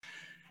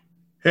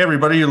Hey,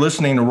 everybody, you're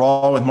listening to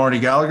Raw with Marty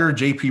Gallagher,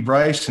 JP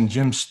Bryce, and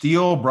Jim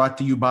Steele, brought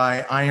to you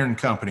by Iron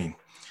Company.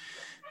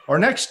 Our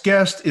next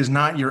guest is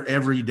not your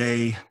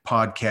everyday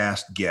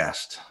podcast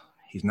guest.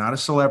 He's not a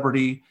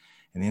celebrity,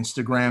 an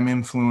Instagram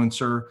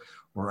influencer,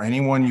 or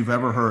anyone you've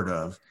ever heard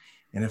of.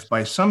 And if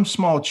by some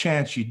small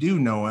chance you do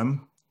know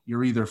him,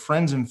 you're either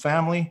friends and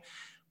family,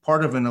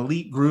 part of an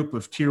elite group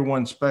of Tier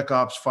 1 Spec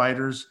Ops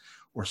fighters,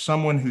 or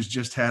someone who's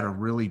just had a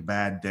really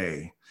bad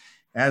day.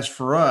 As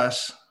for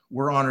us,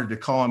 we're honored to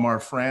call him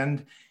our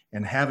friend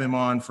and have him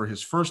on for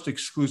his first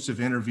exclusive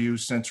interview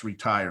since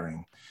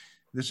retiring.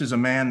 This is a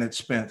man that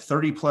spent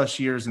 30 plus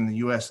years in the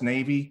U.S.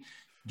 Navy,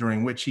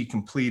 during which he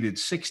completed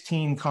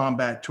 16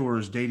 combat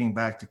tours dating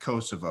back to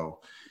Kosovo.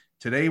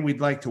 Today,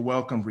 we'd like to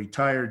welcome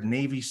retired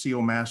Navy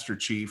SEAL Master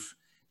Chief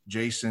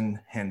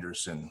Jason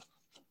Henderson.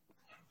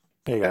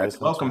 Hey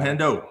guys. Welcome,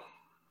 Hendo.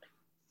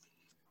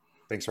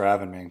 Thanks for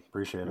having me.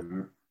 Appreciate it.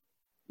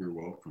 You're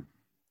welcome.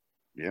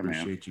 Yeah,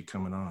 Appreciate you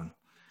coming on.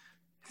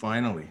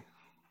 Finally.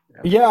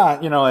 Yeah,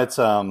 it's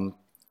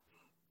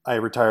I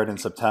retired in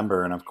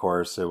September, and of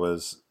course it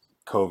was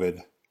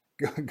COVID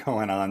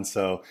going on,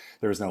 so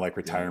there was no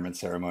retirement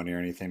ceremony or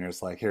anything.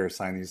 There's here,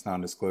 sign these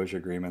non-disclosure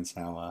agreements.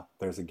 Now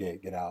there's a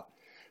gate, get out.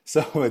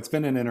 So it's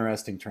been an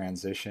interesting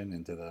transition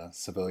into the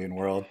civilian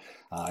world.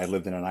 I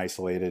lived in an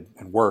isolated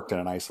and worked in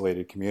an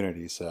isolated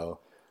community, so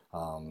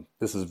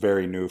this is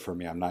very new for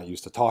me. I'm not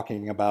used to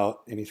talking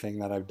about anything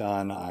that I've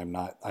done.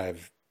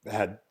 I've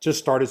had just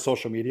started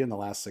social media in the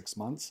last 6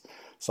 months,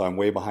 so I'm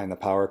way behind the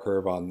power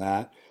curve on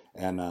that.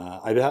 And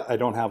I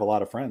don't have a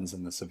lot of friends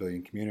in the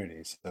civilian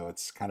community, so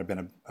it's kind of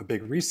been a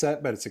big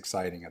reset, but it's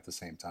exciting at the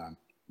same time.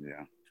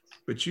 Yeah.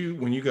 But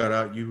when you got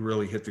out, you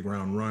really hit the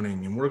ground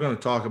running, and we're going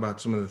to talk about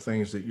some of the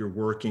things that you're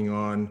working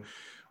on.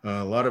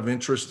 A lot of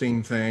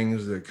interesting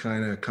things that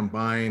kind of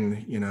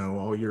combine,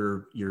 all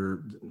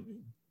your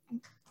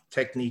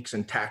techniques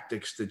and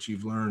tactics that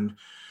you've learned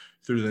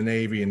through the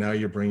Navy, and now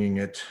you're bringing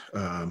it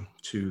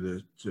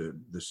to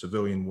the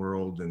civilian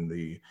world and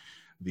the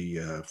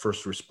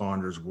first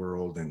responders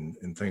world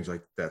and things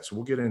like that. So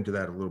we'll get into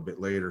that a little bit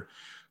later.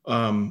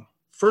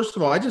 First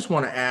of all, I just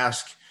want to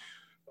ask,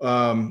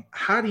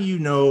 how do you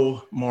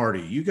know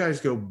Marty? You guys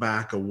go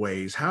back a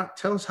ways.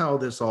 Tell us how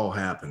this all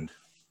happened.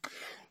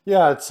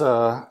 Yeah, it's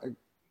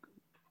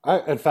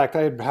in fact,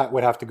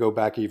 would have to go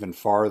back even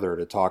farther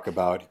to talk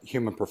about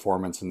human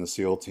performance in the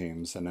SEAL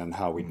teams, and then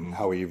how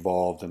we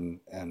evolved and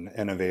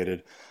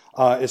innovated.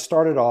 It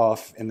started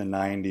off in the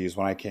 90s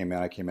when I came in.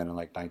 I came in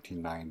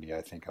 1990.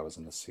 I think I was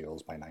in the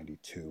SEALs by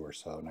 92 or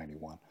so,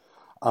 91.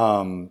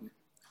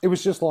 It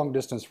was just long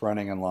distance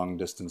running and long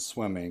distance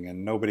swimming,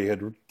 and nobody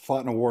had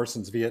fought in a war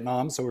since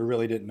Vietnam, so we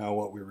really didn't know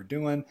what we were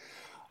doing.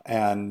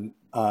 And,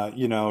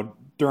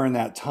 during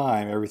that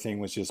time, everything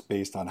was just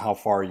based on how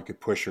far you could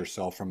push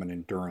yourself from an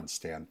endurance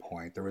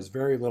standpoint. There was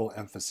very little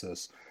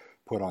emphasis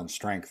put on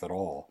strength at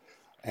all.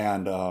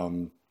 And,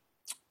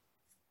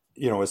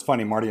 it's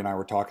funny, Marty and I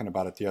were talking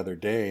about it the other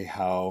day,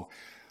 how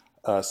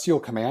SEAL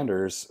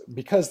commanders,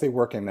 because they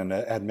work in an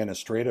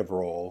administrative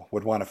role,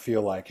 would want to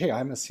feel like, hey,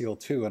 I'm a SEAL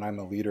too, and I'm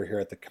a leader here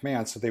at the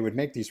command. So they would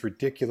make these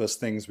ridiculous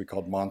things we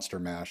called monster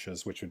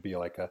mashes, which would be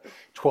like a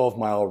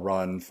 12-mile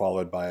run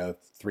followed by a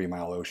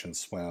 3-mile ocean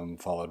swim,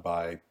 followed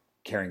by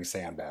carrying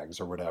sandbags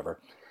or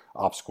whatever,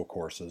 obstacle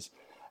courses.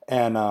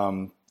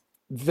 And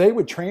they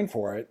would train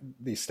for it.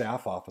 These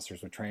staff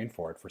officers would train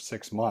for it for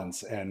 6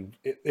 months, and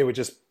it would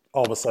just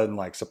all of a sudden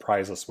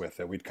surprise us with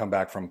it. We'd come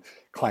back from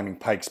climbing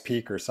Pikes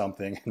Peak or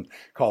something in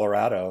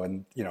Colorado,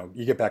 and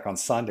you get back on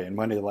Sunday and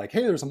Monday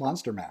hey, there's a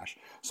monster mash.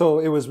 So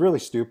it was really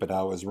stupid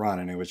how it was run,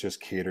 and it was just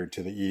catered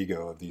to the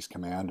ego of these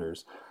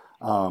commanders.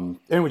 And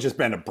it would just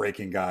end up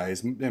breaking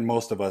guys, and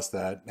most of us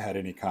that had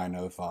any kind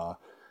of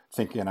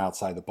thinking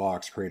outside the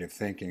box, creative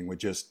thinking, would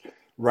just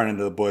run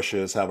into the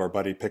bushes, have our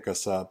buddy pick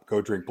us up,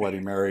 go drink Bloody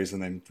Marys,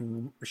 and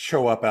then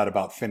show up at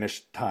about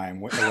finish time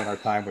when our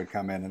time would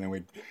come in, and then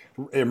we'd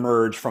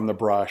emerge from the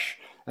brush.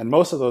 And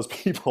most of those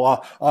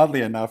people, oddly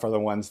enough, are the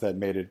ones that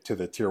made it to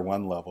the Tier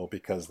 1 level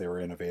because they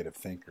were innovative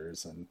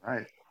thinkers. And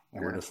right.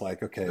 And we're just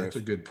okay. That's a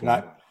good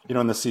point.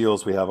 In the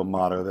SEALs, we have a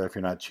motto that if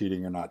you're not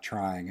cheating, you're not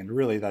trying. And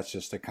really, that's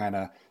just to kind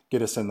of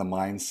get us in the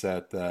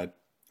mindset that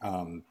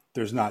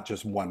there's not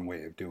just one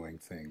way of doing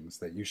things,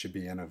 that you should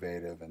be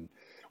innovative. And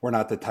we're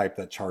not the type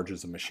that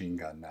charges a machine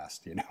gun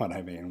nest. You know what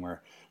I mean?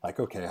 We're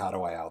okay, how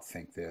do I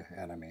outthink the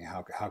enemy?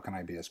 How can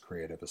I be as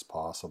creative as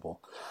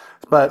possible?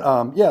 But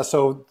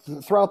so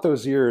throughout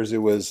those years, it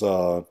was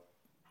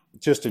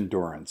just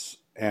endurance.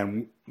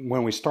 And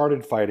when we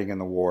started fighting in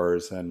the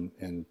wars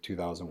in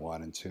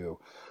 2001 and 2,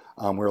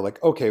 we were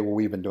okay, well,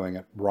 we've been doing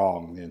it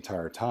wrong the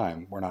entire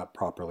time. We're not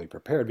properly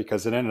prepared,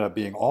 because it ended up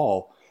being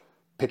all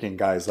picking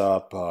guys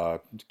up,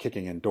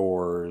 kicking in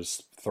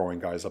doors, throwing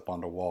guys up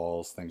onto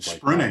walls, things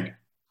like that. Sprinting.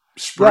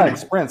 Yeah,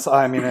 sprints.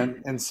 I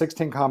mean, in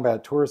 16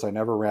 combat tours, I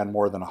never ran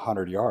more than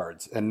 100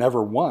 yards. And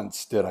never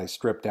once did I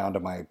strip down to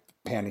my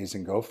panties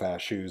and go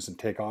fast shoes and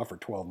take off for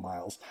 12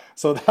 miles.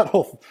 So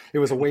it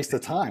was a waste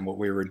of time what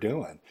we were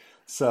doing.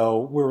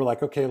 So we were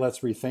okay,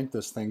 let's rethink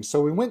this thing.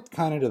 So we went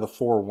kind of to the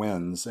four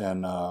winds,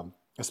 and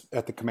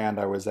at the command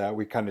I was at,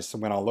 we kind of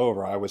went all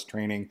over. I was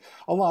training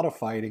a lot of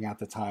fighting at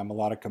the time, a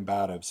lot of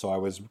combative. So I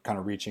was kind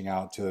of reaching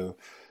out to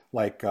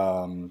like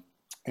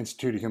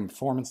Institute of Human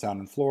Performance down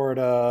in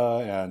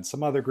Florida and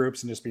some other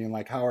groups, and just being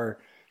like, how are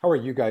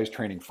you guys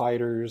training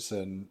fighters,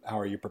 and how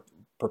are you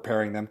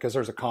preparing them? Because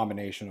there's a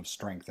combination of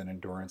strength and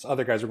endurance.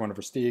 Other guys are going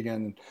to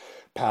Verstegen,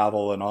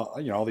 Pavel, and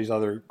all these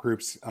other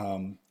groups.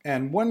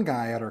 And one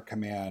guy at our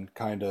command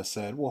kind of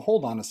said, well,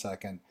 hold on a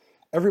second.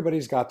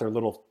 Everybody's got their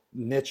little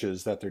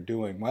niches that they're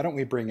doing. Why don't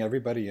we bring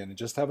everybody in and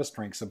just have a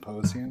strength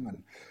symposium,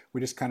 and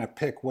we just kind of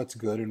pick what's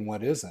good and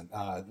what isn't?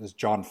 This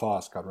John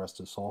Foss, God rest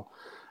his soul.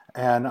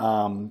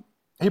 And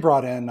he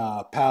brought in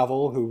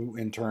Pavel, who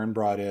in turn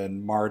brought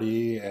in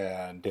Marty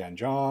and Dan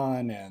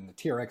John and the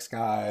TRX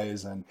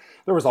guys, and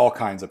there was all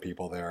kinds of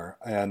people there.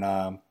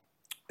 And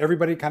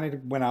everybody kind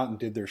of went out and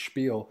did their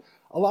spiel.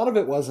 A lot of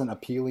it wasn't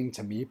appealing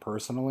to me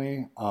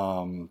personally.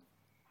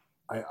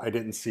 I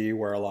didn't see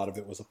where a lot of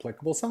it was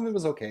applicable. Some of it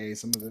was okay,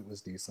 some of it was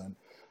decent.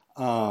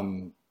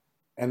 And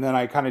then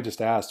I kind of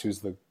just asked, who's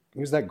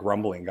that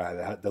grumbling guy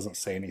that doesn't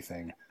say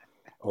anything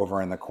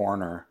over in the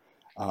corner?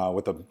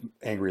 With an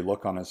angry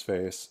look on his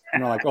face.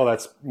 And they're like, oh,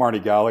 that's Marty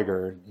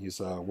Gallagher.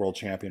 He's a world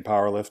champion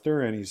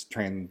powerlifter, and he's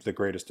trained the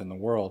greatest in the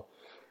world.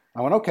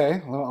 I went,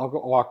 okay. Well,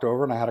 walked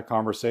over, and I had a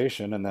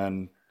conversation. And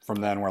then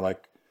from then, we're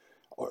like,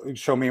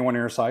 show me one of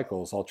your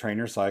cycles. I'll train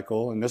your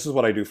cycle. And this is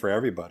what I do for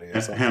everybody.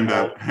 It's like, hand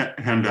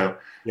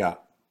up. Yeah.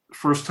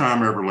 First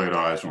time I ever laid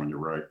eyes on you,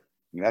 right?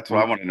 That's what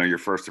I want to know, your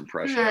first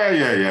impression.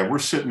 Yeah. We're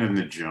sitting in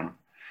the gym.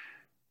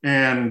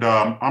 And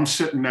I'm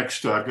sitting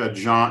next to, I've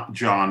got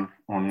John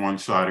on one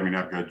side. I mean,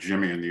 I've got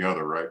Jimmy in the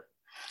other, right?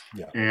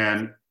 Yeah.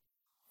 And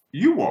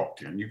you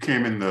walked in, you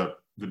came in the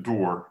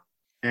door,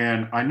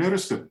 and I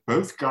noticed that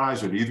both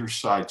guys at either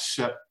side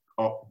set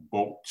up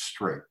bolt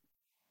straight,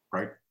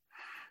 right?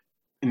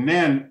 And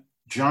then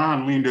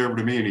John leaned over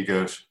to me and he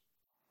goes,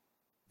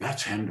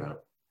 that's Hendo.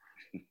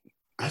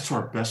 That's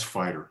our best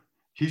fighter.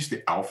 He's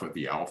the alpha of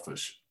the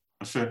alphas.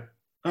 I said,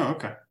 oh,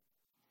 okay.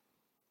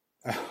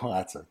 Well,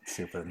 that's a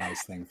super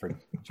nice thing for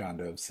John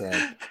to have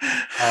said.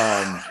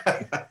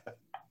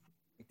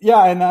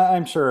 Yeah, and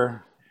I'm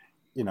sure,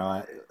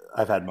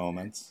 I've had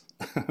moments,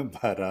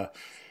 but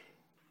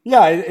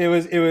yeah, it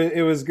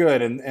was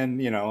good,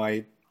 and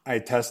I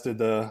tested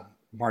the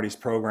Marty's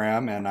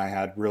program, and I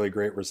had really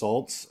great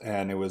results,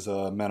 and it was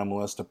a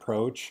minimalist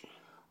approach.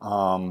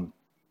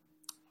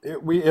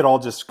 It all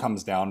just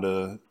comes down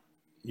to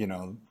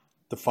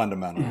the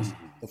fundamentals,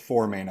 the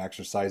four main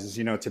exercises.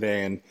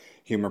 Today in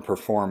human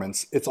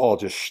performance, it's all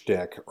just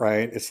shtick,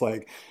 right? It's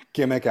like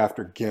gimmick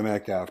after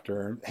gimmick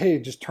after, hey,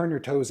 just turn your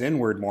toes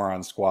inward more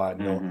on squat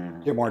and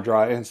you'll get more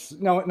dry. And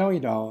no, you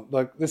don't.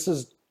 Look, this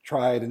is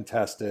tried and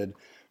tested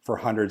for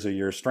hundreds of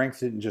years. Strength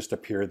didn't just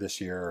appear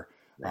this year.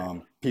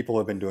 Right. People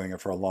have been doing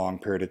it for a long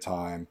period of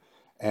time.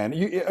 And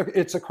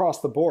it's across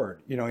the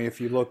board.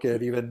 If you look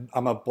at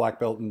I'm a black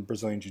belt in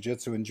Brazilian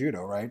Jiu-Jitsu and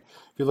Judo, right?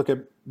 If you look at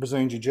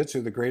Brazilian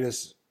Jiu-Jitsu, the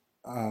greatest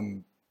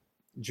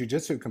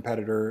Jiu-Jitsu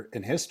competitor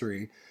in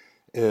history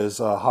is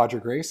Roger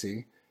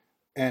Gracie.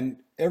 And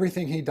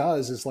everything he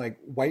does is like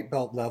white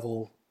belt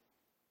level,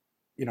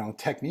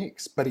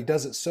 techniques. But he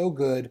does it so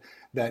good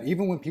that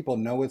even when people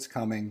know it's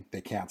coming,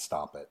 they can't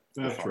stop it.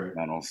 That's right.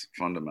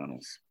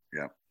 Fundamentals.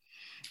 Yeah.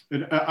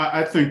 And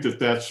I think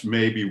that's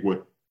maybe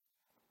what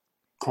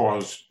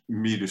caused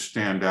me to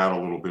stand out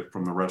a little bit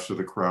from the rest of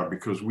the crowd,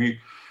 because we've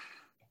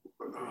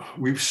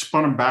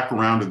spun them back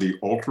around to the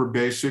ultra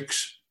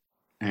basics,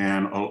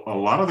 and a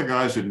lot of the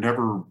guys had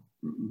never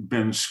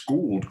been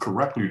schooled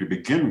correctly to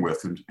begin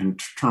with in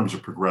terms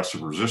of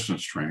progressive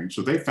resistance training,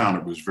 so they found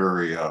it was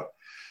very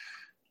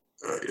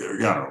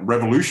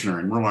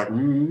revolutionary, and we're like,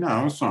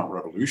 no, it's not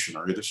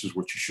revolutionary. This is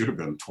what you should have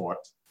been taught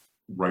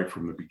right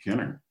from the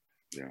beginning.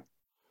 Yeah.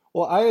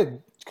 Well, I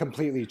had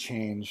completely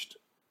changed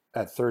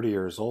at 30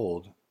 years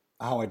old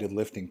how I did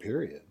lifting,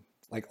 period.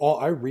 Like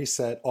I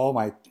reset all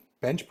my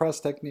bench press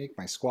technique,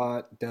 my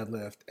squat,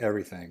 deadlift,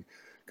 everything.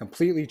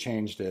 Completely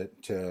changed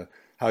it to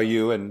how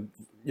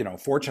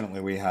fortunately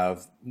we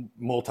have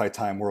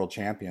multi-time world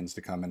champions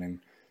to come in and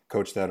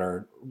coach that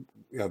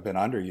have been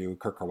under you,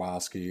 Kirk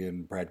Kowalski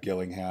and Brad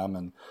Gillingham.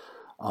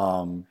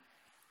 And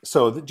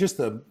so just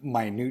the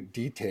minute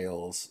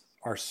details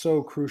are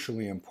so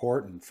crucially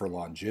important for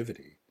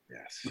longevity.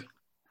 Yes.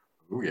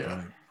 Oh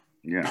yeah.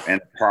 Yeah. And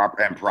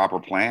proper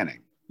planning.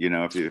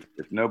 If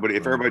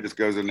everybody just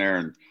goes in there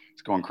and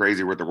is going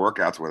crazy with the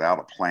workouts without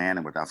a plan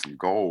and without some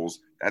goals,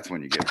 that's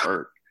when you get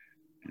hurt.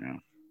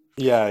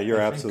 Yeah, you're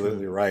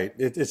absolutely right.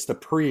 It's the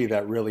pre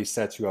that really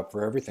sets you up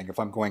for everything. If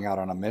I'm going out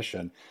on a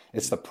mission,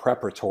 it's the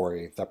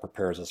preparatory that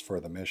prepares us for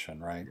the mission,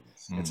 right?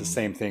 Mm-hmm. It's the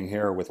same thing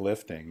here with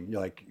lifting.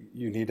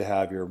 You need to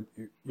have your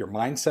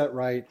mindset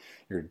right,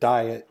 your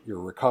diet, your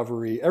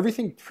recovery,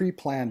 everything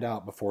pre-planned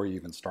out before you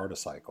even start a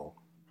cycle.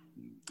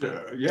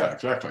 Yeah,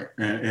 exactly.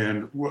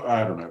 And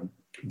I don't know.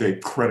 They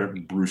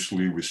credit Bruce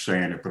Lee with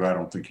saying it, but I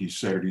don't think he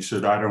said it. He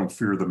said, I don't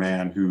fear the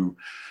man who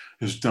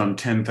has done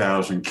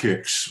 10,000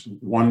 kicks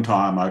one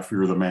time. I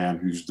fear the man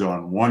who's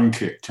done one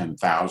kick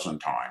 10,000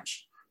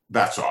 times.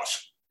 That's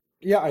us.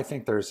 Yeah, I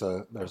think there's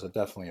a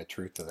definitely a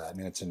truth to that,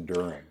 and it's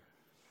enduring.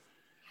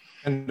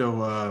 And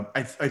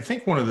I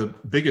think one of the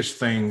biggest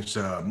things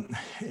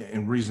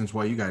and reasons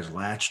why you guys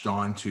latched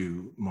on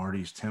to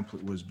Marty's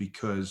template was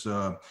because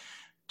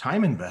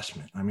time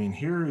investment. I mean,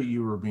 here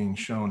you were being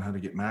shown how to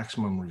get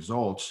maximum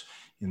results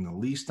in the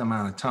least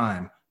amount of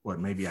time, what,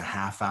 maybe a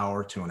half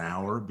hour to an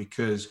hour,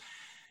 because,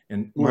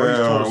 and Marty's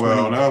told us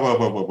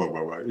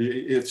no,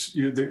 it's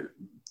the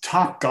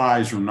top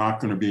guys are not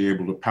going to be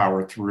able to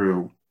power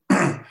through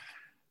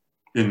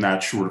in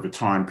that short of a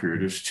time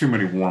period. There's too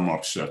many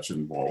warm-up sets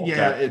involved.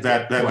 Yeah,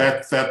 that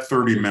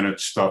 30-minute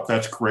stuff,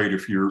 that's great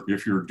if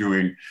you're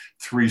doing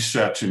 3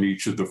 sets in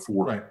each of the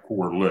 4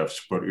 core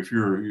lifts. But if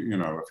you're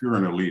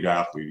an elite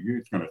athlete,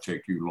 it's going to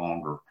take you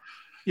longer.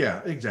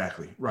 Yeah,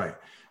 exactly. Right.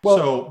 Well,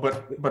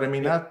 so, but I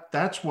mean,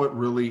 that's what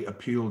really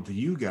appealed to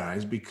you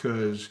guys,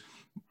 because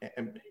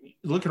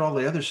look at all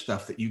the other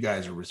stuff that you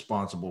guys are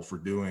responsible for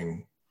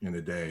doing in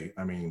a day.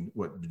 I mean,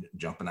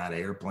 jumping out of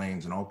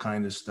airplanes and all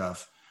kinds of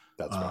stuff.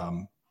 That's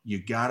right. You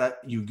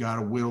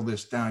gotta whittle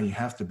this down. You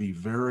have to be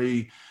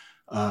very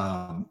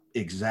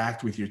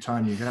exact with your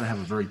time. You gotta have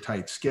a very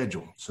tight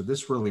schedule. So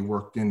this really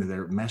worked into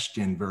there, meshed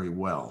in very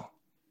well.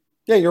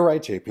 Yeah, you're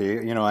right,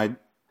 JP. You know,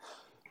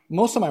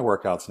 most of my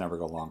workouts never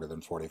go longer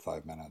than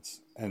 45 minutes,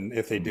 and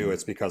if they do,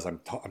 it's because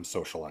I'm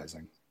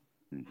socializing.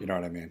 You know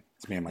what I mean?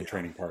 It's me and my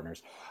training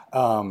partners.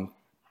 And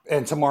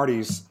to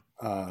Marty's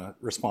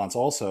response,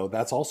 also,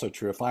 that's also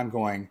true. If I'm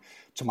going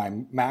to my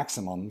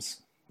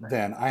maximums,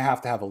 then I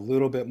have to have a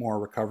little bit more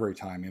recovery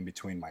time in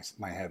between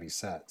my heavy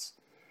sets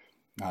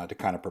to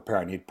kind of prepare.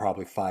 I need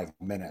probably 5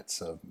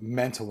 minutes of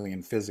mentally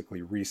and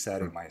physically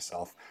resetting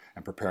myself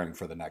and preparing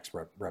for the next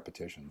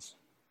repetitions.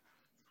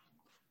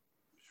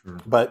 Sure.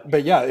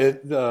 But yeah,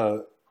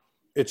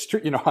 it's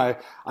true. You know,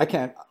 I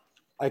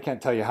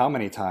can't tell you how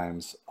many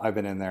times I've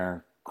been in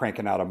there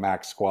cranking out a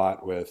max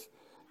squat with,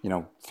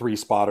 3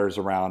 spotters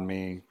around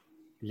me,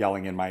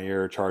 yelling in my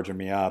ear, charging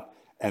me up,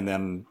 and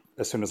then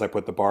as soon as I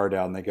put the bar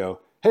down, they go,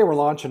 "Hey, we're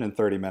launching in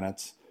 30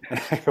 minutes." And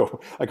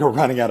I go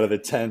running out of the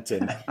tent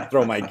and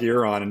throw my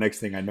gear on. And next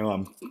thing I know,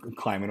 I'm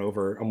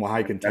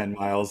hiking 10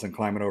 miles and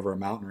climbing over a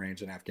mountain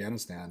range in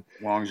Afghanistan.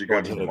 As long as you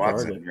got your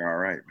squats in, you're all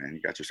right, man.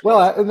 You got your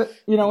squats.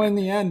 Well, in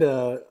the end,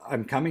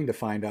 I'm coming to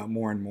find out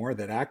more and more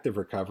that active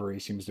recovery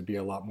seems to be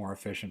a lot more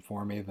efficient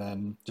for me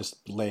than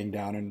just laying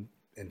down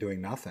and doing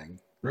nothing.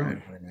 Right. You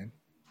know what I mean?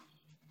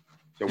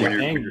 So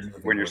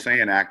when you're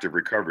saying active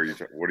recovery,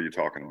 what are you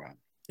talking about?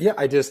 Yeah,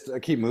 I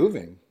keep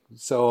moving.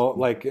 So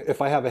like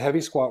if I have a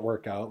heavy squat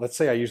workout, let's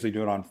say I usually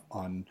do it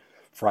on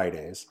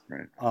Fridays,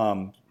 right.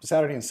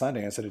 Saturday and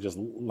Sunday, instead of just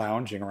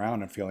lounging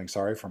around and feeling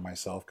sorry for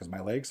myself because my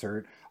legs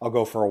hurt, I'll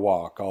go for a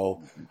walk.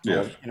 I'll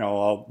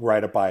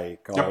ride a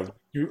bike.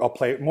 I'll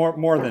play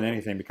more than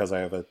anything, because I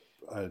have a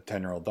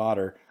 10-year-old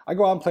daughter. I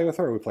go out and play with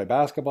her. We play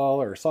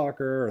basketball or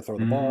soccer or throw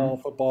the ball,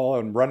 football,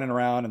 and running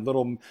around and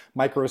little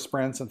micro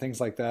sprints and things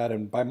like that.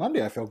 And by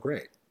Monday, I feel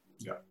great.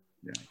 Yeah.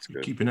 Yeah, it's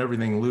good. Keeping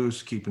everything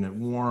loose, keeping it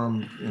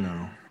warm,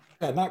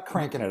 Yeah, not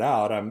cranking it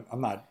out. I'm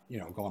not,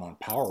 going on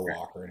power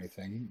walk or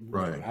anything,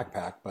 right?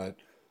 Backpack, but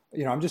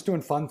I'm just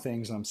doing fun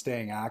things, and I'm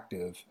staying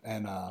active,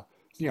 and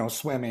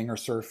swimming or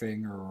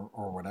surfing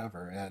or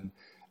whatever. And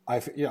I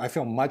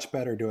feel much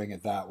better doing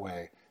it that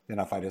way than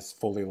if I just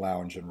fully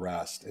lounge and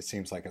rest. It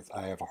seems like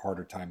I have a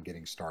harder time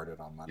getting started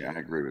on Monday. Yeah, I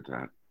agree with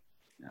that.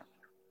 Yeah.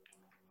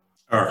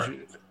 All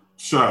right.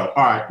 So,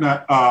 all right.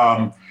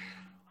 Now,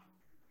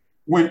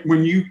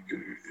 when you,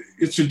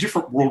 it's a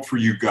different world for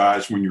you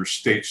guys when you're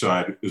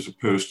stateside as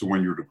opposed to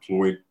when you're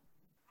deployed,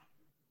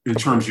 in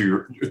terms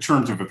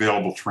of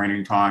available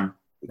training time.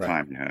 The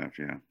time you have,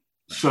 yeah.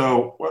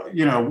 So,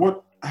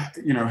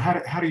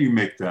 how do you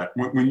make that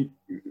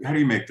how do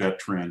you make that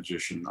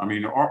transition? I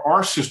mean,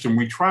 our system,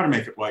 we try to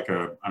make it like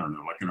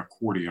an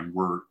accordion,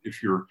 where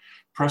if you're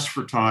pressed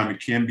for time,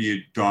 it can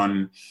be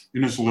done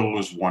in as little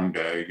as 1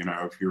 day.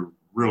 If you're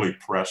really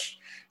pressed,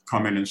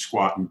 come in and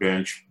squat and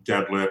bench,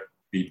 deadlift,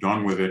 be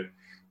done with it.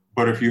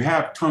 But if you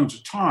have tons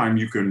of time,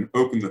 you can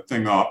open the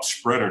thing up,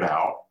 spread it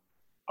out,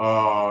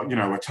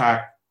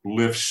 attack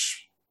lifts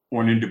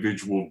on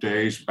individual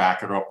days,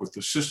 back it up with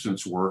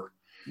assistance work.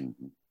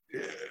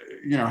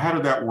 How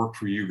did that work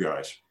for you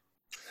guys?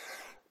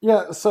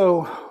 Yeah,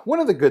 so one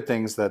of the good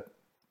things that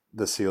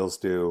the SEALs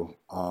do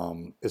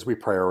is we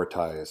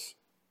prioritize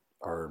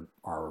our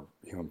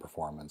human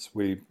performance.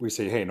 We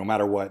say, hey, no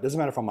matter what, doesn't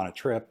matter if I'm on a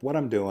trip, what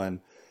I'm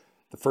doing,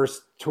 the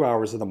first 2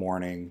 hours of the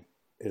morning,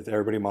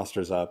 everybody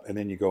musters up, and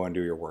then you go and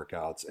do your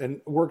workouts.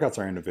 And workouts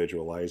are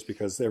individualized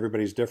because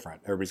everybody's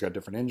different. Everybody's got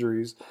different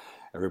injuries.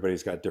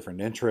 Everybody's got different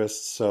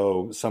interests.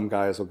 So some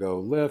guys will go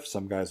lift,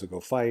 some guys will go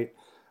fight.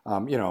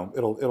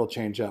 It'll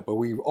change up, but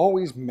we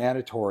always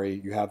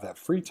mandatory. You have that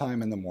free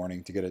time in the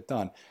morning to get it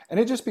done, and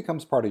it just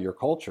becomes part of your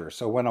culture.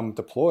 So when I'm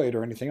deployed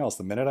or anything else,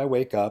 the minute I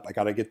wake up, I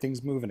got to get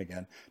things moving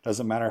again.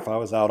 Doesn't matter if I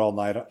was out all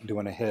night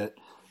doing a hit,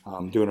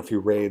 doing a few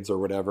raids or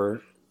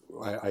whatever.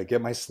 I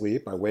get my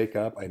sleep. I wake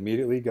up. I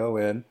immediately go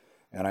in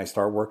and I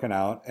start working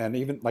out. And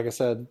even like I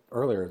said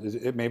earlier,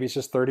 maybe it's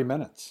just 30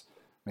 minutes,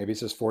 maybe it's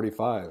just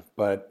 45,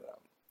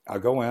 but I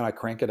go in, I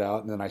crank it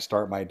out, and then I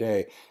start my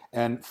day.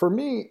 And for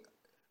me,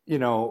 you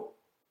know,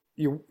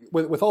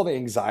 with all the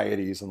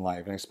anxieties in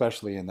life, and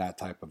especially in that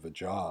type of a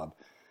job,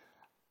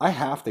 I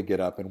have to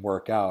get up and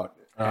work out.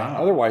 And Ah,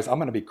 otherwise, I'm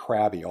going to be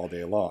crabby all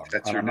day long,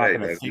 That's and your I'm not day,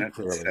 going to doesn't think it?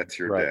 clearly. That's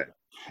your Right. day.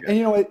 Yeah. And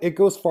you know, it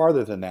goes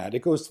farther than that.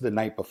 It goes to the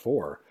night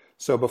before.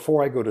 So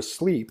before I go to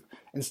sleep,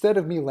 instead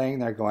of me laying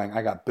there going,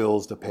 I got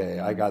bills to pay,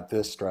 I got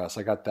this stress,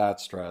 I got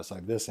that stress, I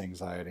have this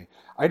anxiety,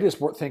 I just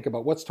think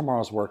about what's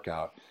tomorrow's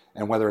workout.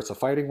 And whether it's a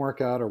fighting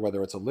workout or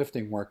whether it's a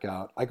lifting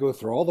workout, I go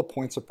through all the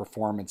points of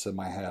performance in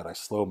my head. I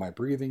slow my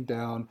breathing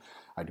down.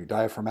 I do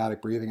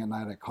diaphragmatic breathing at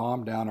night. I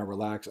calm down, I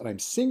relax, and I'm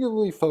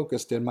singularly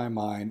focused in my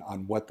mind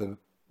on what the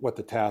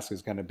task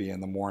is going to be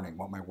in the morning,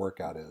 what my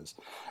workout is.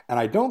 And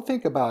I don't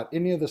think about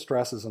any of the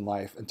stresses in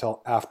life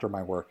until after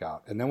my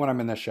workout. And then when I'm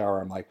in the shower,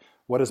 I'm like,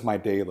 what does my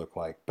day look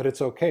like? But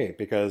it's okay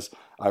because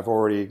I've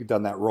already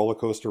done that roller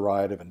coaster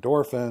ride of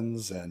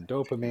endorphins and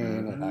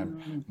dopamine, and I'm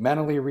mm,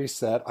 mentally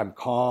reset. I'm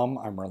calm,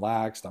 I'm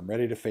relaxed, I'm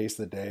ready to face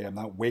the day. I'm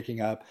not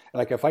waking up.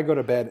 Like if I go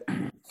to bed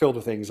filled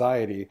with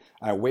anxiety,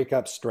 I wake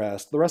up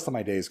stressed, the rest of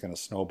my day is going to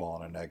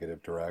snowball in a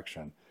negative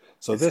direction.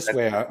 So It's this that,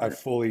 way, I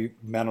fully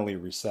mentally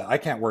reset. I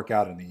can't work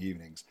out in the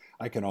evenings.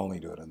 I can only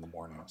do it in the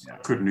mornings. yeah,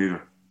 couldn't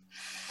either.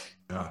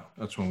 Yeah,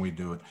 that's when we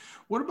do it.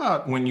 What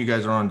about when you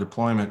guys are on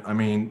deployment? I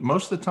mean,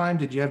 most of the time,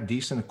 did you have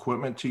decent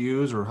equipment to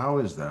use, or how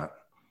is that?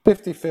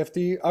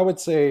 50-50. I would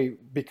say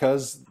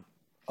because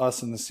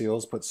us and the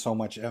SEALs put so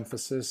much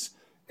emphasis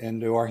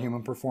into our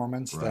human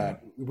performance Right.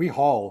 that we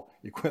haul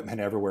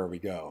equipment everywhere we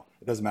go.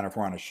 It doesn't matter if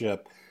we're on a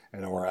ship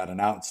or at an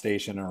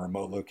outstation or a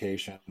remote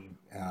location.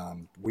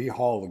 We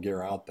haul the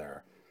gear out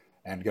there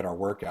and get our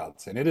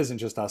workouts. And it isn't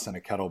just us and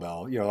a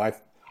kettlebell. You know,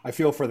 I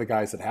feel for the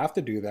guys that have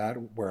to do that,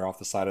 where off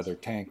the side of their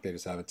tank they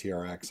just have a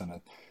TRX and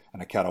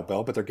a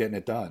kettlebell, but they're getting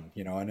it done,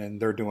 you know,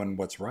 and they're doing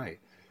what's right.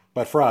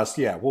 But for us,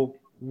 yeah,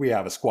 we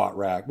have a squat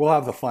rack. We'll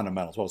have the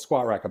fundamentals. We'll have a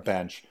squat rack, a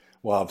bench.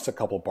 We'll have a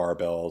couple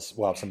barbells.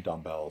 We'll have some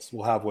dumbbells.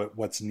 We'll have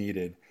what's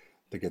needed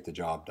to get the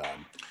job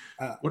done.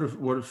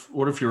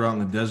 What if you're out in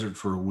the desert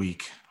for a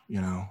week,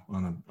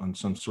 on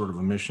some sort of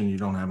a mission, you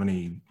don't have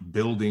any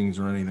buildings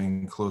or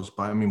anything close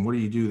by? I mean, what do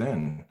you do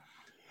then?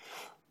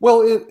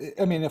 Well,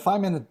 I mean, if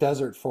I'm in the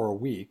desert for a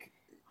week,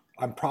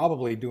 I'm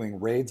probably doing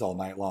raids all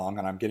night long,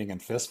 and I'm getting in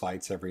fist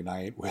fights every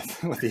night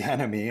with the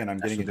enemy, and I'm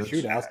getting in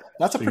shootouts.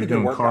 That's a So you're pretty good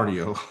doing workout.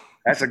 cardio.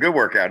 That's a good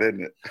workout,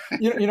 isn't it?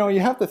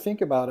 You have to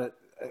think about it.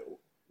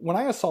 When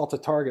I assault a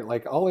target,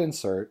 like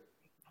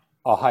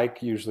I'll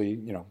hike usually,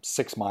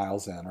 6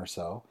 miles in or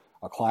so.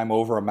 I'll climb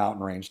over a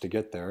mountain range to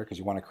get there because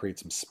you want to create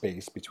some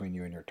space between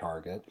you and your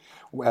target.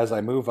 As I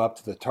move up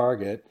to the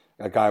target,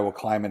 a guy will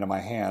climb into my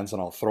hands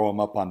and I'll throw him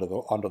up onto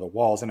the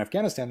walls. In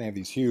Afghanistan, they have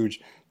these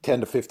huge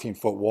 10 to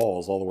 15-foot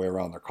walls all the way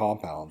around their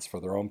compounds for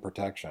their own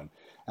protection.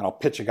 And I'll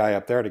pitch a guy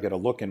up there to get a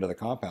look into the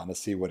compound to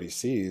see what he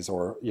sees,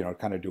 or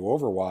kind of do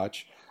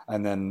Overwatch.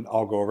 And then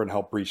I'll go over and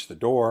help breach the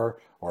door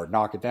or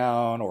knock it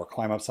down or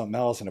climb up something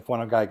else. And if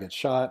one guy gets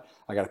shot,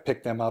 I got to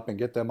pick them up and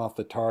get them off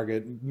the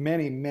target.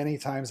 Many, many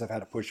times I've had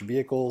to push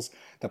vehicles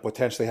that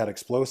potentially had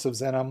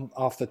explosives in them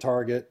off the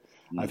target.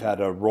 I've had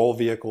to roll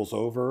vehicles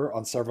over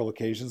on several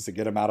occasions to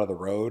get them out of the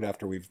road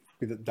after we've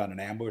done an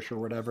ambush or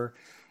whatever.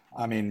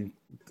 I mean,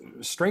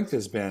 strength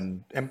has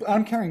been, and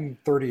I'm carrying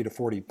 30 to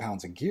 40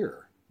 pounds of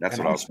gear. That's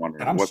And what I I'm, was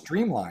wondering. and I'm What?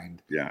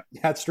 streamlined. Yeah.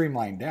 Yeah, it's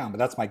streamlined down, but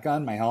that's my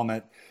gun, my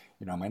helmet,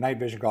 my night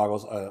vision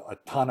goggles, a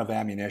ton of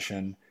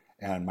ammunition,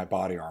 and my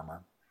body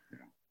armor.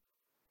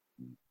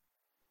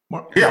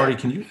 Yeah.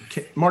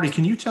 Marty,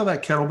 can you tell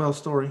that kettlebell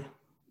story? Well,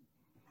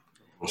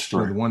 Or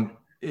story. the one,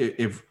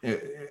 if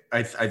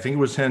I think it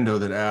was Hendo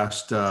that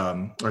asked,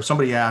 or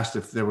somebody asked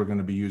if they were going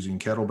to be using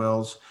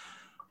kettlebells,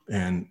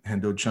 and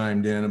Hendo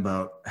chimed in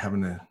about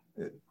having to.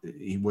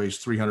 He weighs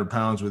 300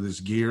 pounds with his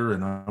gear,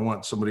 and I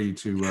want somebody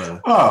to. Yeah.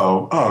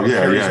 I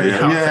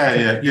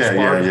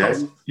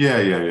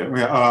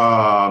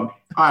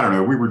don't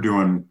know. We were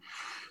doing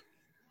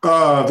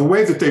the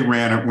way that they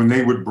ran it when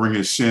they would bring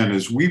us in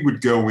is we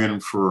would go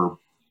in for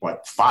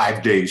like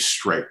 5 days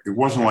straight. It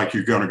wasn't like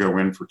you're going to go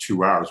in for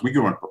 2 hours. We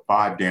go in for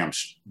 5 damn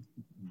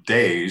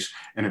days,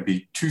 and it'd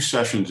be 2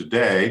 sessions a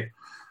day.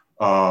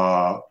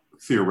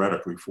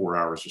 Theoretically, 4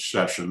 hours a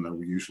session. Then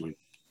we usually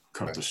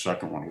cut the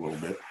second one a little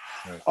bit.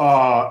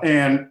 Right.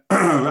 And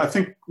I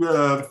think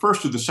the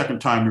first or the second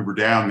time we were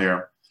down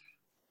there,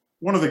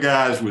 one of the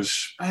guys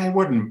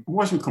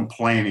wasn't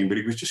complaining, but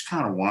he was just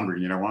kind of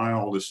wondering, why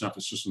all this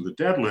emphasis on the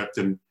deadlift.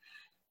 And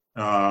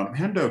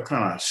Hendo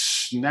kind of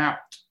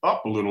snapped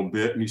up a little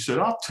bit, and he said,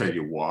 "I'll tell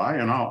you why,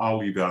 and I'll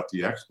leave out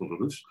the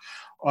expletives."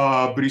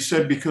 But he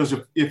said, because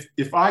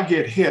if I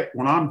get hit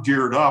when I'm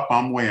geared up,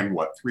 I'm weighing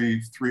what,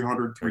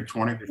 300,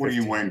 320? What are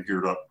you weighing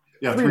geared up?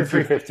 Yeah,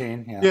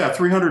 315. Yeah. Yeah,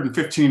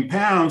 315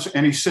 pounds.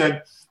 And he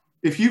said,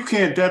 if you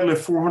can't deadlift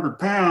 400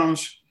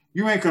 pounds,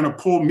 you ain't going to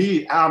pull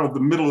me out of the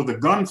middle of the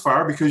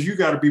gunfire because you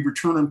got to be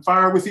returning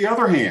fire with the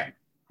other hand.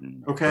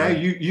 Okay.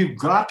 Right. You've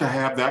got to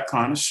have that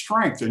kind of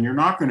strength, and you're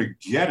not going to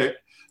get it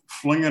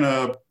flinging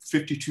a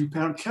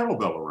 52-pound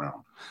kettlebell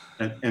around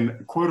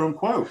and quote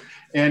unquote.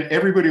 And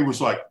everybody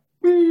was like,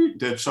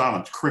 dead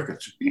silence,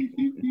 crickets.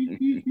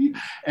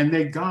 And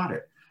they got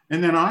it.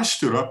 And then I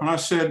stood up and I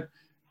said,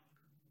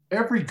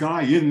 every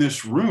guy in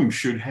this room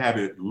should have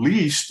at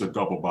least a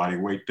double body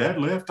weight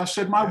deadlift. I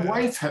said, my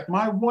wife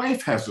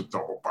has a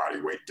double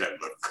body weight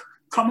deadlift.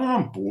 Come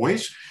on,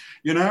 boys.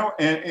 You know,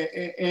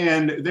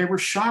 and they were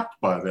shocked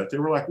by that. They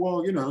were like,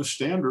 well, you know,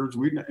 standards.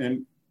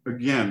 And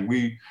again,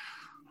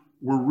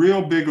 we're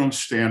real big on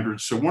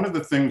standards. So one of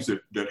the things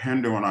that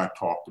Hendo and I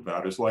talked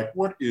about is like,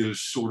 what is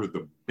sort of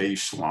the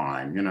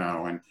baseline, you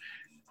know? And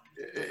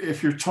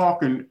if you're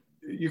talking,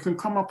 you can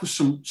come up with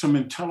some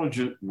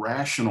intelligent,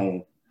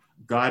 rational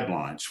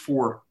guidelines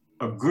for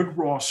a good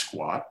raw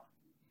squat,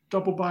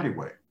 double body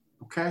weight,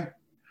 okay?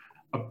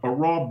 A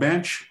raw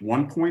bench,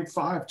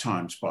 1.5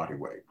 times body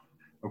weight,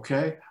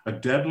 okay? A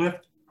deadlift,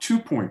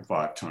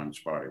 2.5 times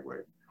body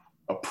weight.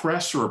 A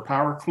press or a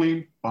power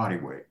clean, body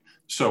weight.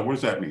 So what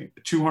does that mean?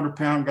 A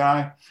 200-pound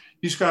guy,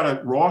 he's got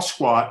a raw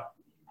squat,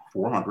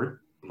 400,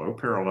 below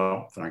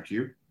parallel, thank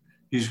you.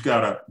 He's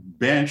got a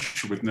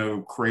bench with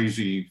no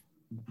crazy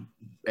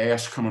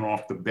ass coming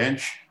off the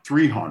bench,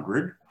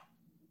 300.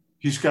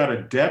 He's got a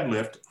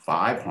deadlift,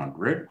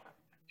 500.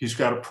 He's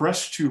got a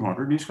press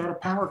 200, and he's got a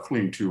power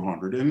clean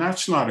 200. And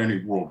that's not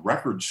any world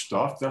record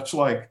stuff. That's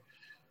like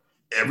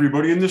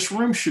everybody in this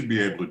room should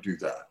be able to do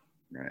that.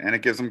 And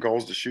it gives them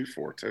goals to shoot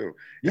for too.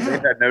 Yeah.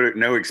 If they've had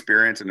no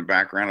experience in the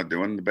background of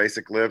doing the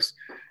basic lifts,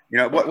 you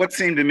know, what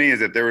seemed to me is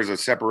that there was a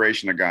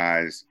separation of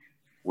guys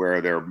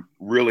where they're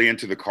really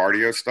into the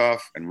cardio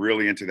stuff and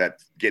really into that,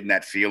 getting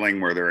that feeling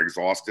where they're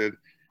exhausted.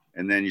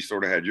 And then you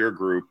sort of had your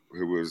group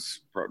who was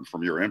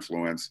from your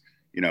influence,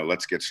 you know,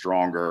 let's get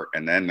stronger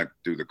and then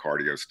do the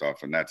cardio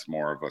stuff. And that's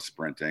more of a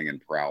sprinting and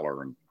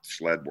prowler and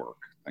sled work,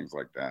 things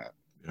like that.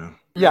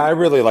 Yeah, I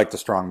really like the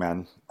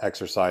strongman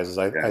exercises.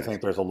 I think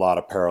there's a lot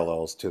of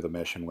parallels to the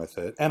mission with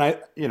it. And I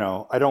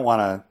don't want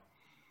to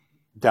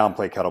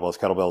downplay kettlebells.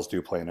 Kettlebells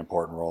do play an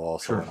important role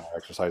also in our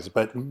exercises,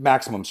 but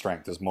maximum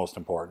strength is most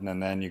important.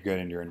 And then you get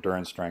into your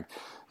endurance strength.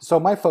 So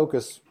my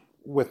focus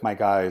with my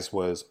guys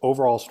was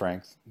overall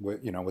strength,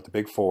 with the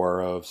big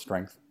four of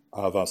strength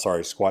of,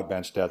 squat,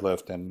 bench,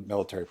 deadlift, and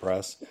military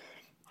press.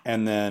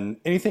 And then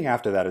anything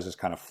after that is just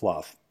kind of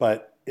fluff.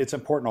 But it's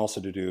important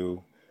also to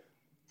do,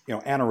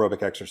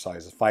 anaerobic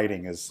exercises.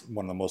 Fighting is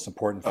one of the most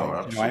important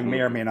things. I may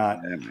or may not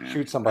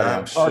shoot somebody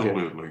on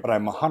target, but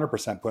I'm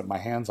 100% putting my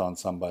hands on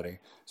somebody.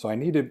 So I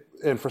need to,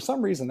 and for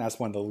some reason, that's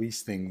one of the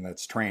least thing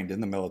that's trained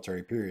in the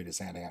military period is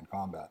hand-to-hand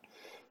combat.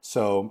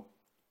 So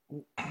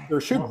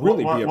there should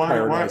really be a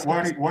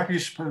prioritized. Why do you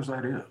suppose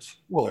that is?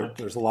 Well,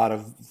 there's a lot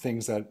of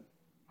things that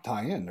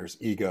tie in. There's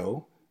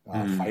ego.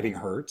 Fighting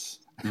hurts.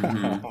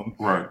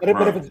 Right.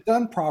 But if it's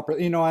done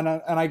properly, and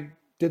I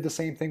did the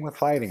same thing with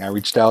fighting. I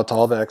reached out to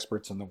all the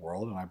experts in the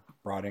world and I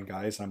brought in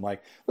guys and I'm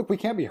like, look, we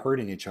can't be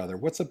hurting each other.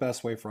 What's the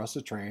best way for us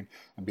to train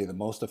and be the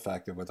most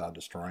effective without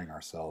destroying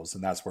ourselves?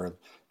 And that's where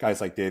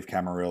guys like Dave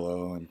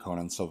Camarillo and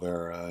Conan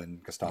Silveira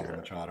and Gustavo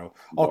Machado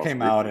all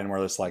came out and were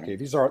just like, hey,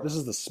 this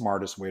is the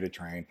smartest way to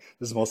train.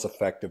 This is the most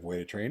effective way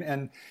to train.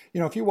 And,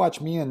 if you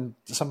watch me and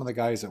some of the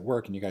guys at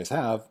work and you guys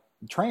have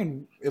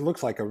trained, it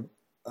looks like a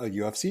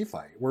UFC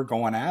fight. We're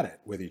going at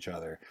it with each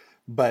other,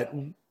 but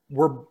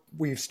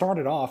we've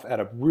started off at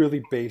a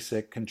really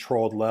basic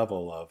controlled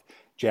level of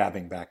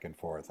jabbing back and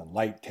forth and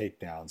light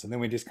takedowns. And then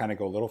we just kind of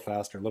go a little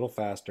faster,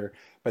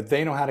 but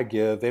they know how to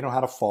give, they know how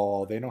to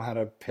fall, they know how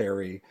to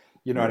parry,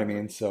 you know what I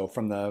mean? So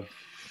from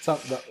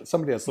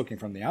somebody that's looking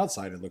from the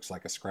outside, it looks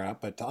like a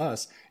scrap, but to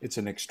us, it's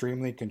an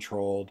extremely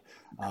controlled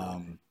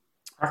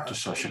practice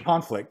session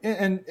conflict.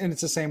 And it's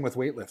the same with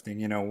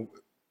weightlifting.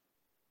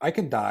 I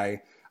can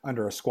die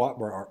under a squat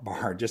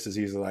bar just as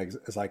easily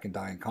as I can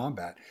die in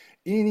combat.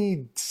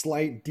 Any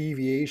slight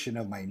deviation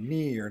of my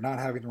knee or not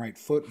having the right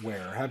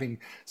footwear, or having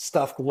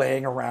stuff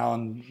laying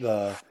around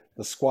the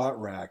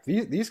squat rack,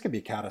 these can be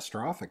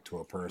catastrophic to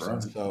a person.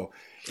 Right. So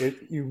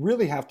you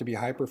really have to be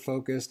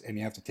hyper-focused and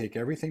you have to take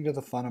everything to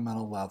the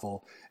fundamental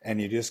level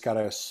and you just got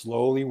to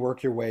slowly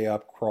work your way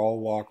up, crawl,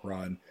 walk,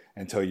 run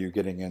until you're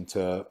getting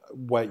into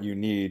what you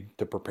need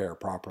to prepare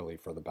properly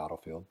for the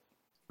battlefield.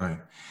 Right.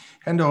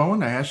 Hendo, I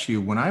want to ask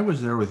you, when I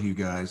was there with you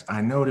guys,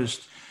 I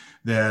noticed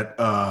that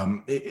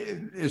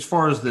as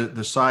far as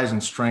the size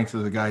and strength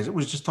of the guys, it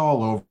was just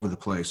all over the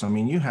place. I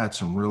mean, you had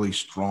some really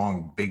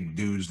strong, big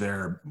dudes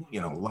there, a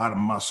lot of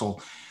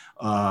muscle.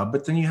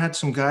 But then you had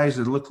some guys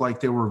that looked like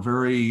they were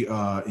very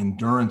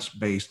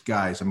endurance-based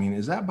guys. I mean,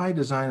 is that by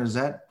design? Or is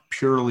that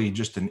purely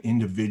just an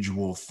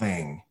individual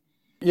thing?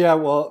 Yeah,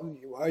 well,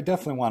 I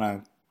definitely want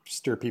to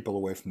steer people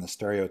away from the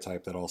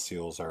stereotype that all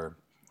SEALs are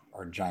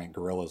giant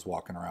gorillas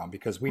walking around,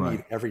 because we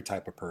need every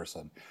type of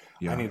person.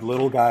 I need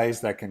little guys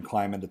that can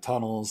climb into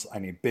tunnels. I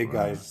need big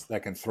guys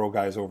that can throw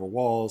guys over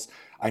walls.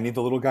 I need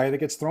the little guy that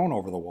gets thrown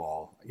over the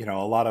wall. A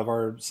lot of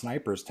our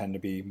snipers tend to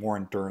be more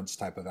endurance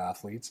type of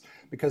athletes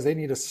because they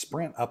need to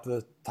sprint up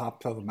the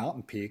top of a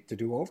mountain peak to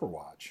do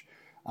Overwatch.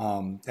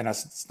 And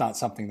it's not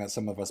something that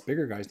some of us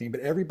bigger guys need,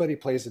 but everybody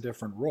plays a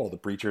different role. The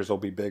breachers will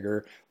be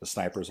bigger. The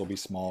snipers will be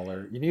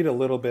smaller. You need a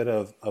little bit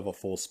of a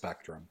full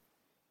spectrum.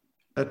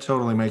 That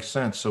totally makes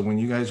sense. So when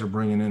you guys are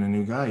bringing in a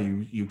new guy,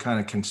 you kind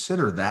of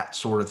consider that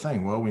sort of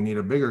thing. Well, we need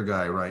a bigger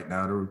guy right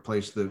now to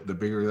replace the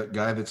bigger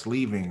guy that's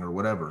leaving or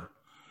whatever.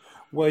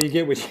 Well, you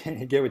get what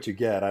you get. What you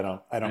get. Yeah.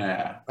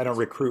 I don't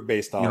recruit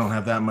based You don't off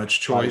have that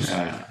much choice.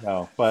 Yeah.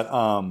 no, but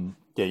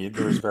yeah,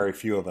 there's very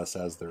few of us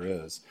as there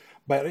is.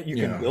 But you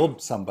can Yeah.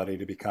 build somebody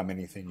to become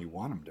anything you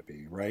want them to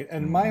be, right?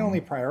 And my only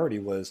priority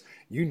was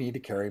you need to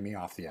carry me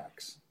off the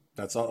X.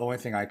 That's the only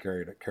thing I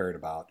cared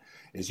about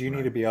is you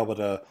need to be able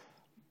to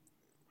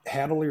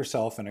handle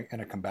yourself in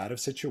a combative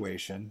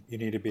situation. You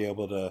need to be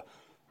able to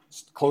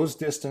close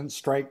distance,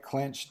 strike,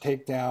 clinch,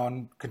 take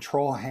down,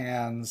 control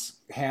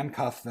hands,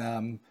 handcuff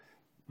them,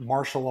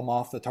 marshal them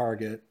off the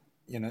target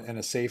in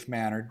a safe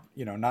manner,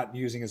 not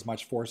using as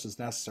much force as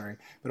necessary,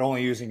 but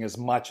only using as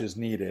much as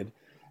needed.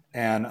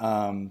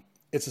 And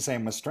it's the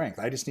same with strength.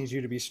 I just need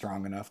you to be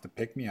strong enough to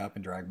pick me up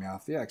and drag me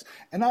off the X.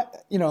 And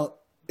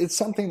it's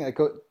something that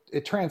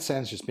it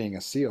transcends just being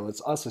a SEAL.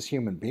 It's us as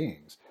human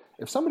beings.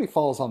 If somebody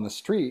falls on the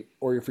street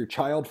or if your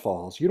child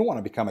falls, you don't want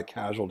to become a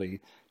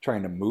casualty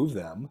trying to move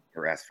them.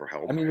 Or ask for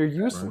help. I mean, you're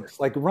useless.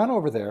 Like, run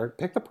over there,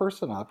 pick the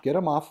person up, get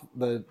them off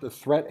the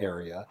threat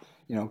area,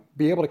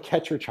 be able to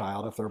catch your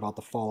child if they're about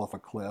to fall off a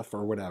cliff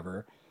or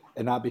whatever,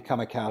 and not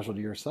become a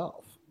casualty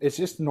yourself. It's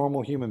just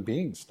normal human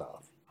being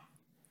stuff.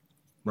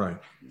 Right.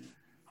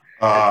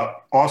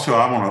 Also,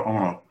 I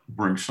want to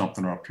bring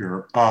something up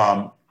here.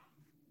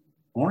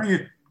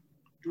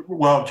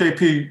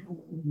 JP,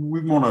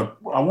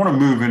 I want to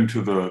move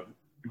into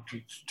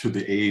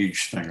the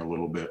age thing a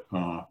little bit.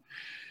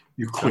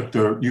 You clicked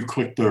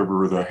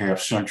over the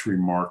half-century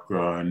mark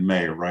in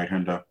May, right,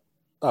 Hendo?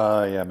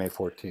 Yeah, May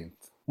 14th.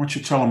 Why don't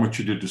you tell them what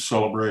you did to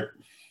celebrate?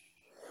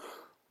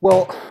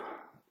 Well,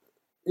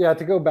 yeah,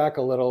 to go back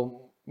a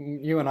little,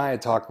 you and I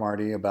had talked,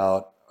 Marty,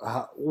 about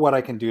what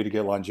I can do to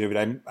get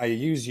longevity. I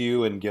use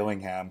you and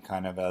Gillingham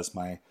kind of as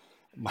my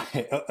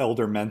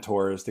elder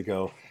mentors to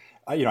go.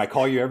 I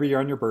call you every year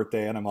on your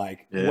birthday, and I'm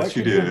like, yes, what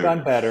could you have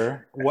done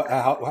better?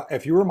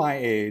 If you were my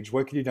age,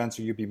 what could you have done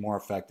so you'd be more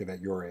effective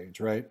at your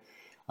age, right?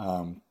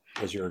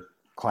 As you're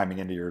climbing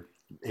into your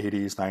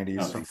 80s,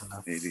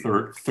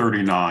 90s,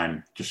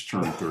 39, just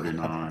turned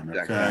 39.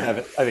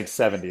 Okay. I think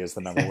 70 is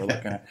the number we're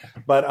looking at.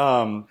 But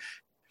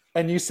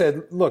and you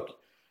said, look,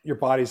 your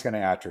body's going to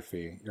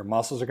atrophy, your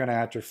muscles are going to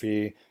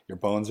atrophy, your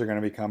bones are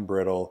going to become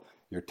brittle,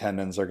 your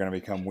tendons are going to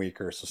become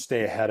weaker. So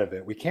stay ahead of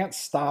it. We can't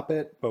stop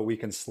it, but we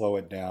can slow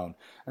it down.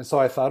 And so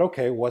I thought,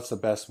 okay, what's the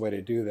best way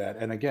to do that?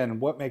 And again,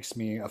 what makes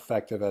me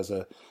effective as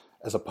a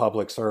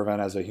public servant,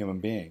 as a human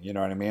being? You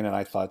know what I mean? And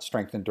I thought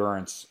strength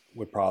endurance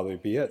would probably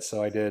be it.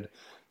 So I did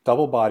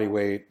double body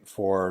weight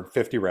for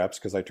 50 reps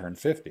because I turned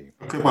 50.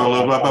 Okay,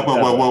 well,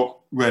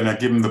 now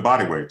give him the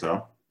body weight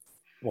though.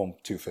 Well,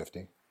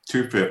 250.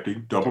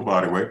 250, double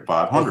body weight,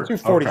 500.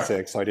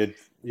 246. Okay.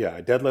 So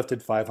I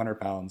deadlifted 500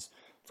 pounds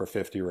for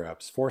 50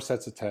 reps, 4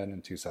 sets of 10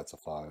 and 2 sets of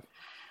 5.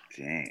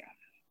 Damn.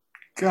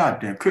 God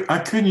damn.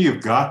 Couldn't you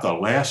have got the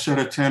last set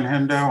of 10,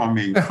 Hendo? I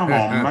mean, come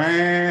on,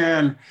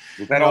 man.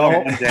 Was that all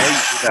in one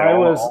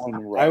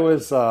day? I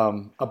was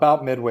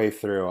about midway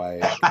through.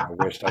 I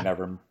wished I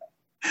never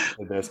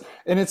did this.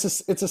 And it's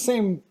the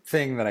same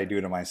thing that I do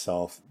to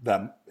myself.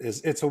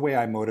 It's a way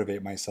I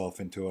motivate myself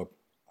into a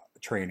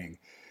training.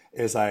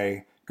 Is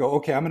I go,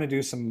 okay, I'm going to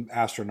do some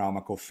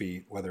astronomical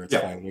feat, whether it's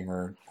fighting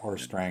or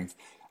strength.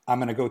 I'm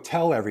going to go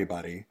tell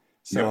everybody.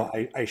 So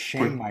I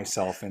shame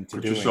myself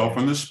into doing it. Put yourself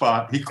on the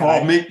spot. He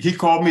called me.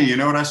 You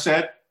know what I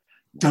said?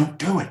 Don't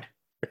do it.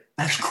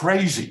 That's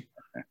crazy.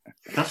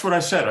 That's what I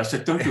said. I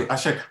said, don't do it. I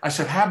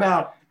said, how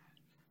about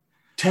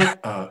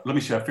let me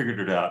see. I figured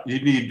it out.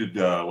 You needed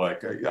I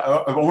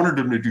wanted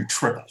him to do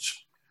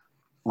triples,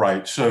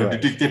 right? So to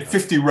get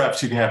 50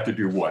 reps, he'd have to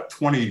do what?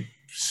 20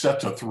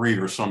 sets of 3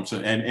 or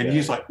something. And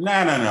he's like, no,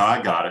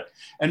 I got it.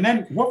 And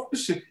then what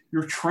was it?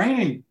 Your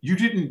training, you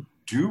didn't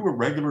do a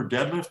regular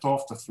deadlift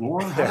off the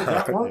floor? How did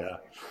that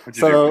work? Would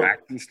you do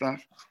backs and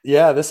stuff?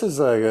 Yeah, this is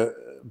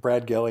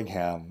Brad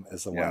Gillingham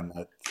is the one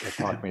that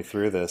talked me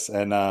through this.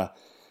 And now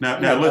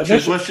let's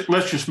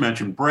just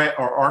mention Brad,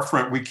 our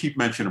friend. We keep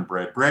mentioning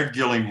Brad. Brad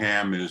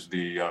Gillingham is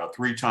the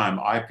 3-time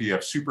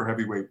IPF super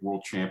heavyweight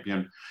world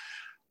champion.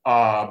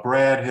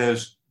 Brad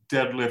has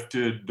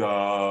deadlifted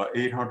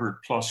 800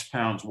 plus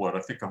pounds. I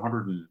think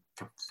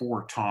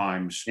 104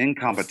 times in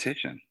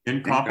competition.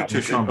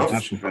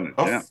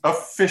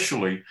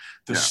 Officially,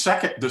 the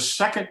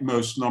second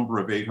most number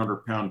of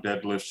 800-pound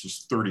deadlifts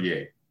is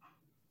 38.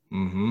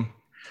 Mm-hmm.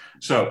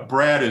 So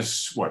Brad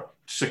is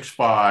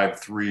 6'5",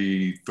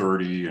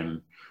 330,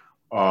 and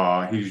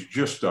he's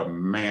just a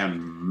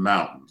man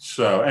mountain.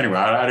 So anyway,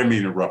 I didn't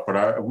mean to interrupt,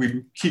 but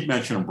we keep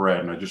mentioning Brad,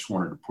 and I just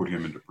wanted to put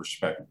him into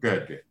perspective. Go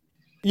ahead, Dave.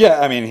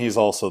 Yeah, I mean, he's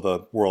also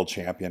the world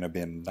champion of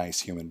being a nice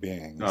human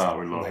being. He's we love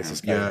him.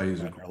 Yeah,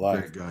 he's a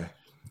great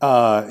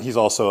guy. He's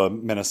also a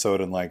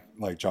Minnesotan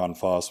like John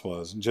Foss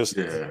was. Just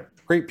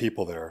great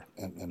people there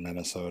in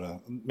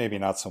Minnesota. Maybe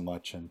not so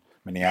much in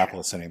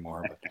Minneapolis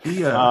anymore. But,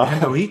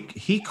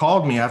 he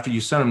called me after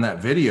you sent him that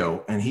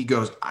video, and he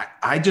goes,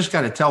 I just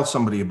got to tell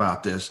somebody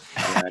about this.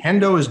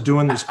 Hendo is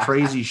doing this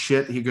crazy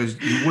shit. He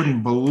goes, you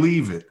wouldn't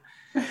believe it.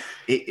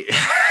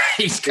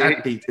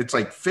 It's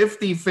like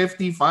 50,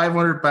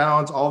 500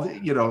 pounds, all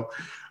the,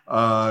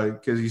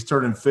 because he's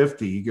turning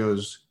 50. He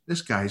goes,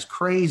 this guy's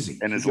crazy.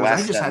 And I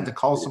just had to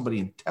call somebody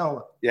and tell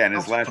him. Yeah, and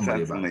his last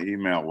sentence in the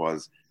email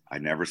was, "I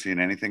never seen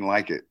anything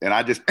like it." And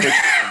I just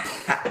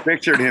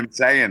pictured him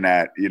saying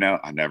that,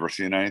 I never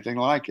seen anything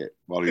like it.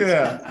 While he's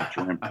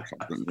shrimp or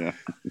something. Yeah.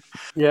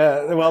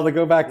 Yeah. Well, to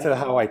go back to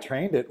how I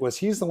trained it,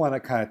 he's the one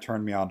that kind of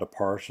turned me on to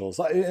partials.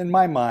 In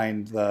my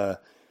mind,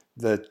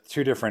 the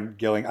two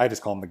different I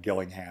just call them the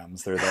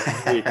Gillinghams. They're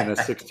the week and a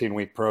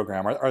 16-week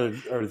program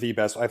are the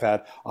best. I've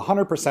had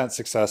 100%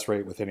 success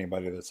rate with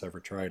anybody that's ever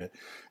tried it.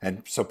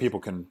 And so people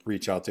can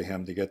reach out to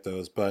him to get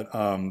those. But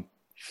in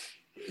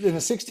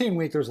the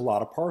 16-week, there's a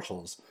lot of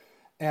partials.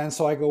 And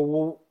so I go,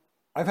 well,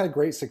 I've had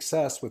great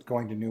success with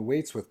going to new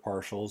weights with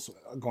partials,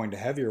 going to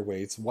heavier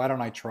weights. Why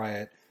don't I try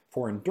it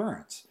for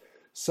endurance?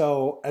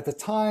 So at the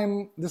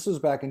time, this was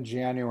back in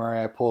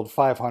January, I pulled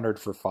 500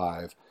 for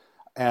 5.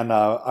 And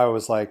I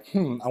was like,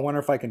 I wonder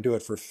if I can do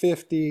it for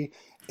 50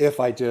 if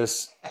I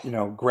just,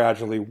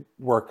 gradually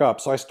work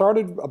up. So I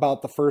started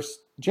about the first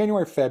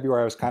January,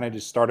 February, I was kind of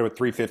just started with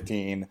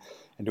 315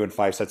 and doing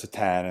 5 sets of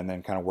 10 and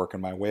then kind of working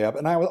my way up.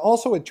 And I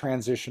also had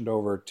transitioned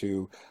over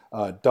to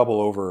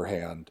double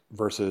overhand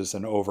versus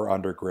an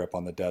over-under grip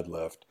on the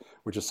deadlift,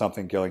 which is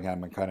something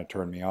Gillingham kind of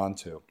turned me on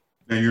to.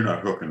 And you're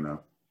not hooking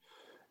though?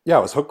 Yeah, I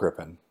was hook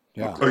gripping.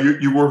 Yeah. Oh,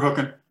 you were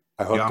hooking?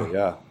 I hooked it,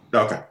 yeah.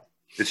 Okay.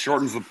 It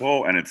shortens the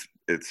pull and it's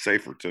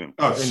safer too.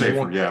 Oh, it's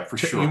safer, for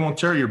sure. You won't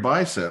tear your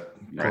bicep,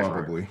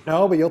 probably. Right.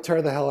 No, but you'll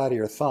tear the hell out of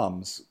your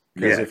thumbs.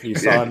 Because if you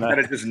saw in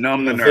that just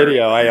numb the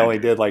video, I only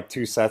did like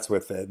 2 sets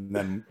with it. And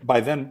then by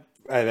then,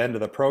 at the end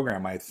of the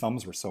program, my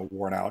thumbs were so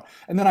worn out.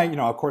 And then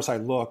of course, I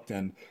looked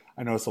and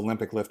I noticed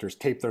Olympic lifters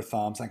tape their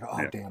thumbs. I go,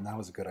 damn, that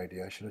was a good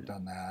idea. I should have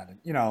done that.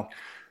 And,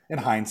 in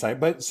hindsight.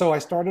 But so I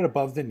started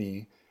above the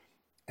knee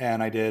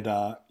and I did,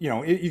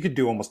 you could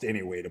do almost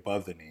any weight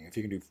above the knee. If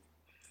you can do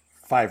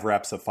 5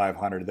 reps of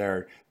 500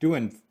 there,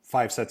 doing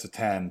 5 sets of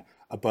 10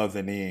 above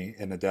the knee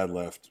in the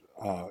deadlift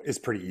is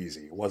pretty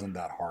easy. It wasn't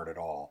that hard at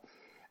all.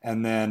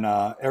 And then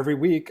every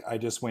week I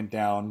just went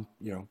down,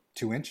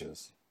 2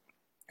 inches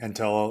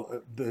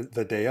until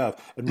the day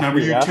of. And now, were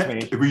you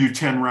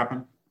 10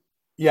 repping?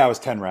 Yeah, I was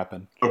 10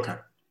 repping. Okay.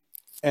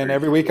 And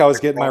every week I was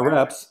getting my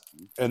reps.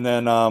 And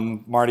then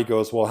Marty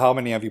goes, well, how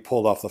many have you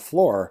pulled off the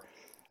floor?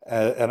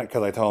 And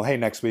because I told him, hey,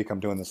 next week I'm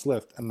doing this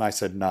lift. And I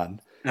said,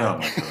 none. Oh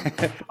my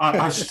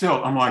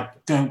God. I'm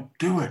like, don't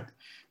do it.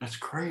 That's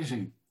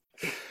crazy.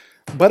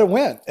 But it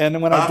went.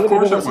 And when I did it,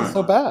 it wasn't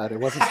so bad. It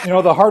wasn't,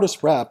 the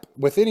hardest rep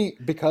with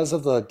because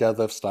of the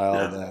deadlift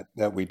style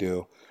that we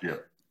do. Yeah.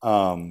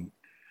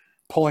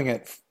 Pulling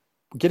it,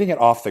 getting it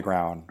off the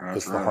ground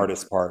is the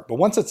hardest part. But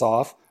once it's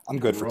off, I'm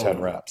good for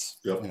 10 reps.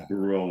 Yep. Yeah. We're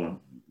rolling.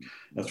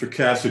 That's what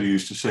Cassidy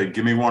used to say.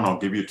 Give me 1, I'll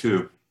give you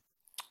 2.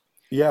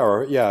 Yeah,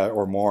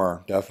 or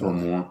more,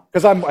 definitely.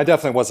 Because I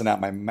definitely wasn't at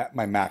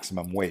my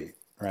maximum weight,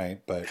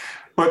 right?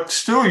 But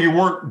still, you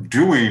weren't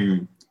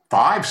doing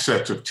 5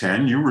 sets of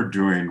 10. You were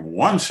doing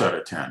 1 set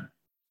of 10.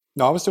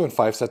 No, I was doing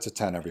 5 sets of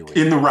 10 every week.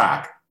 In the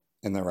rack?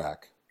 In the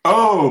rack.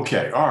 Oh,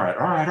 okay. All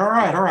right.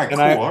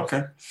 Cool.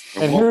 Okay.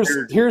 And what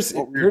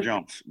were your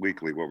jumps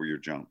weekly? What were your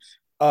jumps?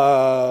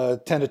 10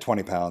 to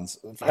 20 pounds.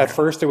 At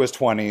first it was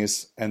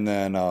 20s. And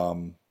then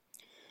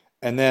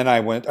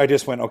I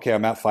just went, okay,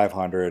 I'm at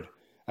 500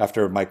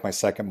 after my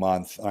second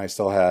month. And I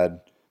still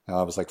had, it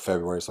was like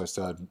February. So I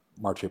still had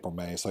March, April,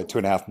 May. So I had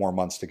 2.5 more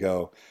months to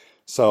go.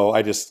 So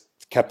I just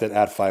kept it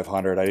at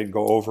 500. I didn't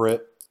go over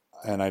it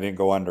and I didn't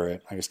go under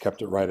it. I just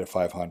kept it right at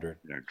 500.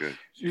 Yeah, good.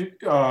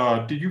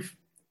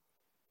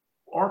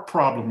 Our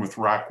problem with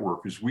rack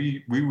work is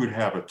we would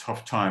have a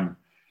tough time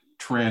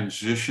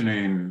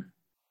transitioning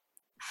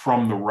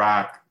from the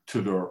rack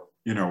to the,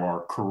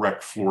 our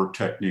correct floor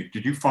technique.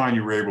 Did you find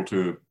you were able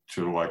to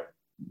like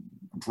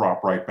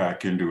drop right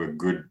back into a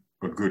good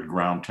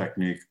ground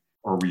technique,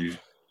 or were you?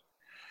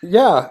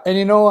 Yeah.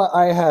 And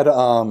I had,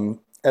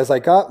 as I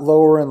got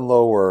lower and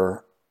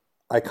lower,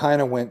 I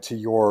kind of went to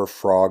your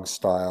frog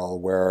style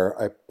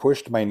where I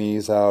pushed my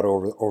knees out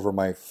over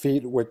my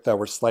feet that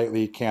were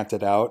slightly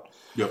canted out.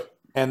 Yep.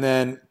 And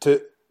then to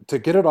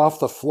get it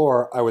off the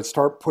floor, I would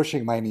start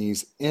pushing my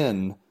knees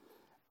in.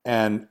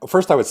 And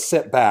first I would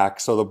sit back,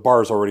 so the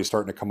bar's already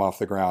starting to come off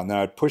the ground. Then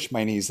I'd push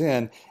my knees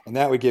in, and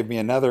that would give me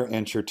another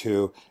inch or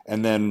two,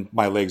 and then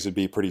my legs would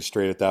be pretty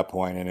straight at that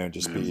point, and it would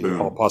just be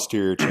all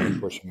posterior chain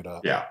pushing it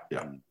up. Yeah.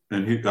 And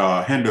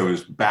Hendo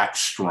is back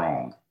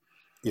strong.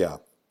 Yeah.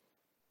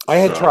 I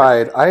had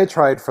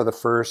tried for the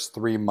first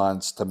 3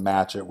 months to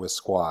match it with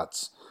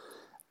squats.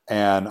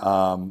 And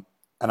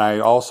I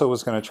also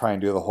was going to try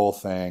and do the whole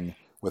thing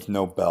with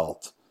no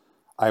belt.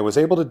 I was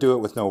able to do it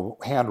with no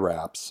hand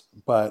wraps,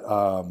 but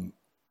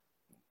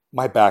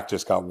my back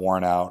just got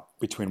worn out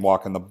between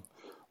walking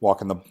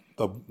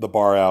the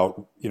bar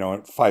out,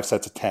 5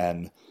 sets of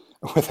 10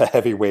 with a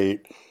heavy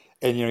weight,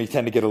 and you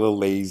tend to get a little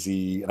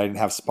lazy, and I didn't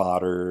have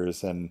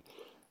spotters, and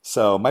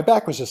so my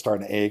back was just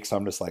starting to ache. So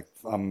I'm just like,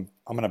 I'm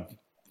gonna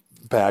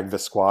bag the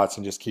squats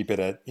and just keep it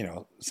at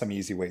some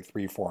easy weight,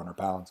 300-400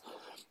 pounds,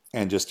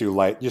 and just do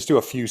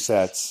a few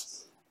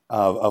sets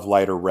of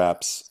lighter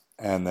reps,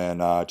 and then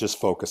just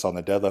focus on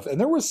the deadlift. And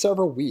there were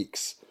several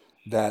weeks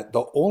that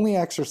the only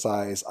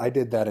exercise I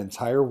did that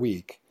entire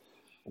week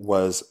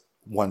was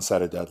one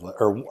set of deadlift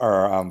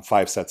or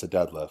 5 sets of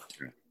deadlift.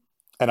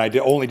 And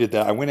only did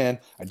that. I went in,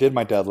 I did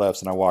my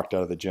deadlifts, and I walked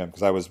out of the gym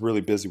because I was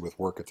really busy with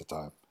work at the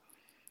time.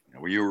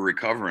 Well, you were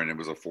recovering. It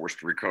was a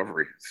forced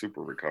recovery,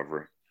 super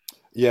recovery.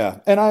 Yeah.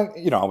 And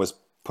I was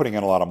putting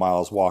in a lot of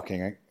miles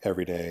walking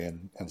every day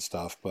and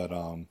stuff, but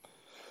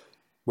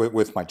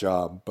with my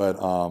job. But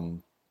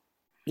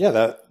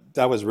yeah,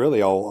 that was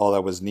really all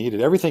that was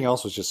needed. Everything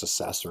else was just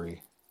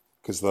accessory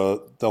because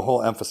the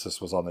whole emphasis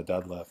was on the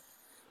deadlift.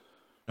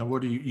 And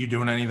what are you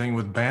doing anything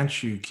with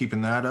bench? You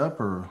keeping that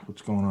up, or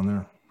what's going on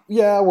there?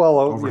 Yeah, well,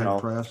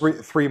 Overhead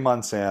press? 3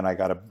 months in, I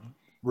got a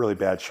really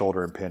bad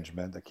shoulder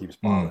impingement that keeps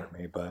bothering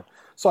me. But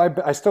so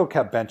I still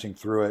kept benching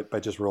through it,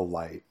 but just real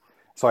light.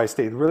 So I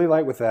stayed really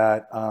light with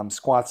that.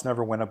 Squats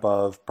never went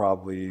above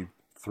probably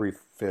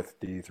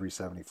 350,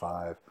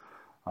 375.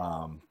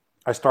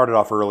 I started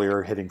off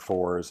earlier hitting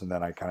 4s, and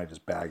then I kind of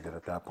just bagged it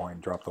at that point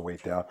and dropped the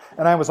weight down.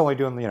 And I was only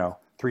doing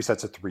 3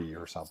 sets of 3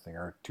 or something,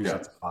 or 2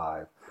 sets of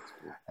 5.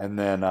 And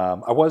then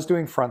I was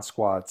doing front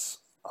squats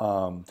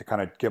to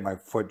kind of get my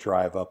foot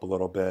drive up a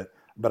little bit,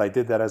 but I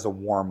did that as a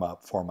warm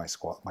up for my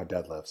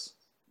deadlifts.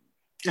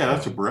 Yeah,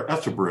 that's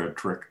a Brad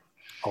trick.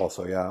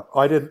 Also, yeah,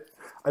 I did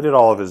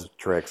all of his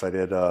tricks. I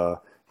did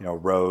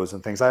rows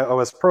and things. I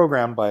was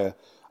programmed by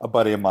a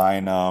buddy of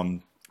mine,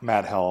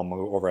 Matt Helm,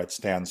 over at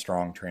Stand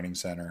Strong Training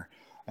Center.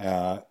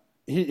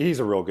 He's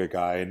a real good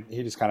guy, and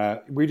we just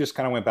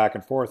kind of went back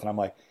and forth. And I'm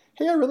like,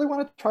 hey, I really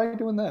want to try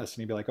doing this,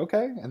 and he'd be like,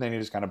 okay, and then he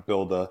just kind of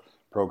build a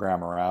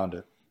program around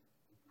it.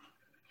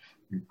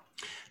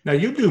 Now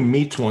you do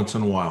meets once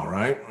in a while,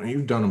 right?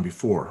 You've done them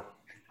before.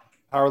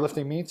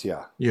 Powerlifting meets,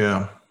 yeah.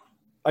 Yeah.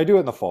 I do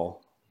it in the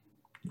fall.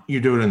 You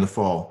do it in the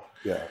fall.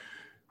 Yeah.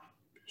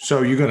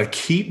 So you're going to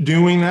keep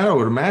doing that? I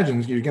would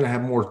imagine you're going to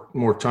have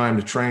more time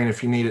to train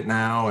if you need it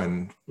now,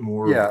 and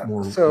more. Yeah.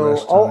 More so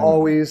rest I'll time.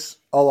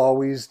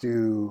 always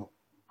do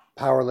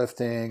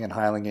powerlifting and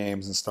Highland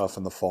Games and stuff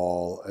in the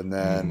fall, and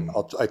then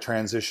I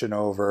transition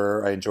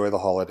over. I enjoy the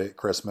holiday,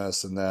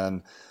 Christmas, and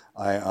then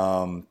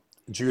I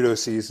judo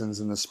seasons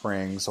in the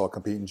spring, so I'll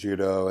compete in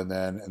judo, and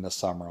then in the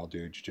summer I'll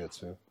do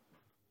jiu-jitsu.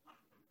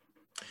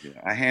 Yeah,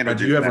 I handled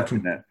you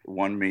in that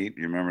one meet.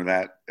 You remember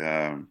that?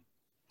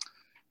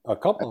 A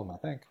couple of them,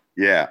 I think.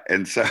 Yeah,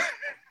 and so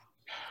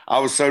I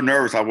was so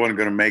nervous I wasn't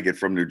going to make it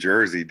from New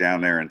Jersey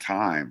down there in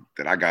time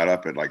that I got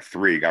up at like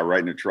 3, got right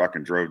in the truck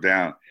and drove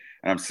down.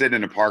 And I'm sitting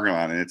in the parking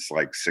lot, and it's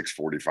like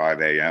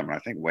 6:45 a.m. And I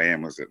think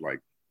weigh-in was at like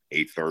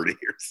 8:30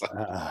 or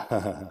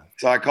something.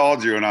 So I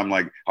called you, and I'm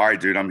like, all right,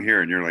 dude, I'm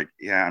here. And you're like,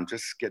 yeah, I'm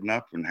just getting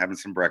up and having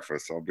some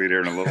breakfast. I'll be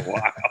there in a little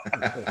while.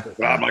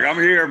 But I'm like, I'm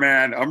here,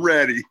 man. I'm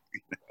ready.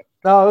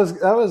 No,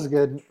 that was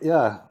good.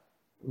 Yeah.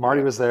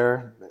 Marty was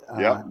there.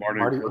 Yeah,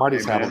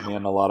 Marty's handled me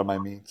in a lot of my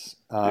meets.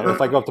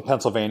 If I go up to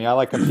Pennsylvania, I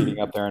like competing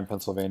up there in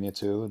Pennsylvania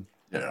too.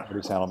 Yeah.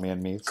 Marty's handled me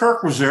in meets.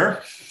 Kirk was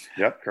there.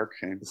 Yep, Kirk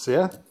came. So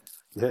yeah,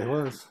 it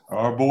was.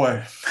 Oh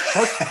boy.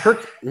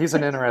 Kirk, he's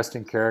an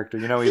interesting character.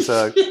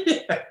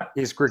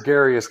 He's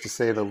gregarious to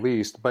say the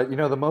least. But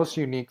the most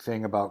unique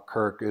thing about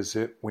Kirk is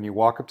when you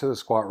walk up to the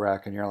squat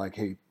rack and you're like,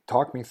 hey,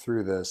 talk me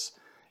through this.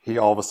 He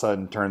all of a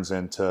sudden turns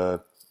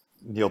into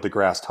Neil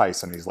deGrasse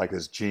Tyson. He's like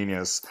this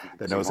genius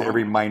that knows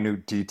every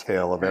minute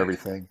detail of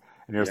everything.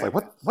 And you're just like,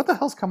 what the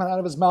hell's coming out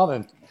of his mouth?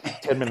 And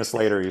 10 minutes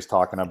later, he's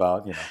talking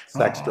about,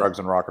 sex, drugs,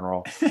 and rock and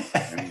roll.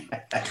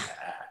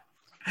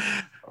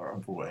 Oh,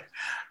 boy.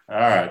 All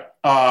right.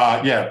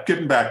 Yeah,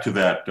 getting back to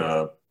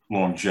that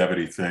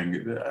longevity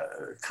thing,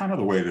 kind of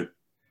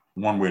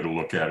one way to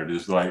look at it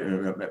is like,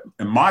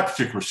 in my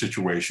particular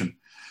situation,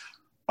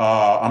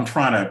 I'm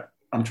trying to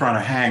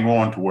hang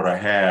on to what I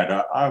had.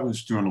 I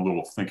was doing a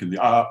little thinking.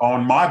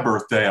 On my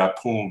birthday, I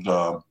pulled.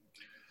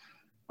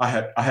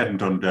 I hadn't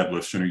done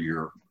deadlifts in a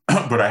year,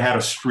 but I had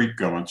a streak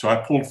going. So I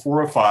pulled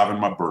 405 on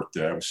my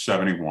birthday. I was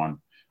 71.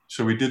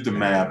 So we did the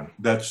math.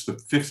 That's the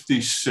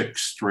 56th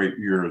straight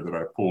year that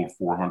I pulled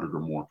 400 or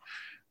more.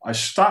 I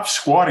stopped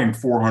squatting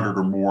 400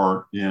 or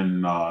more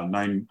in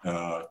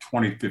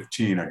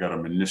 2015. I got a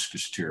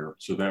meniscus tear.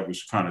 So that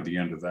was kind of the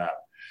end of that.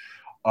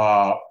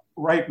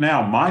 Right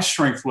now, my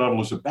strength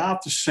level is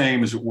about the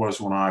same as it was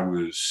when I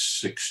was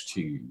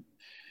 16,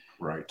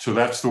 right? So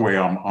that's the way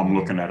I'm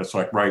looking at it. It's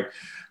like, right,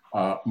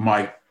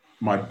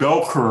 my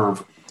bell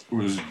curve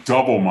was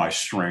double my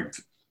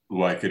strength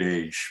like at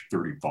age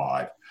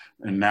 35.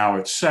 And now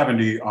at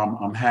 70,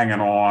 I'm hanging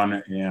on.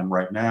 And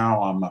right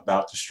now, I'm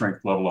about the strength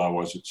level I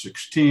was at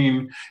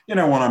 16. When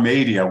I'm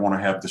 80, I want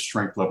to have the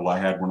strength level I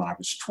had when I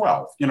was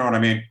 12. You know what I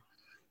mean?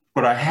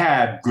 But I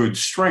had good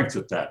strength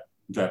at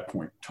that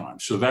point in time.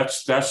 So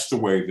that's the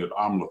way that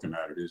I'm looking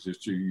at it. Is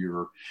it's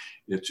you're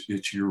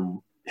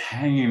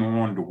hanging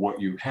on to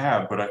what you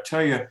have. But I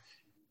tell you,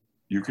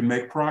 you can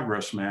make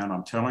progress, man.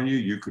 I'm telling you,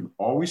 you can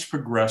always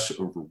progress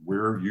over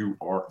where you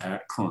are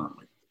at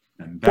currently.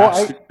 And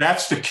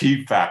that's the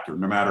key factor.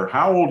 No matter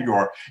how old you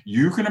are,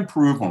 you can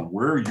improve on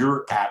where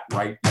you're at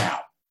right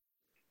now.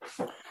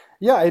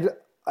 Yeah,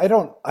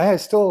 I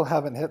still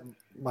haven't hit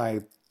my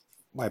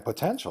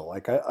potential.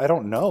 Like I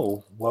don't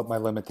know what my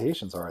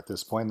limitations are at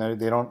this point.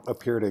 They don't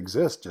appear to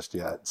exist just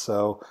yet.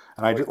 So,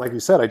 and like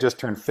you said, I just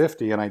turned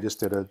 50 and I just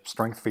did a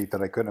strength feat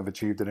that I couldn't have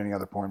achieved at any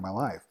other point in my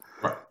life.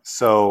 Right.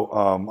 So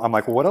I'm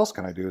like, well, what else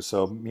can I do?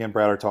 So me and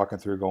Brad are talking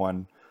through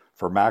going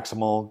for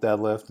maximal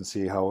deadlift and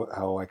see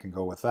how I can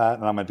go with that.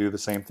 And I'm gonna do the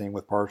same thing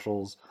with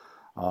partials.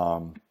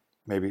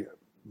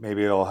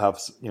 Maybe I'll have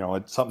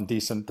something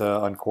decent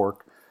to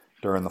uncork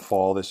during the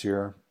fall this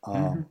year.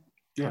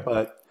 Yeah.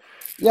 But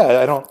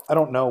yeah, I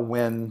don't know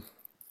when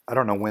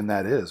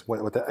that is.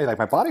 What that, like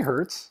my body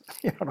hurts.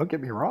 Don't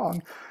get me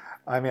wrong.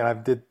 I mean,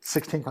 I've did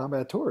 16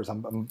 combat tours.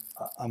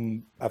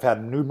 I've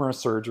had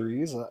numerous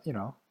surgeries.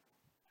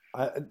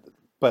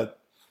 But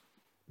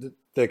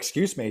the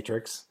excuse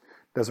matrix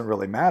doesn't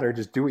really matter.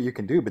 Just do what you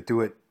can do, but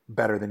do it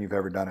better than you've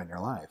ever done in your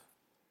life.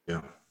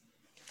 Yeah.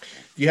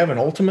 Do you have an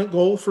ultimate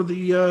goal for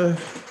the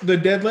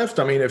deadlift?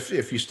 I mean,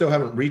 if you still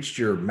haven't reached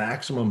your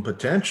maximum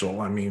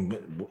potential, I mean,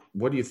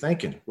 what are you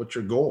thinking? What's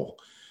your goal?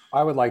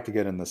 I would like to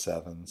get in the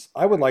 7s.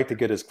 I would like to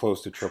get as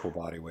close to triple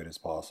body weight as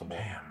possible.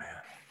 Man.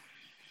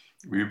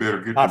 Well, you better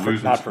get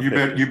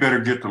you better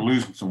get to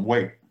losing some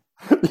weight.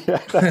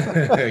 Get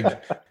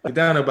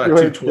down to about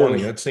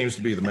 220. That seems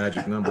to be the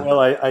magic number. Well,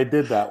 I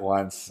did that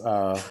once.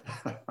 With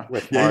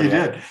yeah, you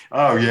did.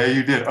 Oh, yeah,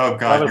 you did. Oh,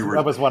 God,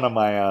 that was one of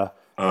my.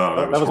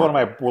 That was one of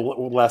my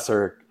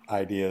lesser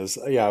ideas.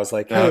 Yeah, I was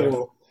like, hey,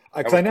 well,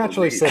 because I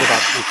naturally sit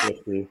about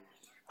 250,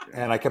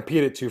 and I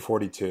compete at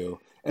 242,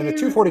 and the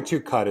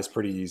 242 cut is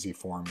pretty easy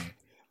for me.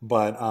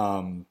 But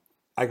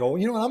I go,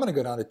 you know what? I'm going to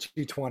go down to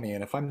 220,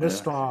 and if I'm this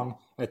strong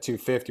at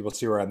 250, we'll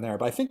see where I'm there.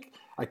 But I think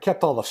I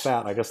kept all the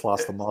fat, and I just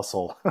lost the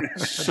muscle.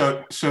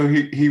 So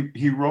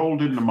he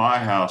rolled into my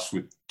house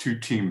with 2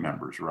 team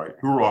members, right,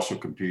 who were also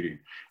competing,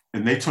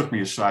 and they took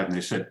me aside and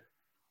they said,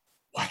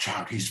 "Watch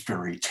out, he's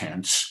very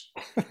tense."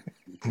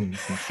 and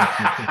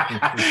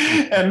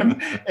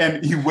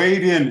he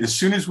weighed in. As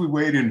soon as we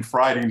weighed in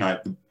Friday night,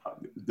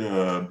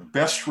 the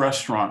best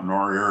restaurant in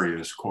our area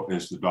is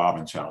the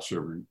Dobbins House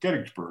over in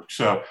Gettysburg.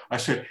 So I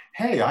said,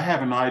 "Hey, I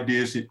have an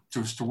idea as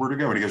to where to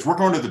go." And he goes, "We're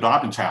going to the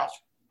Dobbins House."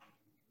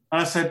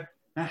 And I said,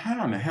 "Now,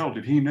 how in the hell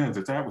did he know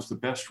that that was the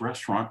best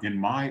restaurant in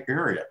my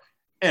area?"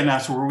 And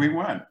that's where we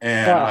went.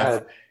 And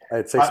I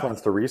had 6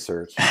 months to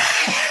research.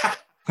 I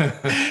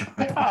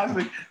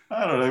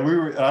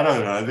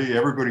don't know. I think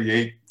everybody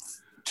ate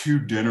 2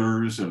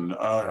 dinners, and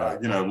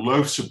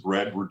loaves of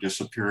bread were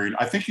disappearing.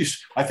 I think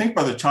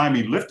by the time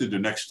he lifted the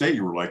next day,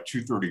 you were like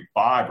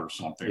 235 or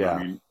something. Yeah.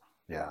 I mean,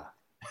 yeah.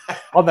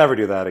 I'll never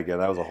do that again.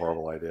 That was a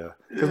horrible idea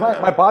because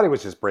my body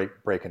was just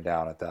breaking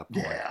down at that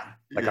point. Yeah.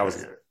 Like I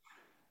was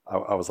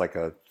like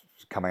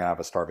coming out of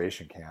a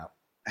starvation camp.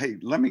 Hey,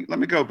 let me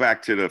go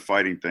back to the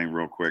fighting thing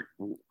real quick.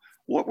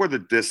 What were the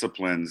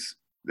disciplines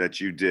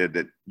that you did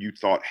that you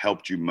thought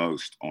helped you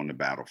most on the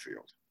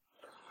battlefield?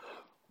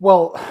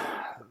 Well,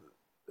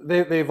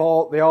 they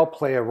all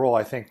play a role.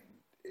 I think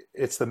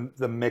it's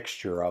the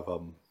mixture of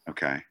them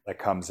that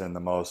comes in the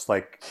most.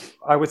 Like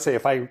I would say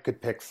if I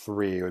could pick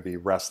 3, it would be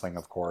wrestling,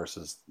 of course,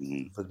 is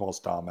the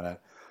most dominant.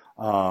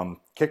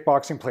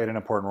 Kickboxing played an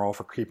important role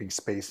for keeping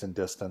space and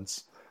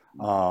distance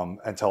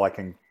until I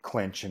can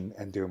clinch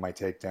and do my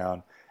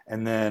takedown.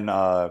 And then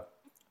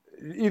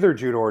either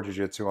judo or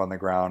jiu-jitsu on the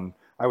ground.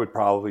 I would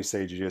probably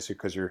say jiu-jitsu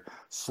because you're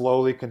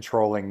slowly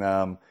controlling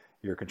them.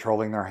 You're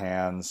controlling their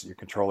hands. You're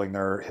controlling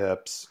their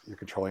hips. You're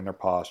controlling their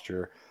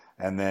posture.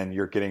 And then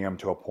you're getting them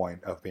to a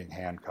point of being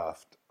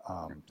handcuffed.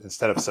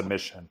 Instead of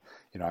submission,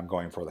 I'm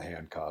going for the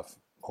handcuff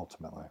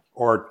ultimately.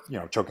 Or,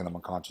 choking them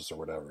unconscious or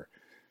whatever.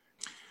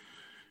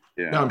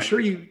 Yeah. Now, I'm sure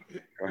you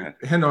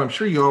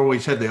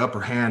always had the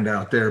upper hand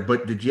out there,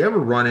 but did you ever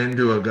run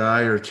into a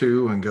guy or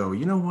two and go,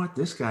 you know what,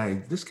 this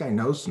guy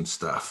knows some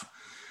stuff.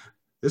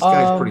 This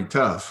guy's pretty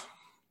tough.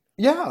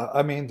 Yeah,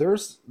 I mean,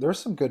 there's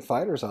some good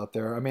fighters out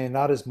there. I mean,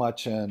 not as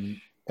much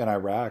in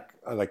Iraq.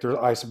 Like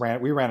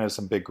we ran into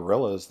some big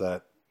gorillas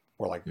that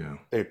were like,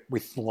 we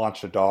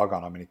launched a dog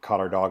on him and he caught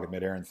our dog in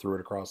midair and threw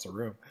it across the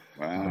room.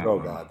 Wow. Like, oh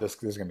God, this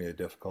is gonna be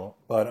difficult.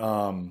 But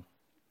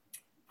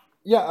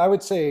yeah, I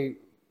would say,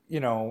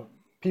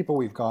 people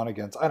we've gone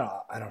against. I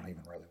don't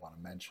even really want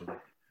to mention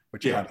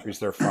which countries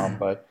they're from,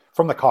 but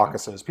from the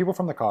Caucasus, people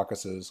from the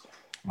Caucasus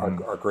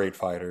are great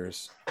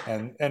fighters,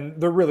 and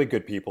they're really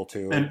good people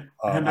too. And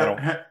I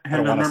don't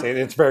want to say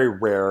it's very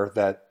rare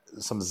that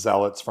some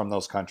zealots from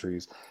those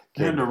countries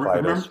came to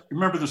fighters.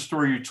 Remember the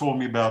story you told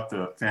me about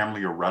the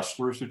family of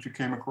wrestlers that you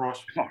came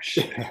across? Oh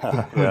shit!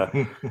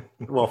 Yeah.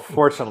 Well,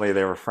 fortunately,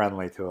 they were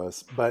friendly to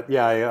us. But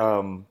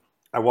yeah,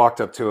 I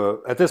walked up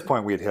to at this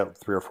point we had hit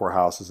 3 or 4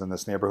 houses in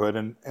this neighborhood,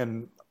 and I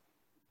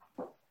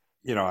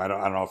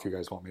don't know if you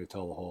guys want me to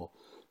tell the whole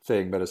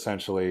thing, but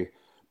essentially,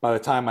 by the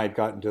time I'd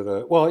gotten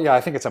to I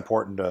think it's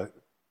important to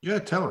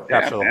tell it.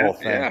 Capture the whole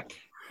thing.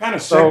 Kind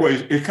of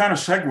segues. It kind of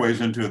segues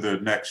into the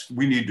next.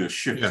 We need to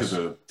shift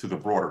to the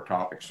broader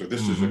topic. So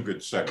this is a good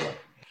segue.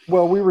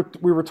 Well, we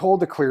were told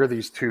to clear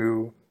these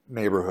two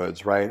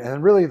neighborhoods, right?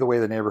 And really, the way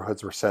the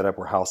neighborhoods were set up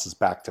were houses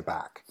back to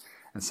back.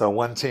 And so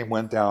one team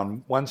went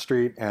down one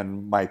street,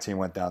 and my team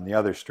went down the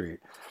other street.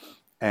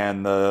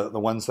 And the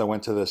ones that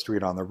went to the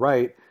street on the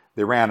right,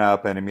 they ran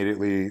up, and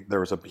immediately there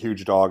was a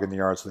huge dog in the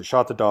yard, so they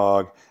shot the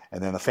dog.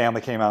 And then the family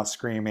came out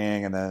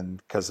screaming, and then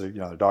because the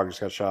dog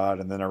just got shot,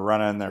 and then they're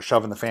running, they're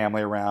shoving the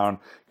family around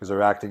because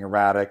they're acting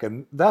erratic,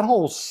 and that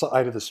whole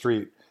side of the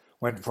street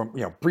went from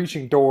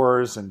breaching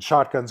doors and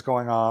shotguns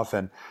going off,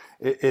 and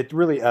it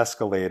really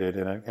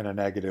escalated in a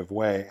negative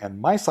way.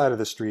 And my side of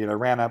the street, I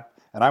ran up,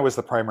 and I was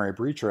the primary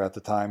breacher at the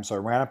time, so I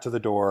ran up to the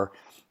door,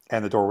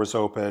 and the door was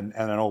open,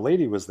 and an old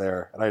lady was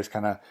there, and I just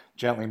kind of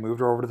gently moved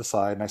her over to the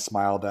side, and I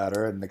smiled at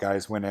her, and the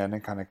guys went in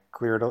and kind of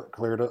cleared.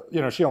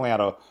 She only had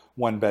a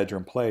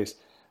one-bedroom place,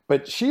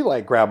 but she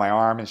like grabbed my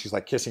arm, and she's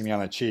like kissing me on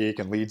the cheek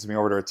and leads me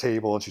over to a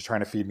table, and she's trying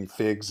to feed me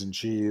figs and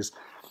cheese,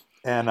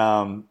 and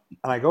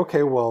I go,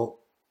 okay, well,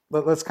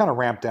 let's kind of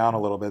ramp down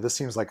a little bit. This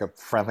seems like a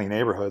friendly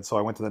neighborhood, so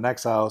I went to the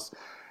next house.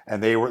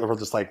 And they were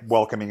just like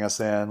welcoming us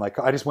in. Like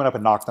I just went up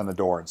and knocked on the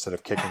door instead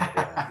of kicking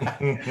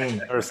it in.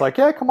 They're just like,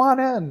 yeah, come on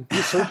in.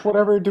 You search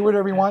whatever, do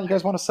whatever you want. You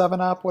guys want a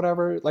 7-Up,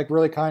 whatever. Like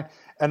really kind.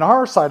 And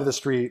our side of the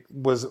street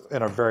was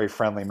in a very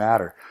friendly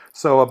manner.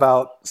 So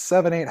about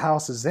 7-8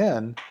 houses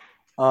in,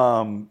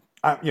 the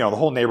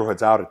whole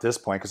neighborhood's out at this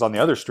point because on the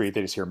other street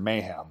they just hear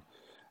mayhem.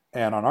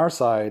 And on our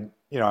side,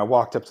 I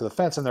walked up to the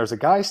fence, and there's a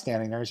guy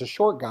standing there. He's a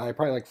short guy,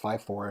 probably like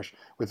 5'4"-ish,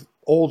 with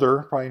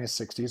older, probably in his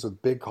 60s,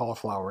 with big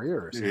cauliflower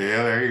ears.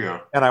 Yeah, there you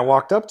go. And I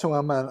walked up to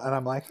him, and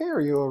I'm like, hey,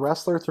 are you a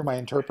wrestler? Through my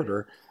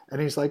interpreter.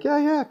 And he's like,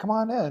 yeah, come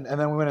on in. And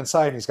then we went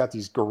inside, and he's got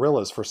these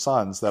gorillas for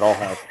sons that all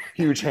have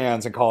huge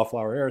hands and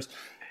cauliflower ears.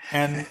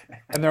 And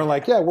they're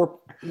like, yeah,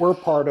 we're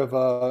part of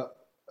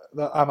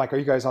I'm like, are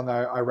you guys on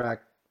the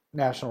Iraq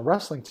national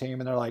wrestling team?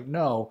 And they're like,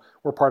 no,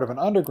 we're part of an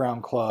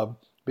underground club.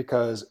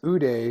 Because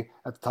Uday,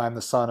 at the time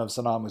the son of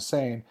Saddam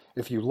Hussein,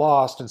 if you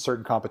lost in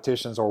certain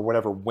competitions or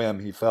whatever whim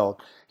he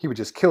felt, he would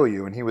just kill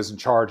you. And he was in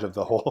charge of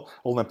the whole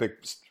Olympic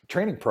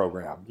training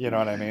program. You know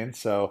what I mean?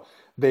 So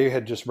they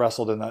had just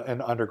wrestled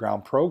in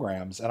underground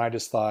programs. And I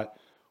just thought,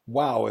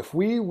 wow, if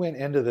we went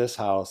into this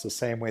house the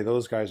same way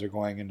those guys are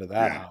going into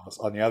that house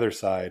on the other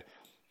side,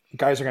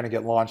 guys are going to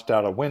get launched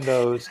out of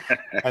windows,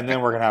 and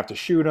then we're going to have to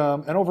shoot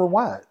them. And over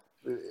what?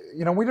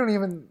 We don't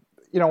even...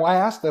 I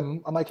asked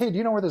them, I'm like, hey, do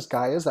you know where this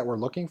guy is that we're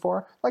looking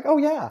for? Like, oh,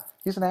 yeah,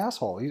 he's an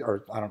asshole.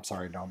 I'm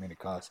sorry, don't mean to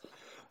cuss.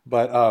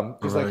 But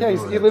he's like, yeah,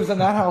 he lives in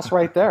that house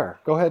right there.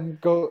 Go ahead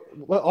and go.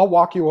 I'll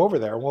walk you over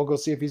there, and we'll go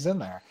see if he's in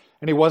there.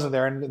 And he wasn't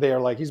there, and they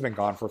are like, he's been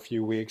gone for a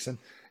few weeks. And,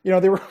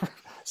 they were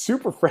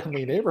super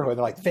friendly neighborhood.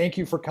 They're like, thank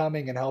you for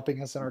coming and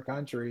helping us in our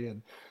country,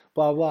 and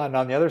blah, blah. And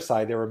on the other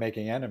side, they were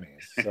making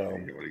enemies. So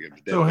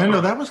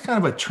Hendo, that was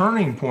kind of a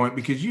turning point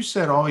because you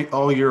said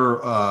all your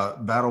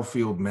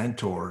battlefield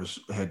mentors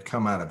had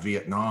come out of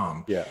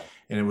Vietnam. Yeah.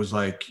 And it was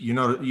like, you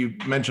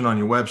mentioned on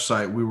your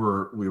website, we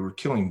were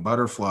killing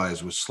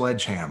butterflies with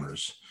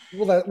sledgehammers.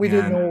 Well, we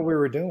didn't know what we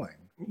were doing.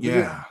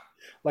 Yeah.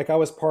 Like I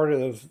was part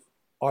of,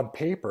 on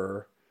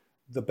paper,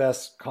 the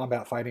best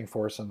combat fighting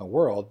force in the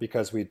world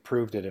because we'd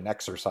proved it in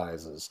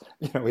exercises.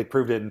 We'd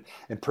proved it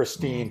in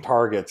pristine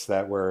targets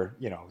that were,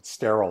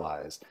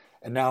 sterilized.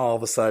 And now all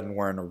of a sudden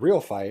we're in a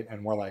real fight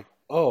and we're like,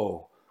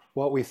 oh,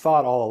 what we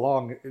thought all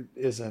along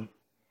isn't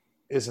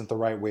the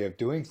right way of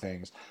doing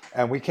things.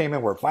 And we came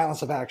in, we're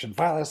violence of action,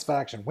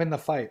 win the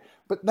fight.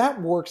 But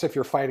that works if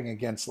you're fighting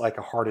against like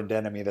a hardened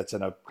enemy that's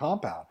in a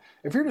compound.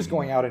 If you're just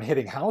going out and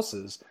hitting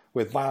houses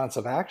with violence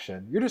of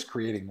action, you're just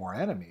creating more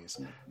enemies.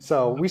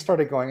 So we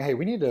started going, hey,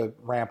 we need to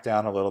ramp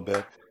down a little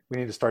bit. We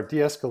need to start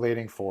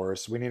de-escalating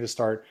force. We need to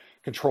start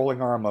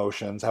controlling our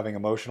emotions, having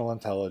emotional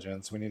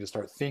intelligence. We need to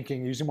start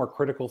thinking, using more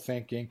critical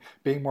thinking,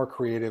 being more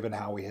creative in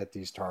how we hit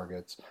these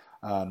targets.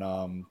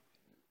 And,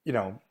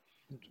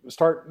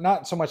 start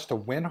not so much to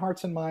win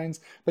hearts and minds,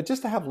 but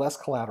just to have less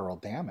collateral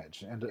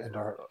damage. And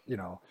our,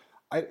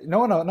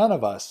 none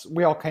of us,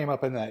 we all came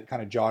up in that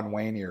kind of John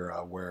Wayne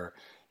era where,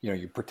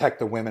 you protect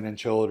the women and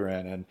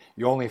children and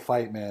you only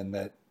fight men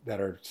that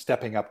are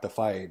stepping up to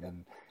fight,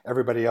 and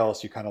everybody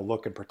else, you kind of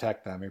look and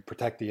protect them. You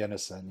protect the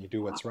innocent, you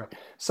do what's right.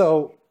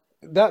 So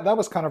that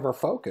was kind of our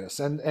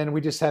focus. And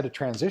we just had to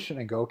transition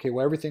and go, okay,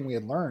 well, everything we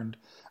had learned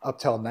up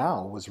till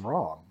now was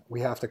wrong. We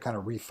have to kind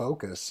of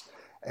refocus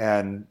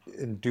and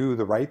do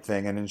the right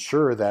thing and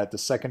ensure that the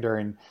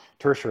secondary and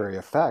tertiary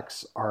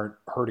effects aren't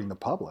hurting the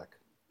public.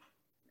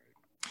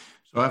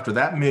 So after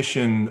that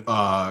mission,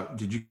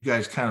 did you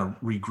guys kind of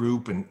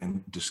regroup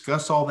and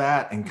discuss all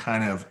that and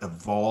kind of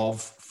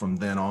evolve from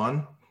then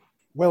on?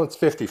 Well, it's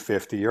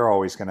 50-50. You're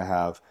always going to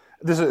have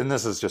this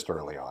is just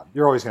early on.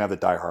 You're always going to have the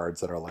diehards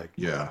that are like,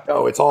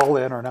 oh, it's all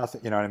in or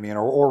nothing. You know what I mean?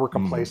 Or we're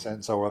complacent.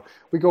 Mm-hmm. So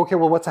we go, okay,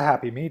 well, what's a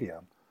happy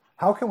medium?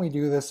 How can we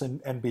do this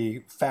and be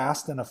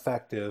fast and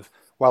effective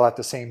while at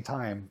the same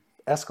time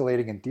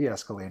escalating and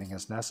de-escalating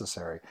as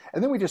necessary?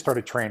 And then we just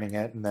started training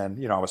it. And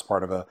then, I was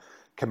part of a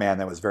command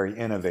that was very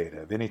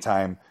innovative.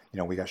 Anytime,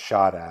 we got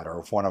shot at, or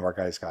if one of our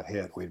guys got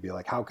hit, we'd be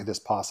like, how could this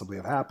possibly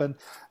have happened?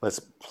 Let's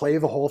play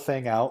the whole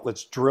thing out.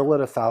 Let's drill it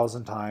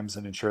 1,000 times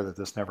and ensure that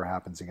this never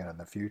happens again in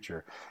the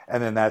future.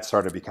 And then that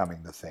started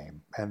becoming the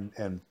theme.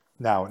 And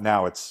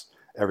now it's,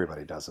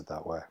 everybody does it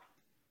that way,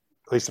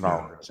 at least in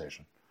our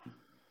organization.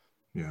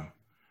 Yeah.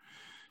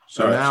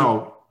 So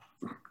now,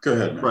 go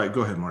ahead, man. Right.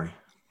 Go ahead, Marty.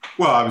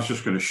 Well, I was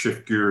just going to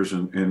shift gears,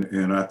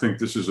 and I think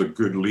this is a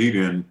good lead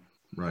in,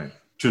 right,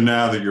 to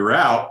now that you're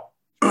out.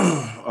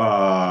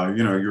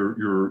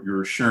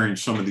 You're sharing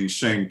some of these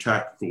same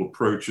tactical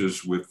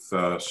approaches with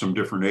some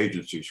different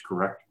agencies,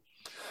 correct?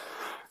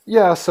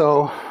 Yeah.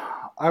 So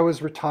I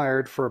was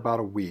retired for about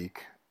a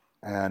week,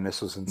 and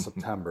this was in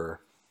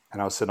September,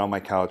 and I was sitting on my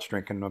couch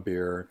drinking a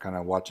beer, kind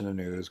of watching the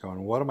news,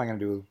 going, "What am I going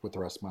to do with the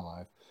rest of my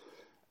life?"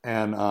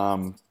 And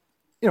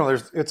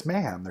it's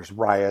mayhem. There's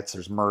riots,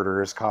 there's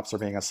murders, cops are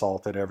being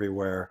assaulted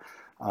everywhere.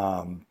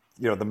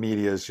 The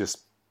media is just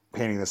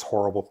painting this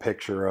horrible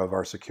picture of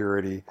our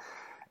security.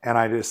 And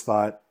I just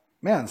thought,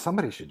 man,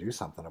 somebody should do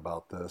something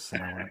about this.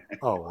 And I went,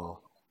 oh,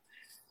 well,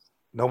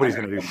 nobody's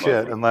going to do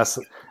shit unless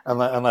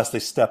they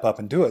step up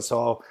and do it.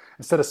 So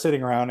instead of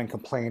sitting around and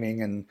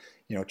complaining and,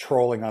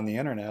 trolling on the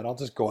internet, I'll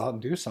just go out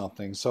and do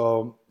something.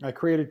 So I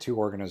created 2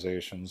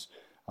 organizations,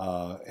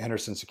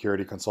 Henderson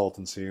Security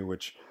Consultancy,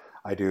 which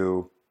I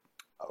do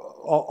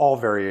all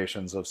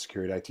variations of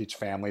security. I teach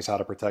families how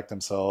to protect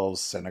themselves,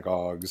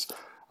 synagogues,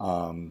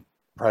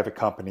 private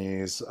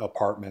companies,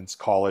 apartments,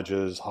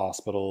 colleges,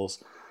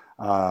 hospitals.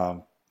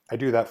 I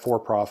do that for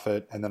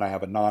profit. And then I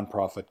have a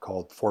nonprofit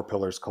called 4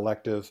 Pillars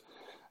Collective.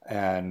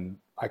 And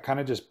I kind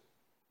of just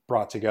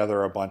brought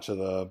together a bunch of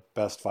the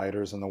best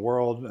fighters in the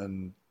world,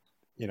 and,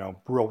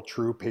 real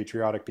true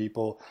patriotic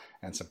people,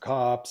 and some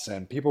cops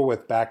and people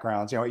with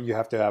backgrounds. You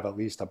have to have at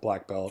least a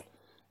black belt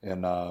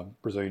in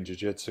Brazilian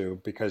Jiu-Jitsu,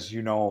 because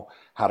you know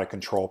how to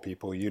control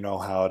people,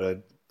 how to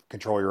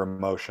control your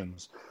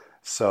emotions.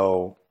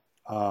 So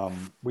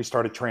we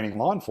started training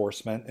law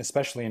enforcement,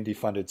 especially in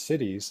defunded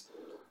cities,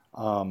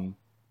 and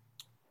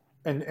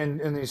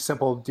these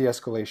simple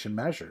de-escalation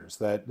measures.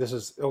 That this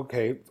is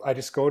okay. I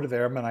just go to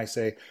them and I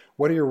say,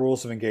 what are your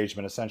rules of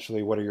engagement?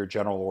 Essentially, what are your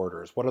general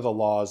orders? What are the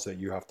laws that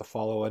you have to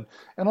follow? And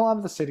a lot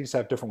of the cities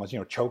have different ones.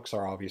 Chokes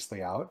are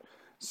obviously out.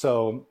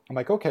 So I'm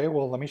like, okay,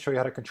 well, let me show you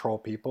how to control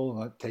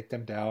people and take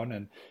them down.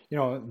 And,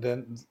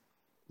 then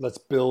let's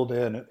build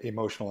in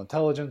emotional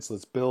intelligence.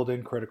 Let's build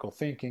in critical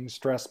thinking,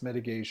 stress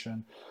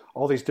mitigation,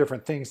 all these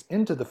different things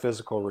into the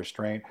physical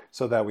restraint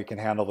so that we can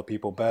handle the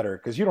people better.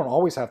 Because you don't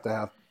always have to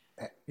have,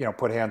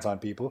 put hands on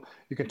people.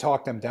 You can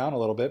talk them down a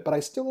little bit, but I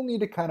still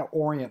need to kind of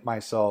orient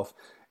myself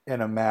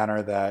in a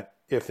manner that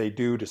if they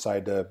do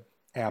decide to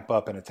amp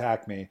up and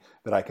attack me,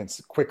 that I can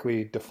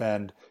quickly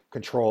defend,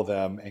 control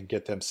them, and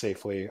get them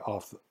safely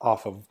off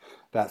of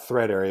that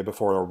threat area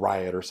before a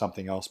riot or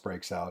something else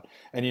breaks out.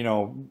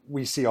 And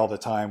we see all the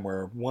time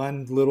where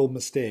one little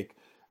mistake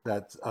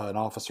that an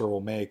officer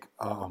will make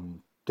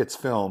gets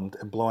filmed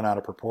and blown out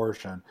of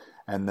proportion,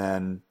 and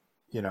then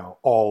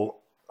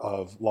all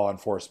of law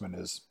enforcement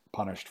is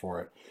punished for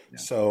it. Yeah.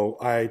 So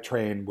I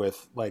train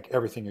with, like,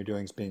 everything you're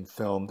doing is being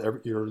filmed.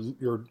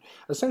 You're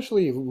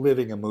essentially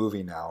living a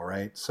movie now,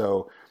 right?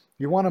 So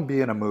you want to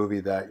be in a movie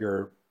that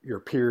your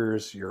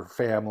peers, your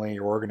family,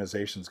 your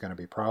organization is going to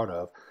be proud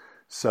of.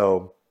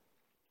 So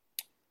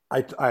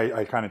I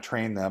kind of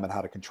train them on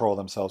how to control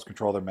themselves,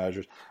 control their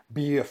measures,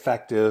 be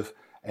effective,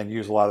 and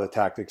use a lot of the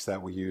tactics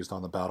that we used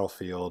on the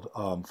battlefield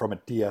from a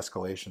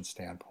de-escalation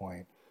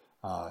standpoint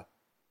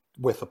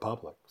with the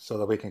public, so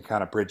that we can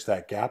kind of bridge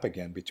that gap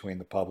again between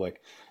the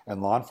public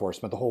and law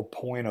enforcement. The whole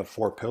point of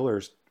 4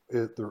 Pillars,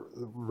 the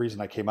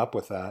reason I came up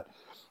with that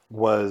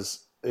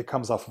was it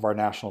comes off of our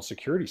national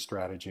security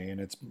strategy, and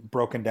it's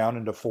broken down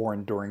into 4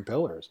 enduring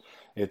pillars.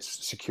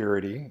 It's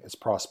security, it's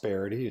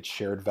prosperity, it's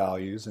shared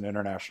values, and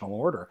international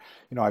order.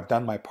 I've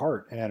done my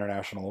part in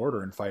international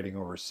order in fighting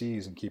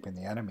overseas and keeping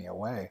the enemy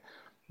away.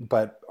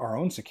 But our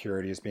own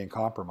security is being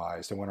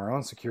compromised. And when our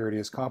own security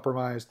is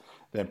compromised,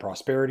 then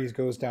prosperity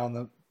goes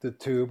down the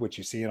tube, which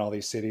you see in all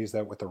these cities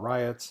that with the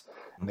riots,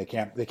 and they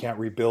can't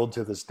rebuild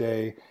to this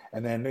day.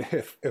 And then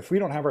if we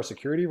don't have our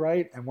security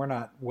right and we're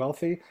not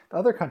wealthy, the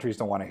other countries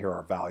don't want to hear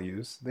our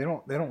values. They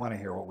don't want to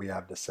hear what we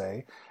have to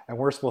say. And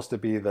we're supposed to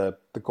be the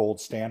gold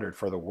standard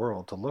for the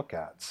world to look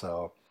at.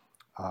 So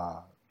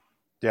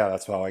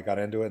that's how I got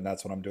into it, and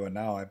that's what I'm doing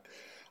now.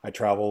 I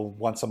travel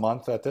once a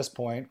month at this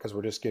point because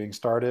we're just getting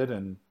started,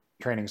 and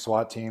training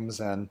SWAT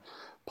teams and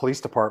police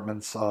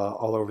departments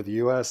all over the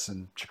U.S.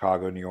 and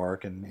Chicago, New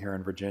York, and here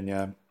in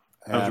Virginia.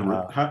 And,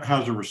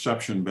 how's the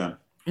reception been?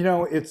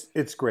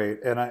 It's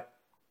great, and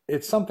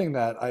it's something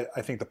that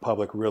I think the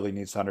public really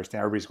needs to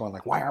understand. Everybody's going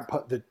like, why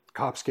aren't the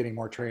cops getting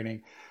more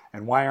training,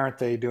 and why aren't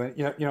they doing?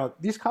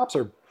 These cops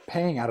are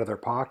paying out of their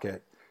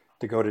pocket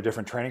to go to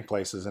different training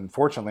places, and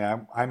fortunately,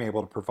 I'm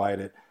able to provide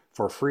it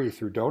for free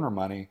through donor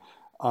money.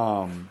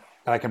 And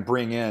I can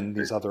bring in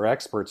these other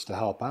experts to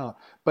help out.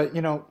 But,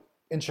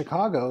 in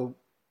Chicago,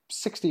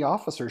 60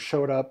 officers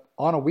showed up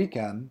on a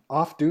weekend,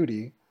 off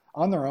duty,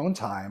 on their own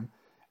time,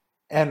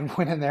 and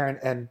went in there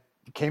and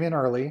came in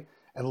early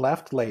and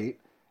left late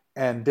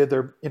and did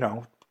their,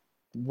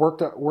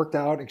 worked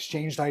out,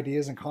 exchanged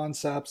ideas and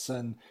concepts.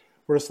 And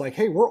we're just like,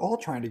 hey, we're all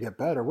trying to get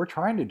better. We're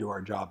trying to do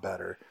our job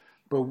better.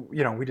 But,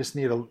 we just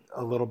need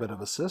a little bit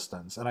of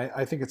assistance. And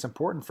I think it's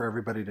important for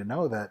everybody to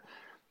know that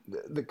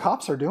the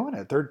cops are doing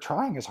it. They're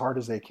trying as hard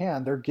as they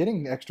can. They're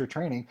getting extra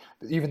training,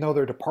 even though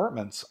their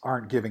departments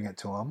aren't giving it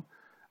to them.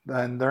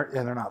 And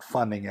they're not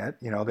funding it.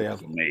 They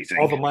have amazing.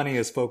 All the money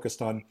is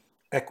focused on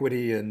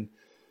equity and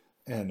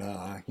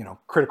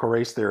critical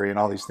race theory and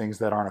all these things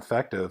that aren't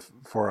effective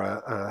for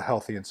a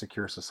healthy and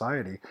secure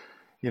society.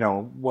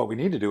 What we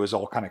need to do is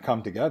all kind of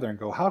come together and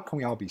go, how can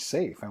we all be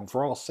safe? And if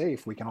we're all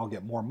safe, we can all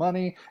get more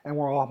money and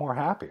we're all more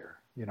happier.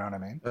 You know what I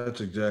mean?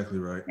 That's exactly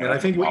right. And I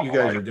think what you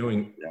guys are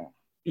doing,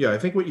 I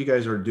think what you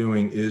guys are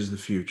doing is the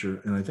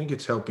future. And I think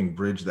it's helping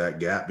bridge that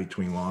gap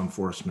between law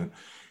enforcement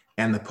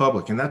and the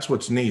public. And that's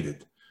what's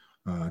needed.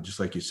 Just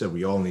like you said,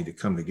 we all need to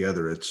come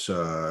together. It's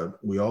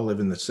we all live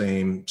in the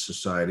same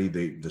society,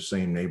 the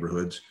same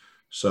neighborhoods.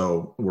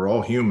 So we're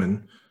all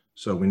human.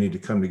 So we need to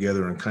come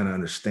together and kind of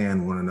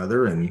understand one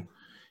another. And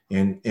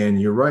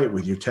you're right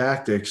with your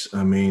tactics.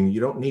 I mean, you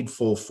don't need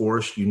full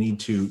force. You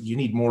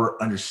need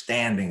more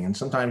understanding. And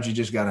sometimes you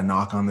just got to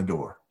knock on the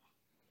door.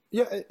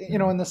 Yeah.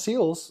 In the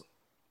SEALs,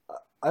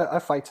 I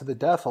fight to the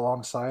death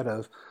alongside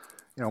of,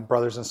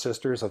 brothers and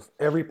sisters of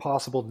every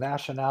possible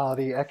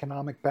nationality,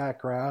 economic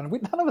background.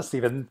 None of us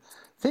even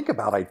think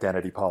about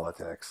identity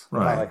politics. Right.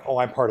 We're not like, oh,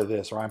 I'm part of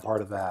this or I'm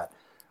part of that.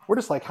 We're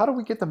just like, how do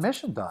we get the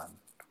mission done?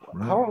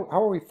 Right. How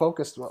are we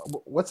focused?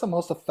 What's the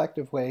most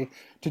effective way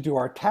to do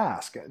our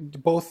task,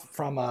 both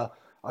from a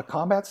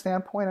combat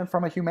standpoint and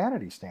from a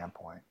humanity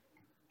standpoint?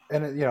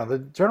 And, the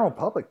general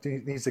public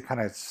needs to kind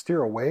of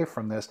steer away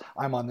from this,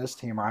 I'm on this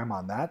team or I'm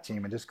on that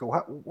team, and just go,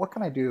 what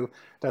can I do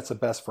that's the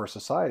best for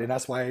society? And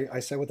that's why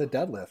I say with the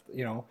deadlift,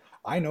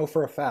 I know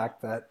for a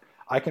fact that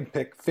I can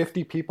pick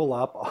 50 people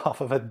up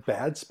off of a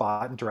bad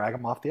spot and drag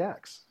them off the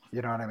X.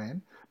 You know what I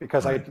mean?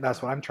 Because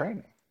that's what I'm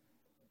training.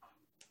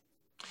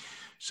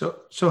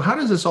 So how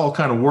does this all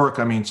kind of work?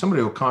 I mean,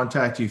 somebody will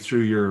contact you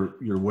through your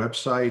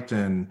website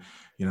and,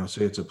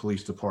 say it's a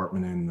police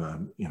department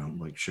in,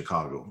 like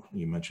Chicago.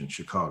 You mentioned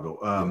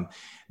Chicago.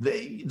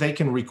 They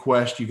can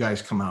request you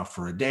guys come out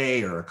for a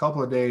day or a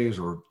couple of days,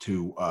 or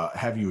to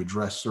have you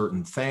address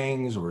certain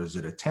things, or is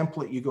it a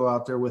template you go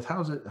out there with?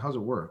 How's it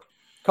work?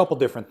 A couple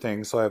different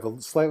things. So I have a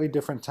slightly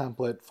different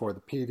template for the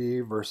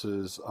PD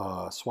versus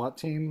SWAT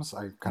teams.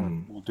 I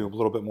kind of will do a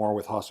little bit more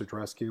with hostage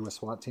rescue with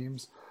SWAT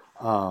teams,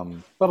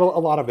 but a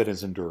lot of it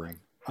is enduring.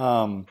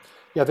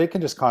 They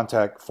can just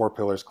contact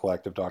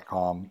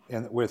fourpillarscollective.com,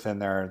 and within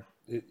there,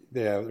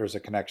 there's a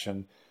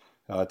connection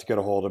to get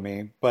a hold of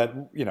me. But,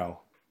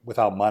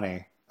 without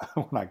money,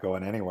 we're not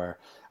going anywhere.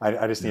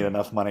 I just need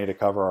enough money to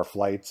cover our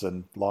flights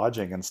and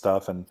lodging and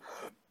stuff, and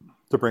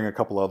to bring a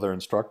couple other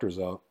instructors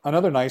out.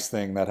 Another nice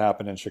thing that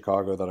happened in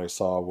Chicago that I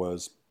saw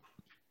was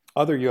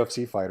other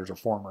UFC fighters or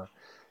former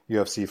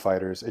UFC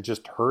fighters, it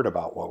just heard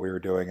about what we were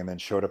doing and then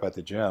showed up at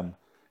the gym, and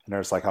they're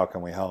just like, how can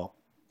we help?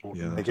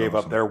 Yeah, they gave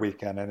up their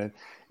weekend, and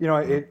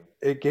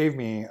it gave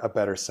me a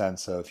better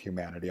sense of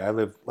humanity. I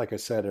live, like I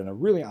said, in a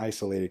really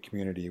isolated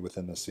community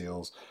within the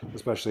SEALs,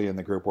 especially in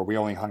the group where we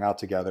only hung out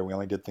together, we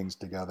only did things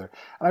together,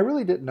 and I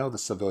really didn't know the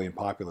civilian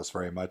populace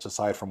very much,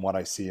 aside from what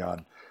I see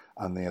on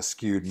the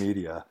askewed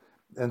media.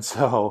 And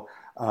so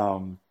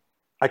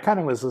I kind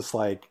of was just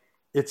like,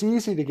 it's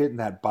easy to get in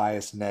that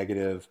biased,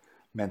 negative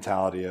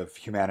mentality of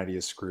humanity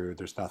is screwed.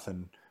 There's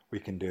nothing we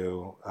can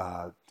do.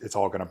 It's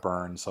all going to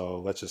burn. So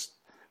let's just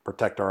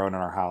protect our own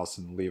in our house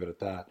and leave it at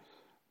that.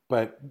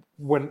 But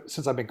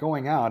since I've been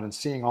going out and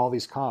seeing all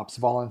these cops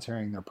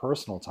volunteering their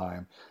personal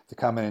time to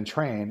come in and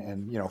train,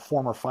 and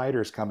former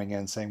fighters coming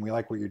in saying, we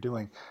like what you're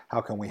doing, how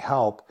can we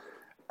help?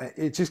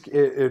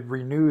 It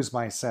renews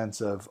my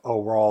sense of, oh,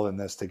 we're all in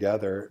this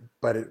together,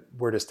 but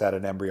we're just at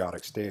an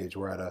embryonic stage.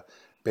 We're at a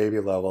baby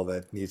level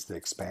that needs to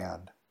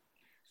expand.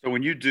 So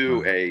when you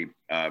do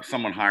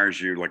someone hires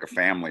you, like a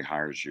family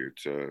hires you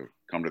to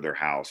come to their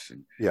house,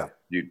 and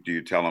do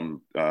you tell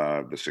them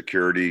the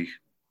security,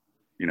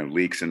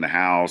 leaks in the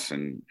house?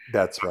 And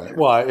that's right.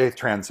 Well, it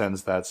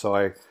transcends that.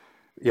 So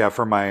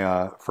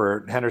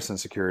for Henderson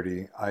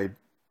Security,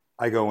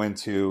 I go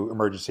into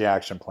emergency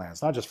action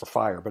plans, not just for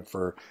fire, but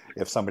for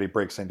if somebody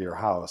breaks into your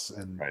house,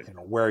 and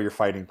where are your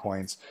fighting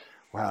points?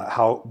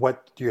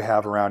 What do you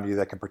have around you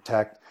that can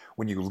protect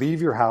when you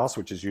leave your house,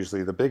 which is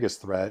usually the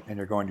biggest threat, and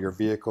you're going to your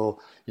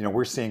vehicle?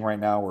 We're seeing right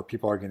now where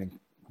people are getting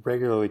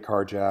regularly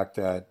carjacked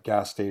at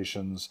gas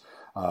stations,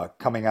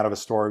 coming out of a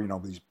store,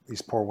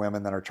 these poor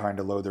women that are trying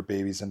to load their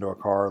babies into a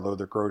car, load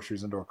their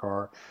groceries into a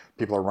car.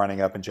 People are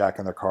running up and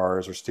jacking their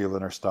cars or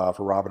stealing their stuff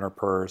or robbing their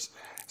purse.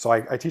 So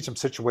I teach them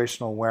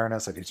situational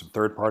awareness. I teach them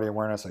third-party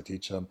awareness. I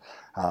teach them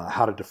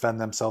how to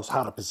defend themselves,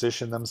 how to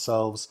position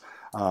themselves,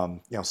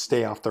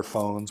 stay off their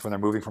phones when they're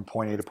moving from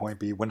point A to point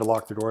B, when to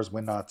lock their doors,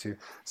 when not to.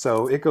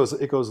 So it goes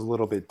a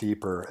little bit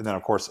deeper. And then,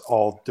 of course,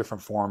 all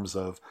different forms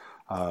of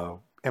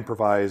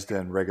improvised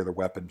and regular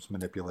weapons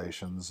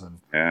manipulations. And,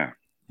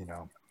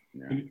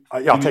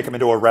 I'll take them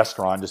into a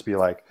restaurant, just be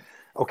like,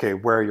 okay,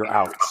 where are your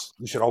outs?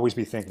 You should always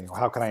be thinking,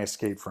 how can I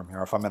escape from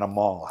here? If I'm in a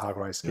mall, how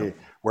do I escape?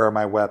 Yeah. Where are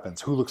my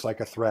weapons? Who looks like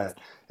a threat?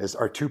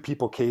 Are two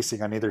people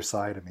casing on either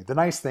side of me? The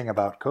nice thing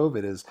about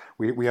COVID is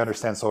we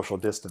understand social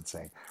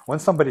distancing. When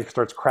somebody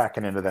starts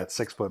cracking into that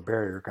 6-foot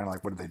barrier, you're kind of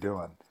like, what are they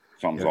doing?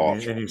 Something's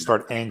off. And you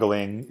start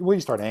angling. Well,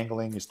 you start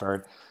angling. You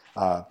start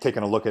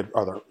taking a look at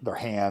their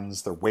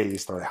hands, their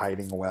waist. Are they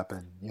hiding a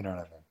weapon? You know what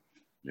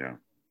I mean?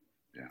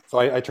 Yeah. So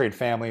I train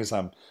families.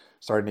 I'm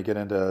starting to get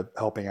into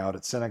helping out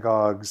at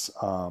synagogues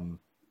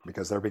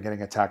because they've been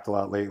getting attacked a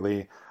lot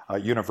lately.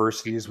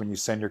 Universities, when you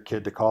send your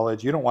kid to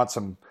college, you don't want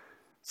some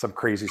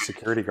crazy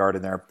security guard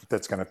in there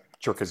that's going to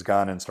jerk his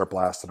gun and start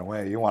blasting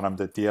away. You want them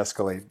to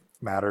de-escalate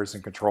matters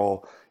and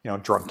control,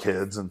 drunk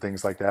kids and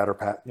things like that,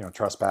 or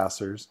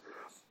trespassers,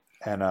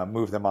 and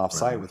move them off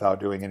site without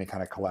doing any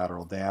kind of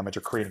collateral damage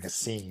or creating a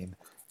scene.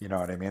 You know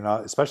what I mean?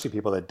 Especially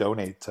people that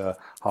donate to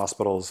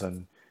hospitals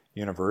and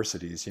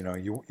universities.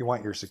 You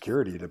want your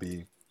security to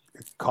be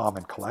calm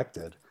and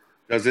collected.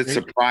 Does it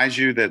surprise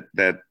you that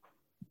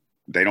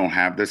they don't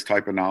have this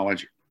type of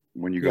knowledge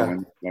when you go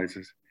in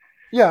places?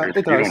 Yeah, it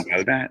does. You don't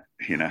know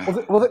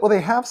that, Well,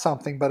 they have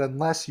something, but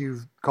unless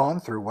you've gone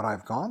through what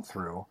I've gone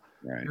through,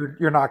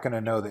 you're not going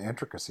to know the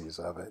intricacies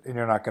of it, and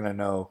you're not going to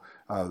know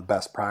the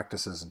best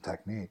practices and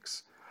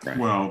techniques. Right.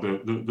 Well,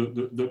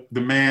 the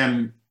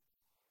man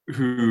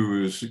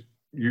who is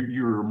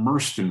you're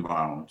immersed in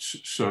violence,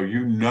 so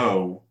you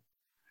know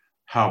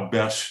how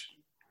best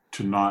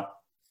to not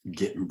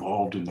get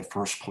involved in the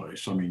first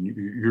place. I mean,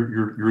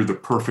 you're the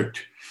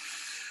perfect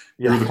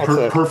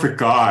perfect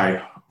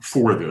guy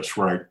for this,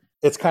 right?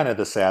 It's kind of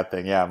the sad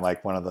thing. Yeah, I'm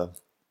like one of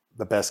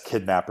the best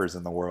kidnappers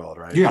in the world,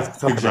 right? Yeah,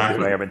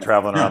 exactly. I've been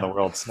traveling around the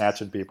world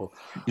snatching people.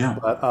 Yeah.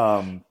 But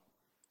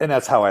and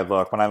that's how I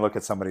look. When I look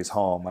at somebody's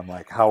home, I'm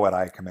like, how would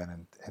I come in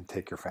and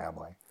take your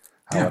family?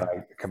 How would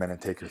I come in and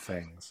take your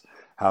things?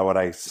 How would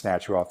I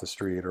snatch you off the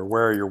street? Or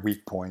where are your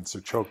weak points or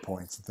choke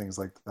points and things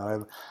like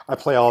that? I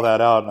play all that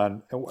out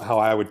on how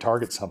I would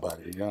target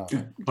somebody. Yeah.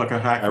 Like a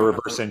hacker. I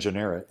reverse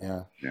engineer it.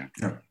 Yeah.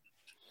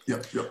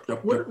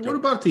 Yep. What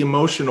about the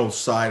emotional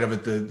side of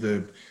it?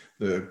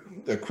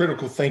 The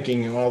critical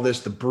thinking and all this,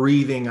 the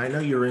breathing. I know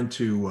you're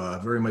into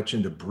very much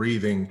into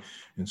breathing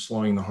and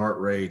slowing the heart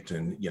rate.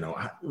 And,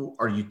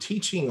 are you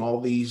teaching all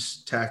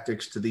these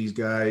tactics to these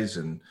guys?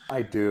 And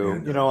I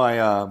do.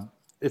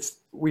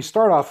 We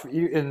start off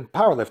in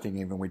powerlifting.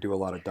 Even we do a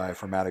lot of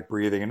diaphragmatic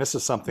breathing, and this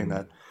is something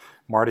that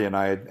Marty and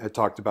I had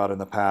talked about in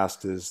the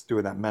past, is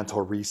doing that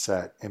mental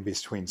reset in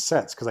between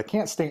sets, because I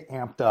can't stay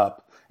amped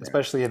up,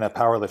 especially in a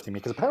powerlifting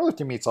meet, because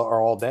powerlifting meets are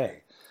all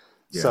day.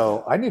 Yeah.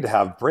 So I need to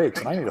have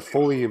breaks, and I need to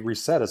fully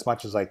reset as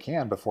much as I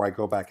can before I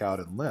go back out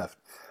and lift.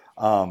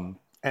 And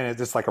it's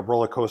just like a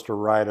roller coaster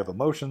ride of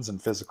emotions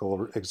and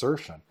physical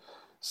exertion.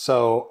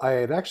 So I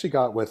had actually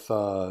got with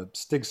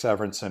Stig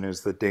Severinsen,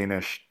 who's the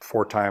Danish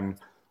 4-time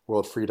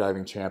world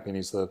freediving champion.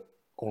 He's the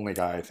only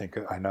guy I think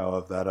I know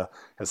of that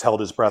has held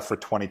his breath for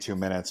 22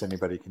 minutes.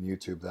 Anybody can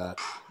YouTube that.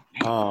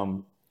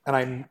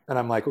 And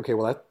I'm like, okay,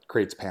 well, that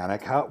creates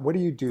panic. What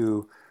do you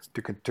do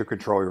to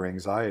control your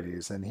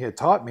anxieties? And he had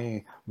taught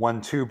me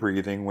 1-2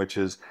 breathing, which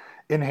is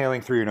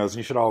inhaling through your nose. And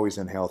you should always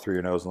inhale through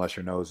your nose unless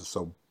your nose is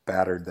so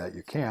battered that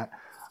you can't,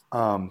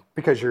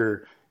 because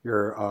your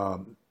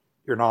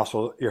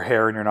nostril, your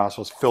hair in your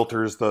nostrils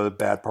filters the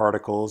bad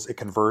particles. It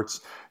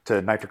converts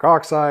to nitric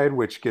oxide,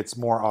 which gets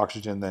more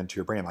oxygen than to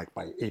your brain, like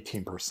by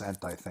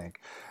 18%, I think.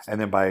 And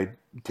then by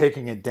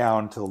taking it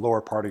down to the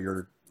lower part of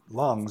your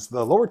lungs,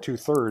 the lower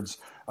 2/3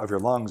 of your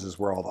lungs is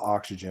where all the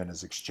oxygen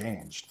is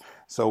exchanged.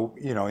 So,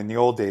 in the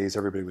old days,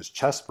 everybody was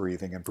chest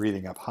breathing and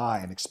breathing up high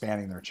and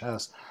expanding their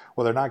chest.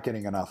 Well, they're not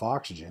getting enough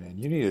oxygen, and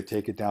you need to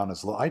take it down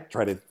as low. I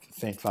try to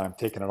think that I'm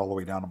taking it all the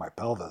way down to my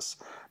pelvis,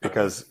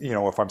 because,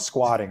 if I'm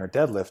squatting or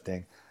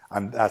deadlifting,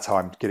 that's how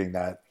I'm getting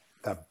that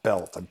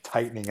belt. I'm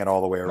tightening it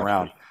all the way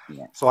around.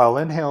 Yeah. So I'll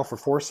inhale for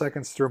 4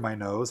 seconds through my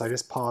nose. I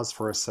just pause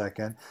for a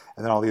second,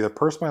 and then I'll either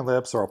purse my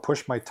lips or I'll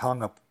push my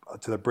tongue up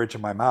to the bridge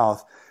of my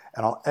mouth,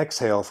 and I'll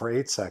exhale for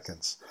 8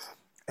 seconds.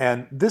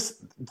 And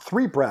this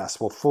 3 breaths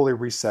will fully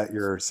reset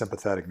your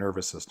sympathetic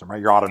nervous system, right?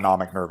 Your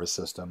autonomic nervous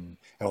system.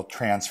 It'll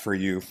transfer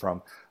you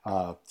from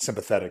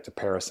sympathetic to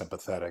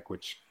parasympathetic,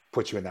 which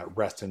puts you in that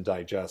rest and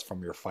digest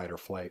from your fight or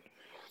flight.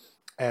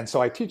 And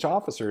so I teach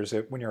officers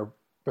that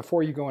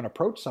before you go and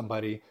approach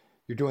somebody,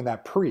 you're doing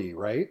that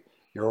right?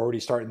 You're already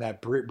starting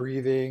that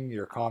breathing.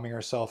 You're calming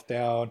yourself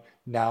down.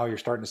 Now you're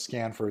starting to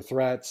scan for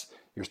threats.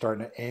 You're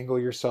starting to angle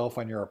yourself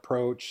on your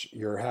approach.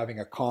 You're having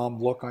a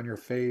calm look on your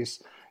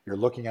face. You're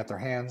looking at their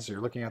hands.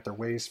 You're looking at their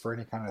waist for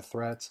any kind of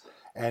threats.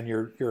 And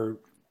you're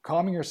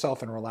calming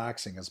yourself and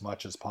relaxing as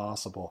much as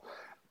possible.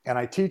 And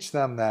I teach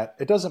them that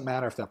it doesn't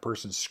matter if that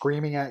person's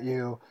screaming at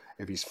you,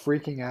 if he's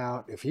freaking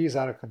out, if he's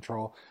out of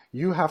control.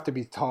 You have to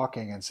be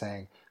talking and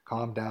saying,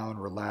 calm down,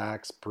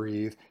 relax,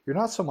 breathe. You're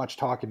not so much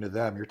talking to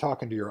them, you're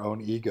talking to your own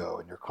ego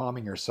and you're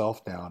calming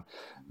yourself down.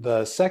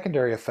 The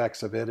secondary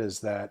effects of it is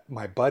that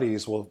my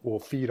buddies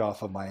will feed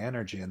off of my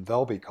energy and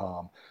they'll be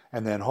calm.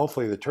 And then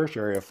hopefully the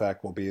tertiary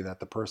effect will be that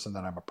the person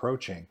that I'm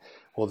approaching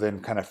will then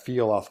kind of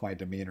feel off my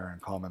demeanor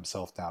and calm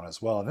himself down as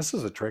well. And this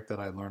is a trick that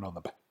I learned on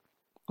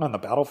the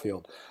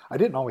battlefield. I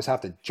didn't always have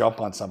to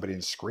jump on somebody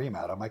and scream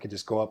at them. I could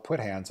just go up, put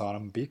hands on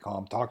them, be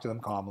calm, talk to them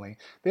calmly.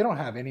 They don't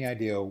have any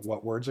idea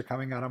what words are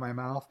coming out of my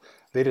mouth.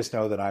 They just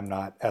know that I'm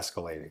not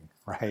escalating,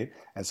 right?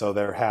 And so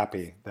they're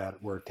happy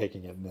that we're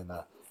taking it in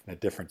a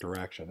different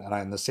direction.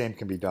 And the same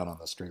can be done on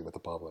the street with the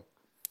public.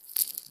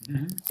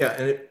 Mm-hmm. Yeah,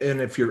 and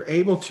if you're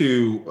able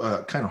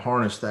to kind of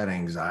harness that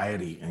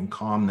anxiety and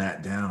calm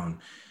that down,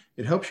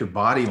 it helps your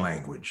body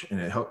language, and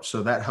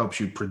that helps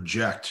you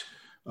project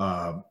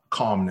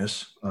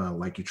calmness,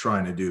 like you're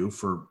trying to do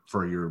for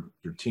your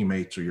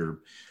teammates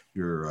or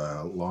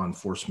your law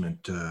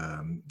enforcement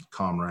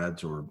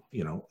comrades, or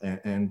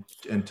and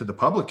to the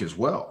public as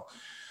well.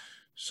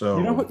 So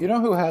you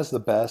know who has the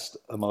best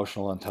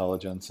emotional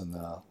intelligence in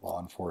the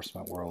law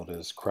enforcement world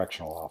is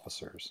correctional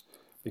officers,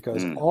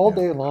 because all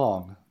day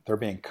long they're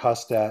being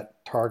cussed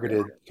at,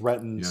 targeted,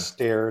 threatened,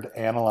 stared,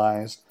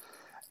 analyzed,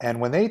 and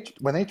when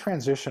they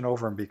transition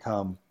over and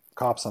become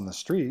cops on the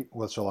street,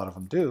 which a lot of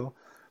them do,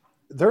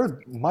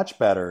 they're much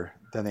better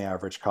than the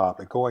average cop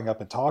at going up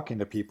and talking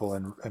to people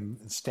and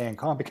staying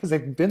calm because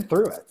they've been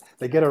through it.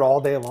 They get it all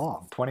day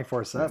long,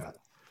 24/7.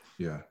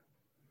 Yeah.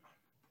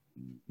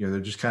 They're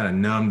just kind of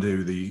numb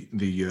to the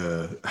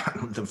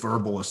the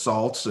verbal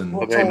assaults, and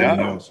they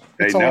know.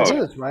 It's all it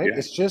is, right? Yeah.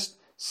 It's just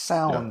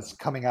sounds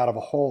coming out of a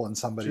hole in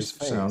somebody's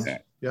face. Sounds.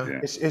 Yeah.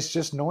 It's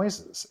just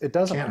noises. It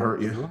doesn't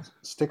hurt you.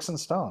 Sticks and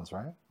stones,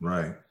 right?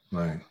 Right.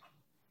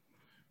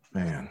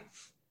 Man.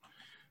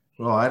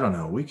 Well, I don't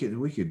know. We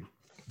could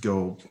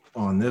go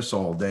on this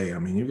all day. I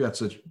mean, you've got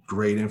such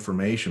great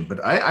information,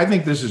 but I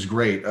think this is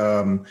great.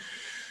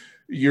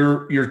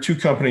 Your two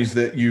companies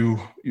that you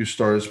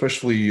started,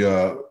 especially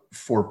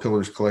Four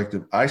Pillars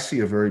Collective, I see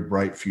a very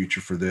bright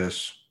future for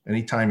this.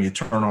 Anytime you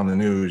turn on the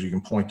news, you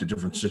can point to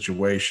different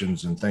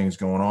situations and things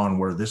going on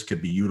where this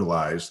could be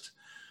utilized.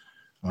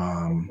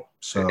 So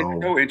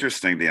it's so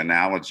interesting, the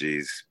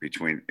analogies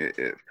between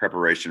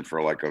preparation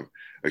for like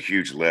a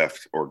huge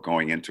lift or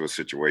going into a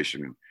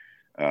situation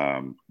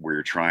where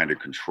you're trying to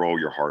control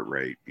your heart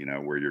rate,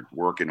 where you're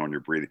working on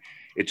your breathing.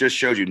 It just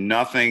shows you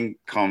nothing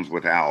comes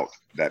without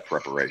that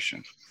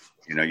preparation.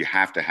 You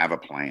have to have a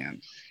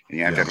plan, and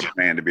you have to have a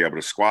plan to be able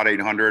to squat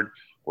 800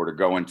 or to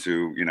go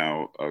into,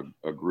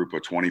 a group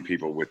of 20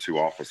 people with 2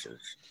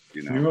 officers.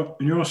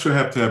 You also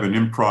have to have an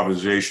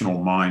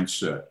improvisational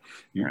mindset.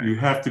 You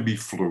have to be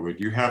fluid.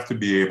 You have to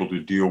be able to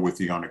deal with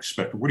the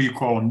unexpected. What do you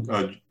call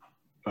them,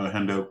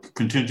 Hendo?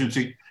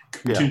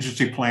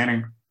 Contingency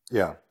planning?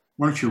 Yeah.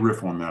 Why don't you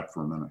riff on that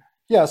for a minute?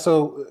 Yeah,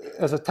 so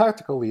as a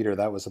tactical leader,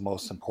 that was the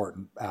most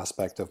important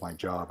aspect of my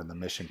job in the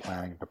mission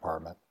planning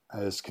department,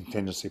 is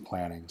contingency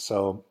planning.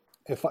 So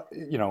if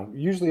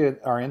usually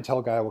our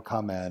intel guy will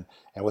come in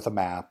and with a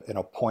map and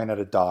he'll point at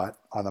a dot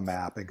on the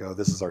map and go,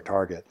 this is our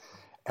target.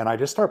 And I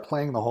just start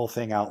playing the whole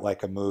thing out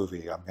like a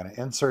movie. I'm going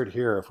to insert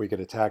here if we get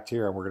attacked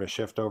here, and we're going to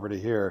shift over to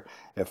here.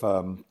 If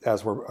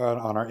as we're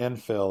on our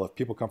infill, if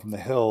people come from the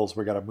hills,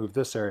 we got to move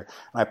this area.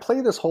 And I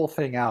play this whole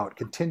thing out,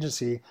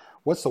 contingency.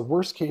 What's the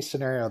worst case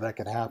scenario that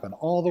could happen,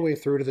 all the way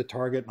through to the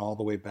target and all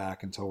the way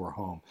back until we're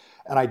home.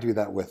 And I do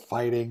that with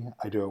fighting.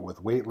 I do it with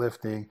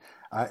weightlifting.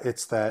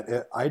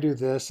 I do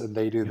this and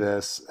they do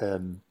this,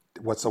 and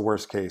what's the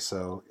worst case?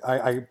 So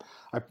I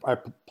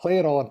play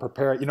it all and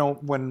prepare it.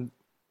 When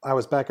I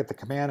was back at the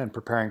command and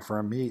preparing for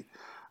a meet,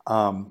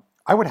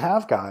 I would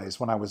have guys,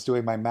 when I was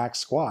doing my max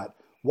squat,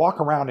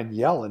 walk around and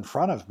yell in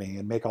front of me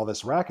and make all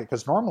this racket.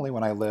 Because normally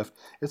when I lift,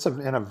 it's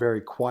in a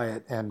very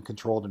quiet and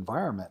controlled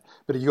environment.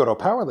 But you go to a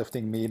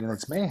powerlifting meet and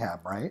it's mayhem,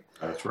 right?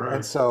 That's right.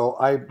 And so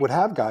I would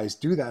have guys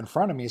do that in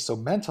front of me. So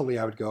mentally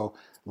I would go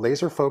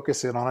laser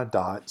focus in on a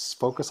dot,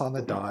 focus on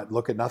the dot,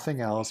 look at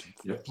nothing else,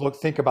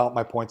 think about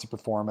my points of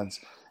performance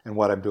and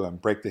what I'm doing.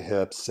 Break the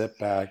hips, sit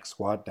back,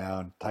 squat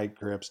down, tight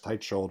grips,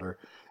 tight shoulder.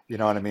 You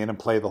know what I mean? And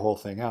play the whole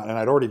thing out. And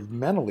I'd already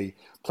mentally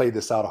played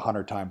this out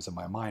 100 times in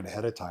my mind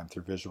ahead of time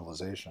through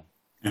visualization.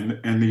 And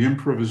the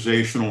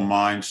improvisational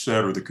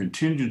mindset or the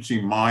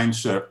contingency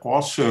mindset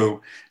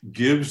also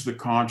gives the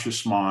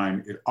conscious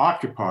mind, it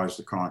occupies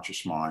the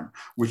conscious mind,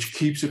 which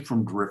keeps it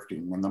from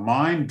drifting. When the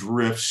mind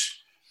drifts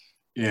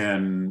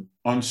in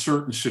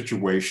uncertain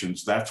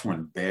situations, that's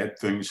when bad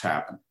things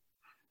happen.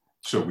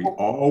 So we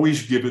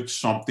always give it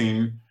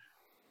something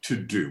to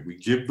do. We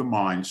give the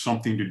mind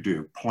something to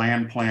do.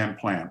 Plan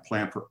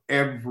for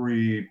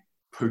every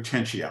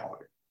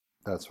potentiality.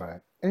 That's right.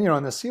 And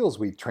in the SEALs,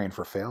 we train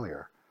for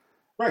failure.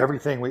 Right.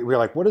 Everything we're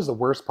like, what is the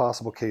worst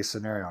possible case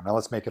scenario? Now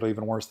let's make it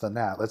even worse than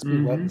that. Let's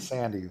be wet and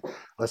sandy.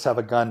 Let's have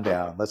a gun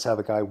down. Let's have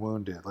a guy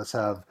wounded. Let's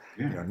have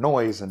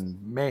noise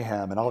and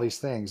mayhem and all these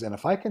things. And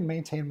if I can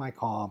maintain my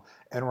calm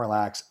and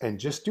relax and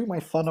just do my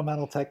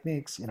fundamental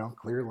techniques,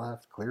 clear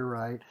left, clear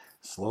right,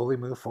 slowly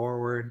move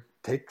forward,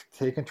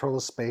 take control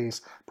of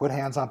space, put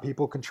hands on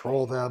people,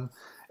 control them,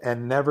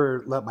 and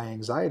never let my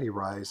anxiety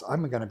rise,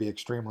 I'm going to be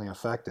extremely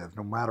effective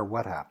no matter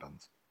what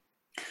happens.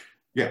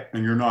 Yeah,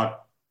 and you're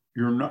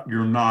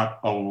not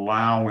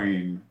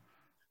allowing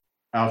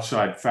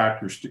outside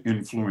factors to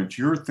influence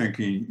your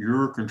thinking.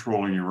 You're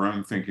controlling your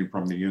own thinking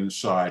from the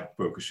inside,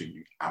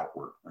 focusing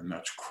outward, and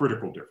that's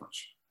critical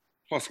difference.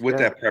 Plus, with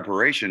that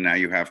preparation, now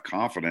you have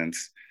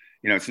confidence.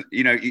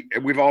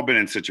 We've all been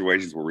in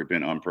situations where we've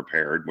been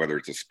unprepared, whether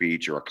it's a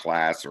speech or a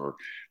class or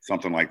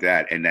something like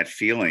that, and that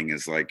feeling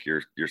is like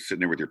you're sitting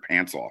there with your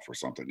pants off or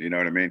something. You know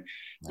what I mean?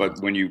 But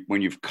when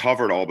you've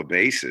covered all the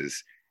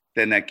bases,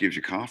 then that gives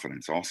you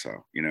confidence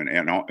also.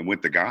 And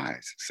with the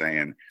guys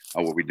saying,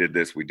 "Oh, well, we did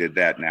this, we did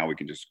that. Now we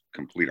can just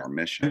complete our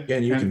mission."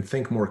 And you can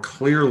think more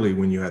clearly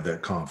when you have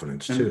that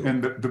confidence too.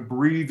 And the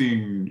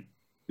breathing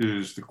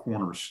is the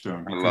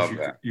cornerstone. I love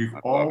that. You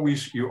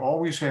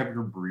always have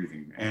your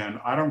breathing. And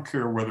I don't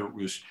care whether it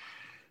was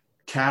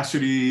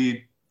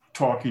Cassidy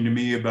talking to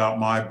me about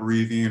my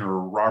breathing or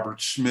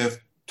Robert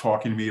Smith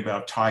talking to me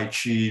about Tai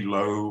Chi,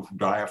 low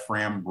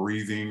diaphragm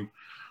breathing.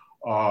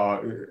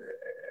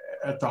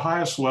 At the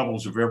highest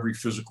levels of every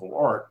physical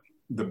art,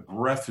 the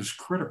breath is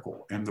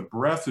critical. And the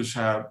breath is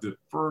the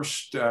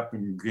first step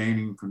in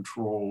gaining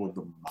control of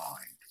the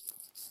mind.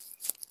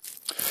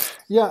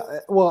 Yeah,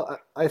 well,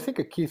 I think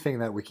a key thing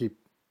that we keep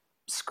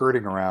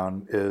skirting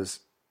around is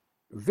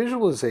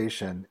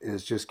visualization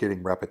is just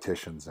getting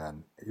repetitions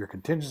in. You're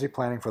contingency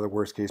planning for the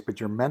worst case,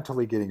 but you're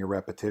mentally getting your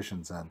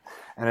repetitions in.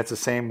 And it's the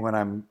same when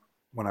I'm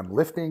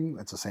lifting.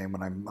 It's the same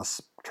when I'm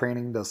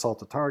training to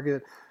assault a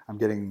target. I'm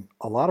getting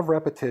a lot of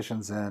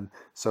repetitions in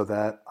so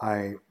that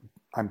I'm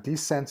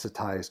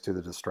desensitized to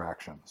the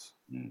distractions.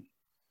 Mm.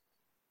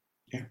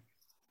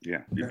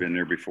 Yeah. You've been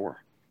there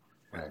before,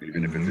 right?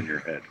 Even if it's in your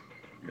head.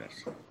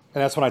 Yes.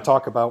 And that's when I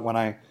talk about when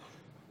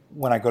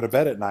I go to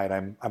bed at night,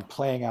 I'm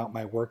playing out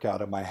my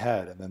workout in my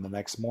head, and then the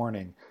next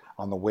morning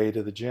on the way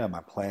to the gym,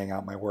 I'm playing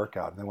out my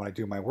workout. And then when I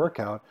do my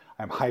workout,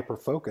 I'm hyper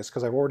focused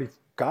because I've already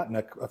gotten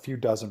a few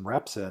dozen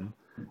reps in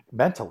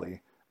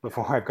mentally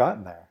before I've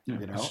gotten there.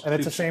 And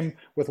it's the same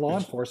with law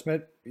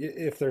enforcement.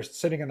 If they're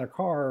sitting in their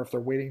car, or if they're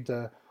waiting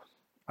to,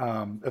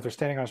 if they're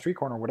standing on a street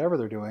corner, or whatever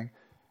they're doing,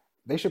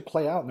 they should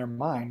play out in their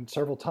mind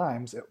several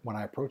times. When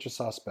I approach a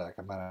suspect,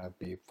 I'm going to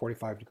be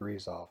 45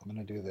 degrees off. I'm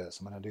going to do this.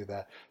 I'm going to do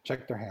that.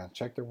 Check their hands,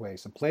 check their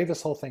waist, and play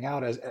this whole thing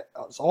out as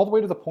all the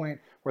way to the point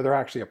where they're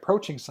actually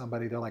approaching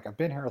somebody. They're like, I've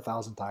been here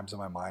 1,000 times in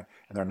my mind,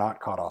 and they're not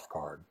caught off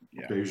guard.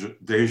 Yeah.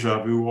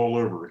 Deja vu all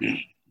over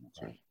again.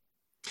 That's right.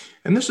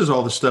 And this is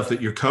all the stuff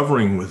that you're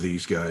covering with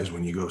these guys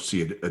when you go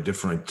see a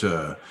different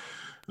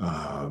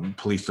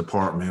police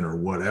department or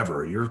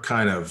whatever. You're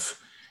kind of,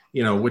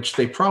 which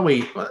a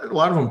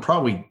lot of them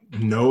probably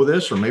know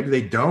this, or maybe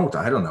they don't,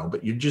 I don't know,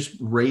 but you're just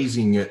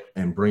raising it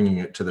and bringing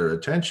it to their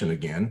attention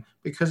again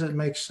because it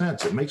makes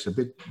sense. It makes a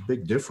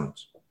big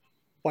difference.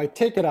 Well, I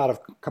take it out of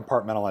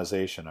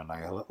compartmentalization and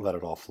I let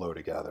it all flow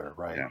together,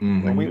 right? Yeah.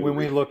 Mm-hmm. When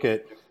we look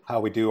at how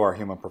we do our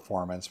human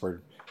performance,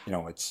 where,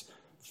 it's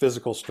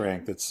physical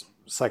strength, it's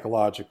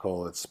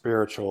psychological, it's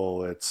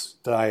spiritual, it's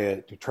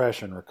diet,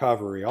 nutrition,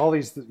 recovery, all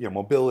these,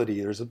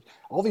 mobility, there's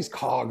all these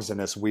cogs in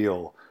this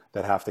wheel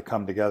that have to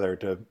come together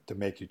to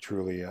make you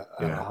truly at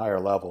a higher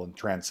level and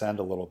transcend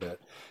a little bit.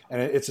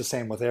 And it's the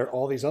same with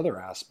all these other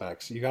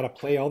aspects. You got to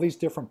play all these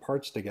different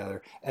parts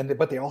together,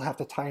 but they all have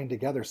to tie in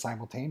together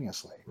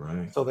simultaneously.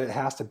 Right. So that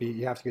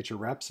you have to get your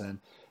reps in,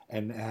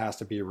 and it has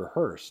to be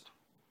rehearsed.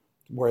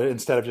 Where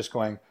instead of just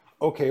going,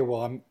 okay,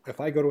 well,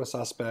 if I go to a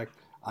suspect,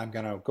 I'm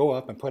going to go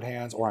up and put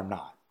hands, or I'm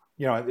not.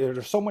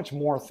 There's so much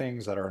more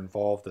things that are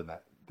involved in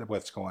that.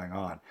 What's going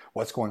on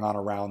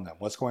around them,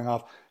 what's going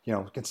off,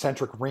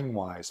 concentric ring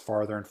wise,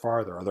 farther and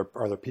farther.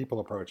 Are there people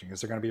approaching?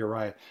 Is there going to be a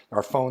riot?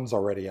 Are phones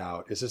already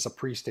out? Is this a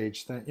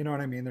pre-stage thing? You know what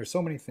I mean? There's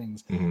so many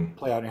things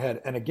play out in your head.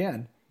 And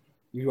again,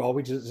 you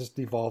always just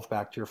devolve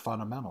back to your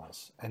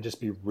fundamentals and just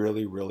be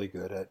really, really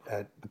good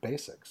at the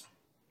basics.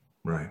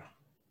 Right.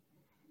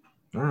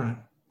 All right.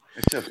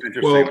 It's just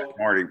interesting,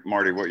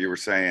 Marty, what you were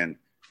saying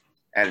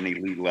at an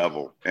elite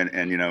level. And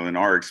in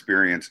our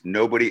experience,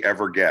 nobody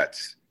ever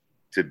gets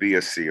to be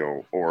a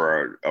SEAL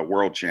or a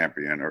world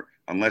champion, or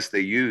unless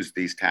they use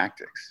these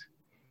tactics.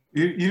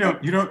 You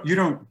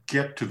don't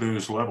get to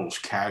those levels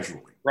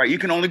casually. Right. You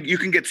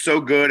can get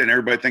so good and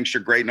everybody thinks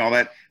you're great and all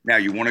that. Now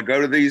you want to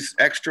go to these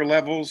extra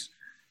levels,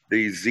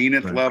 these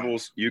zenith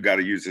levels, you got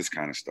to use this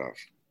kind of stuff.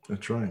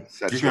 That's right.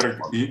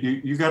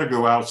 You got to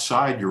go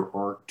outside your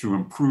art to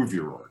improve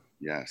your art.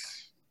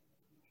 Yes.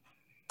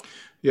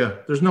 Yeah.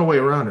 There's no way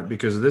around it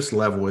because this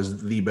level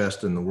is the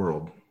best in the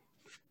world.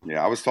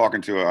 Yeah, I was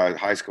talking to a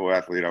high school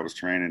athlete I was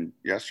training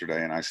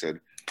yesterday, and I said,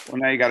 well,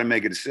 now you got to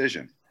make a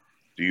decision.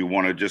 Do you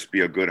want to just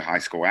be a good high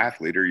school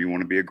athlete, or you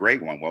want to be a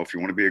great one? Well, if you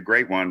want to be a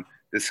great one,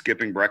 this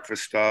skipping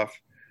breakfast stuff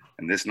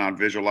and this not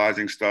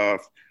visualizing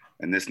stuff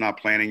and this not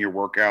planning your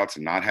workouts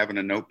and not having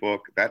a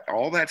notebook,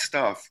 all that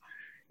stuff,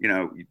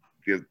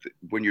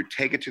 when you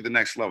take it to the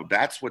next level,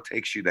 that's what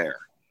takes you there,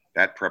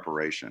 that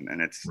preparation.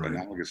 And it's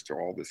analogous to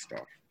all this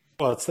stuff.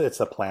 Well, it's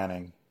the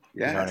planning.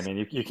 Yes. You know what I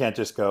mean? You can't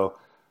just go,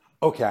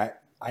 okay,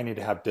 I need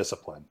to have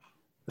discipline.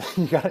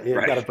 You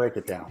gotta break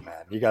it down,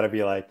 man. You gotta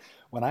be like,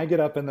 when I get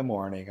up in the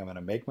morning, I'm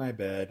gonna make my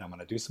bed, I'm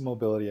gonna do some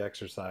mobility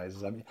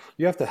exercises. I mean,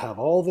 you have to have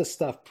all this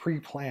stuff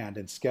pre-planned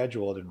and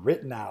scheduled and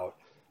written out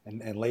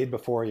and laid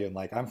before you, and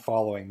like, I'm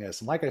following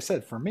this. And like I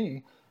said, for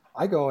me,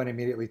 I go and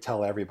immediately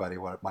tell everybody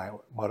what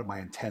my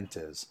intent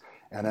is.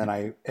 And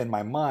then in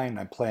my mind,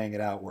 I'm playing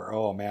it out where,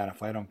 oh man,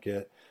 if I don't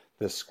get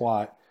this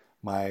squat,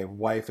 my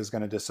wife is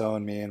going to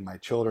disown me and my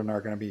children are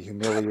going to be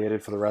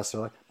humiliated for the rest of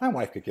their life. My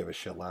wife could give a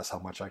shit less how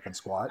much I can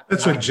squat.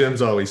 That's what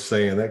Jim's always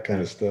saying, that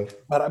kind of stuff.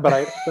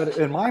 But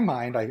in my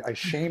mind, I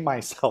shame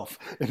myself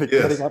into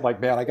getting up like,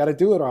 man, I got to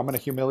do it or I'm going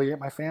to humiliate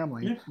my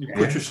family. You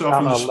put yourself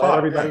I'm in the going to let spot.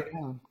 everybody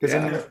down.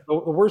 Because the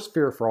worst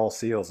fear for all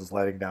SEALs is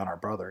letting down our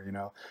brother, you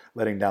know,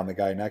 letting down the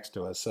guy next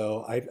to us.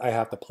 So I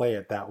have to play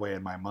it that way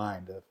in my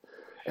mind.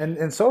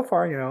 And so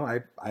far, you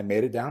know, I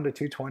made it down to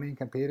 220 and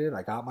competed.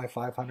 I got my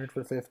 500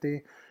 for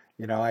 50.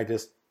 You know,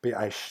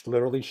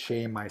 literally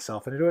shame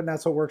myself into it, and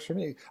that's what works for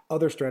me.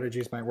 Other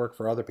strategies might work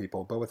for other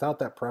people, but without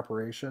that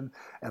preparation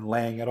and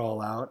laying it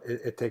all out,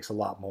 it takes a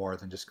lot more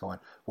than just going,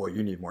 well,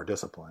 you need more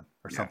discipline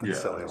or something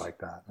silly like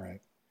that, right?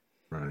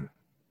 Right.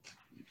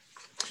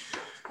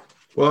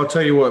 Well, I'll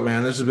tell you what,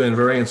 man, this has been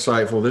very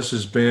insightful. This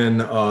has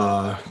been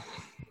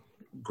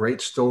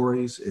great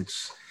stories.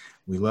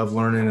 We love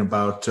learning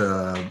about,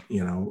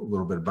 you know, a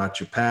little bit about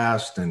your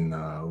past and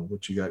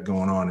what you got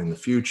going on in the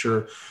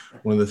future.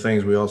 One of the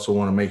things we also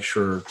want to make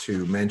sure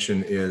to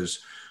mention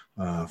is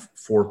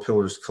Four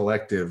Pillars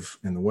Collective,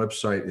 and the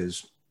website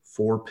is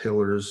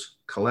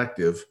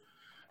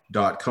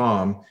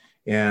fourpillarscollective.com.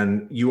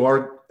 And you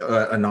are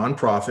a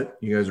nonprofit.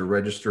 You guys are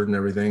registered and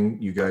everything.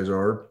 You guys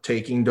are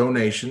taking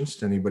donations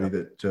to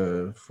anybody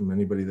from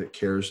anybody that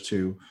cares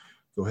to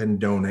go ahead and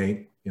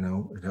donate. You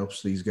know, it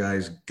helps these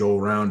guys go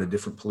around to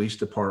different police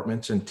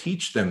departments and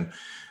teach them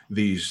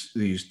these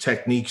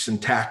techniques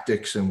and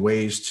tactics and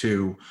ways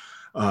to,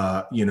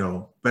 you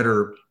know,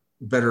 better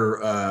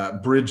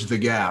bridge the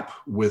gap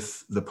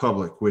with the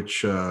public,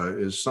 which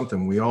is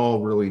something we all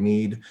really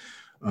need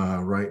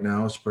right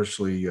now,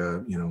 especially,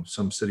 you know,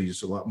 some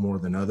cities a lot more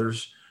than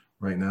others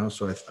right now.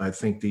 So I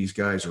think these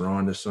guys are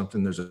on to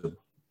something. There's a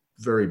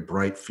very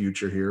bright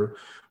future here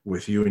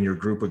with you and your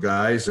group of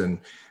guys. And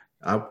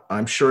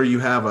I'm sure you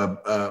have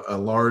a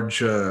large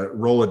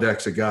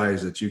Rolodex of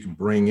guys that you can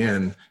bring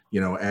in,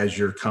 you know, as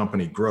your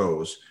company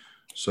grows.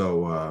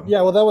 So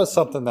yeah, well, that was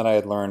something that I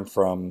had learned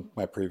from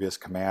my previous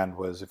command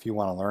was if you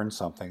want to learn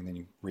something, then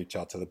you reach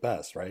out to the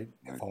best, right?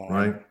 If I want to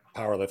learn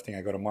powerlifting,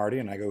 I go to Marty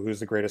and I go, who's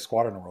the greatest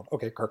squatter in the world?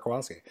 Okay, Kirk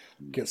Kowalski.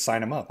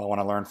 Sign him up. I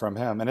want to learn from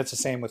him. And it's the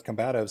same with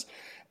combatives.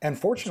 And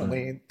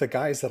fortunately, the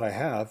guys that I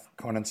have,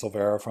 Conan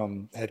Silvera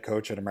from head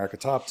coach at America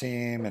Top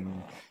Team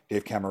and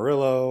Dave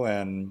Camarillo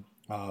and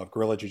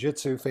Guerrilla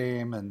Jiu-Jitsu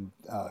fame and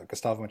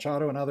Gustavo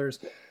Machado and others,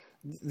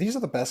 these are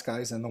the best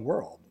guys in the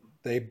world.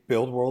 They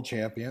build world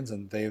champions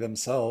and they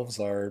themselves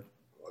are,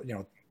 you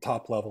know,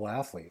 top level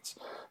athletes.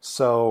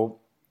 So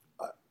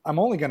I'm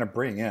only going to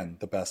bring in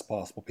the best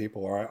possible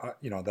people or,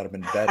 you know, that have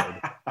been vetted.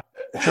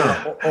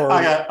 Sure.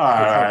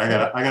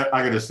 I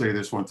got to say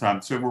this one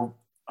time. So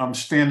I'm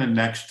standing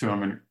next to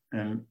him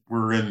and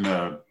we're in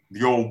the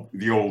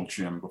old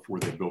gym before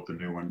they built the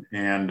new one.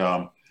 And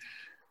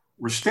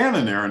we're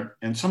standing there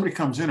and somebody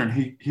comes in and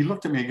he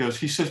looked at me,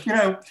 he says, you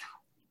know,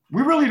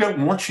 we really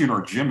don't want you in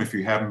our gym if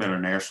you haven't been a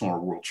national or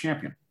world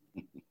champion.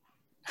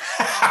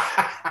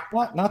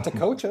 Not to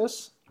coach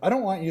us. I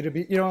don't want you to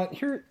be, you know,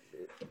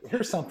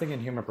 here's something in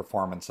human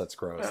performance that's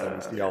gross that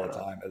we see all the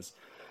time is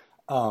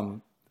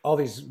all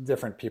these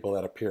different people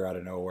that appear out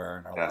of nowhere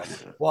and are like,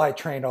 well, I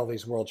trained all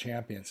these world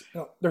champions. You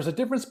know, there's a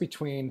difference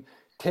between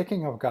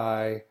taking a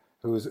guy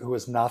who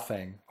is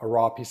nothing, a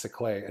raw piece of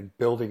clay, and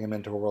building him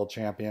into a world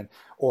champion,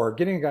 or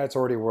getting a guy that's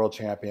already a world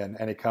champion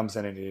and he comes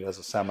in and he does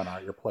a seminar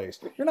at your place.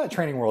 You're not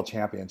training world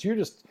champions. You're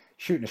just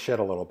shooting a shit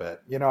a little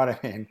bit. You know what I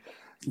mean?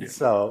 Yeah.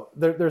 So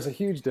there's a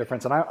huge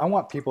difference. And I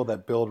want people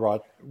that build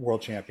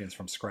world champions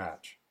from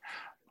scratch.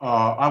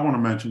 I want to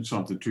mention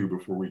something too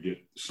before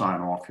we sign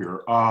off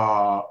here.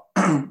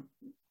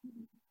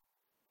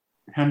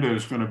 Hendo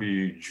is going to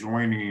be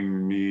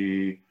joining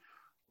me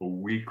a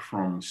week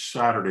from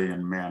Saturday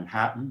in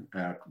Manhattan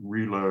at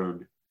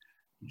Reload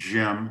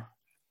Gym,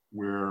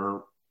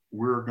 where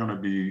we're going to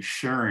be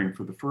sharing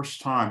for the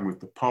first time with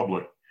the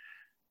public.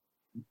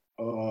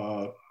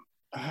 I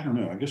don't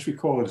know, I guess we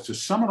call it's a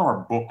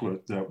seminar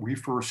booklet that we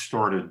first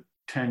started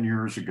 10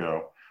 years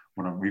ago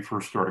when we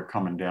first started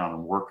coming down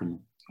and working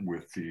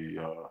with the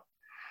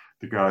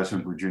guys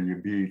in Virginia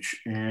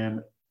Beach. And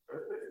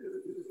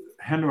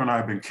Hendo and I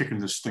have been kicking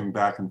this thing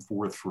back and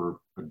forth for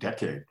a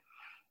decade.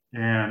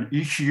 And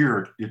each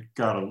year it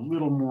got a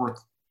little more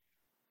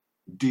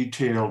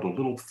detailed, a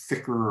little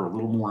thicker, a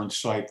little more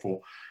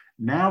insightful.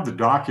 Now the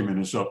document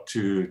is up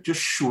to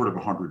just short of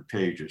 100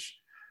 pages.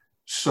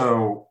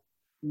 So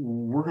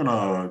we're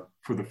gonna,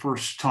 for the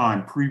first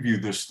time,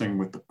 preview this thing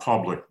with the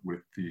public,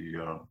 with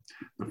the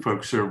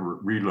folks over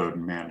at Reload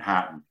in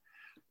Manhattan.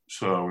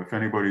 So if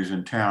anybody's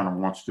in town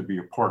and wants to be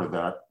a part of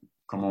that,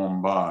 come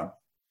on by.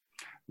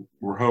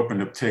 We're hoping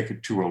to take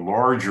it to a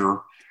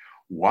larger,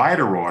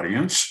 wider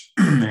audience,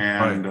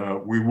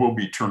 and we will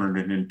be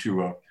turning it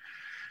into a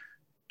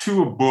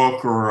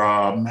book, or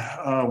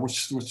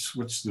what's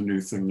the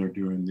new thing they're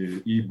doing,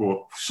 the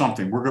ebook,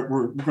 something. We're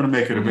going to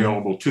make it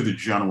available to the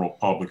general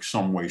public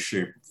some way,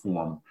 shape, or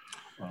form.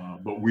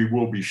 But we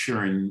will be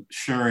sharing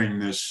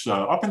this.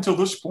 Up until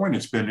this point,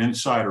 it's been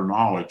insider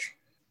knowledge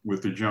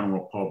with the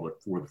general public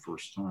for the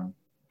first time.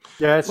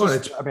 Yeah,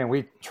 I mean,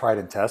 we tried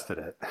and tested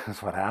it.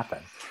 That's what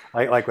happened.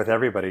 Like with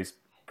everybody's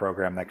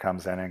program that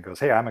comes in and goes,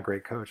 "Hey, I'm a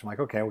great coach." I'm like,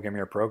 "Okay, well, give me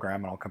your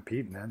program and I'll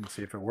compete in it and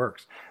see if it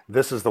works."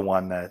 This is the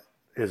one that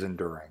is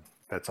enduring.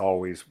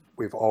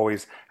 We've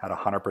always had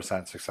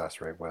 100%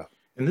 success rate with.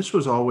 And this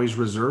was always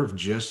reserved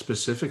just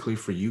specifically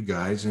for you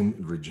guys in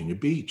Virginia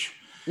Beach.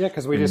 Yeah,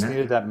 because we just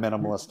needed that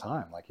minimalist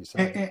time, like you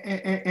said.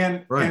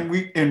 And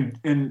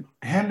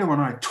Hendo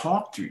and I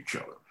talk to each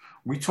other.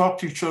 We talk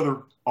to each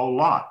other a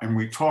lot, and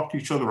we talk to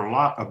each other a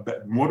lot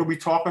about, what do we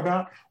talk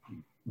about?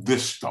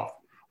 This stuff.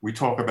 We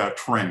talk about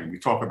training. We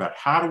talk about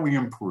how do we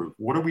improve?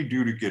 What do we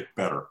do to get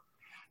better?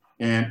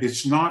 And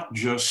it's not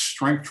just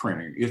strength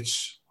training.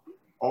 It's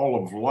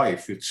all of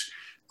life. It's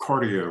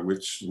cardio,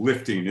 it's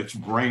lifting, it's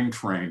brain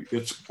train.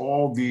 It's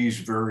all these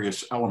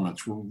various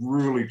elements. We're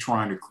really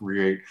trying to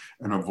create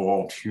an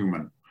evolved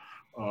human.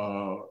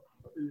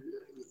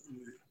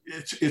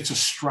 It's a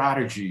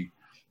strategy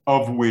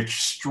of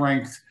which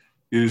strength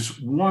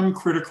is one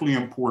critically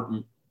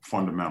important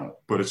fundamental,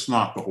 but it's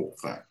not the whole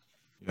thing.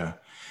 Yeah.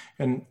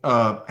 And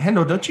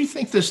Hendo, don't you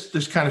think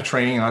this kind of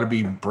training ought to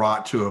be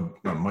brought to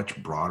a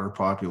much broader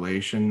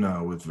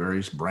population with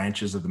various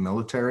branches of the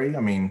military? I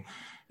mean,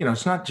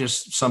 it's not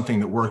just something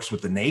that works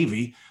with the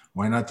Navy.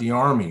 Why not the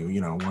Army?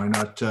 Why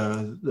not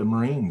the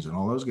Marines and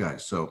all those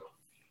guys? So,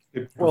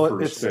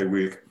 it's stay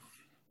weak.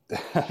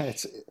 I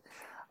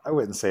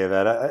wouldn't say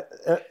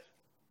that.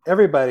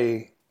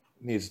 Everybody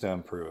needs to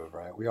improve,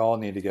 right? We all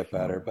need to get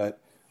better, but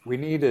we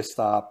need to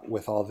stop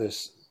with all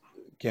this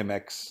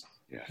gimmicks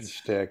and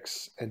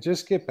shticks and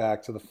just get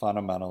back to the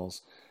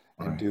fundamentals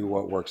and do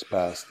what works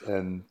best.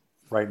 And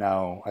right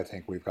now, I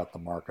think we've got the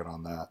market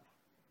on that.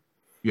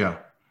 Yeah.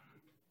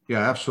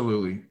 Yeah,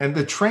 absolutely. And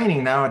the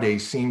training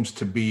nowadays seems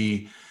to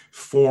be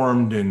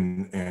formed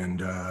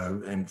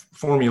and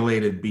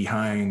formulated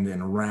behind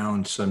and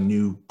around some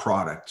new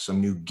product,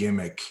 some new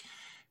gimmick.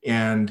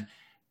 And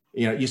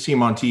you see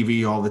them on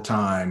TV all the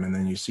time, and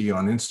then you see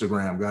on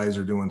Instagram guys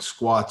are doing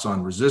squats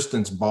on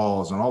resistance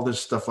balls and all this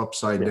stuff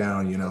upside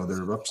down.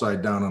 They're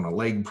upside down on a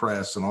leg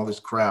press and all this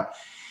crap.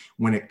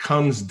 When it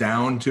comes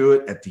down to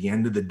it, at the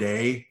end of the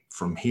day,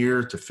 from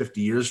here to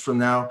 50 years from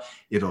now,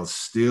 it'll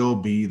still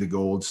be the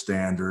gold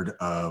standard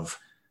of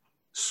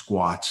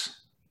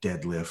squats,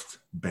 deadlift,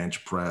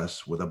 bench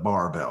press with a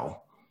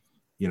barbell.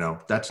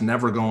 That's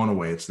never going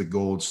away. It's the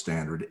gold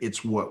standard.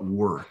 It's what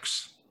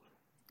works.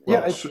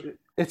 Yeah,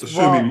 it's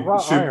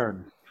raw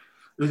iron.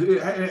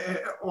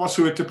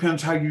 Also, it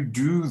depends how you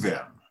do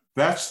them.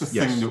 That's the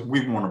thing that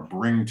we want to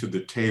bring to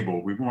the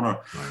table. We want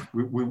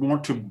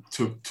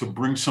to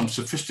bring some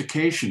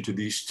sophistication to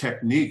these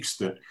techniques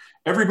that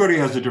everybody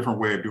has a different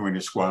way of doing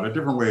a squat, a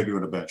different way of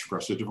doing a bench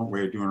press, a different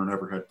way of doing an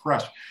overhead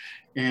press.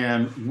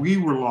 And we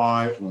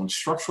rely on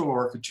structural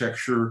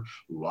architecture,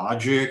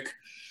 logic,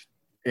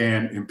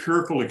 and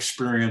empirical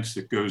experience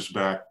that goes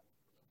back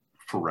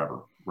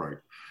forever, right?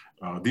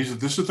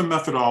 This is the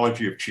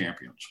methodology of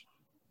champions.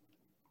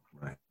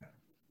 Right.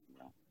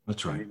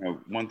 That's right.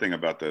 One thing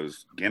about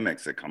those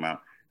gimmicks that come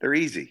out, they're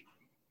easy.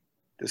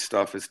 This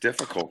stuff is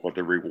difficult, but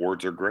the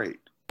rewards are great.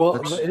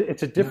 Well,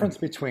 it's a difference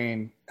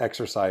between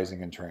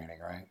exercising and training,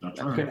 right?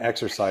 You can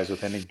exercise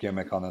with any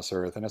gimmick on this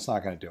earth, and it's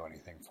not going to do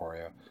anything for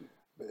you.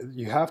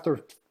 You have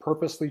to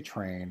purposely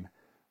train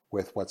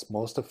with what's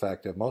most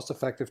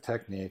effective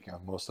technique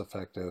and most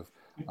effective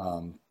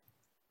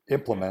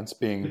implements,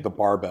 being the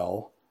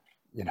barbell.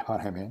 You know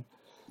what I mean?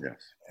 Yes.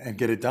 And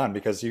get it done,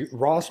 because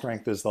raw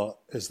strength is the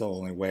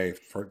only way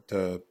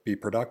to be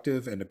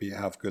productive and to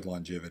have good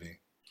longevity.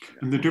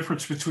 And the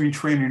difference between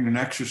training and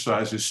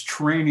exercise is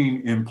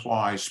training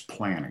implies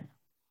planning.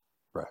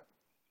 Right.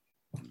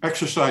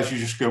 Exercise, you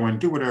just go in,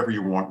 do whatever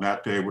you want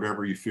that day,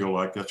 whatever you feel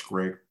like. That's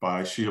great.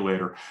 Bye. See you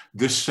later.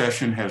 This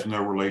session has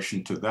no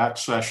relation to that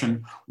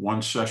session.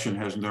 One session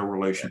has no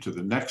relation to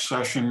the next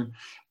session.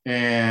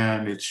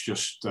 And it's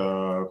just a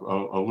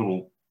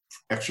little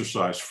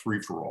exercise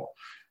free-for-all.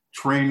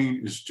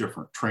 Training is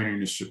different.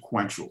 Training is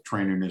sequential.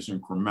 Training is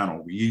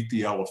incremental. We eat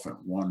the elephant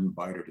one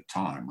bite at a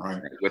time,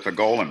 right? With a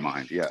goal in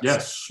mind,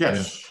 yes.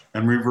 Yes.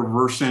 And we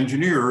reverse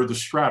engineer the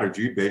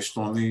strategy based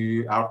on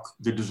the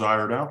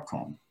desired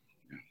outcome.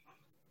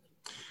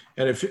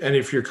 And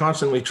if you're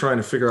constantly trying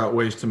to figure out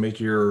ways to make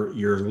your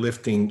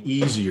lifting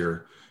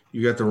easier,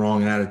 you got the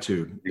wrong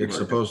attitude. It's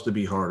supposed to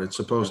be hard. It's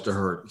supposed to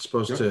hurt. It's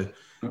supposed to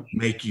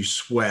make you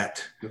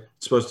sweat. It's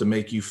supposed to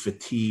make you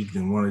fatigued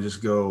and want to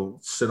just go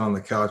sit on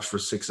the couch for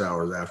 6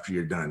 hours after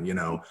you're done.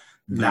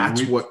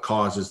 That's what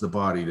causes the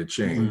body to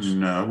change.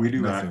 No, we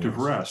do active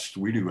rest.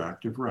 We do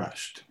active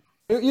rest.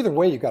 Either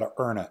way, you got to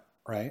earn it,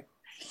 right?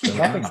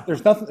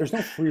 There's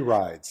no free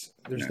rides.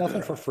 There's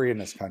nothing for free in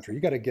this country. You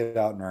got to get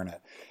out and earn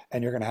it.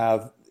 And you're going to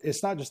have,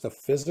 it's not just a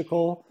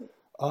physical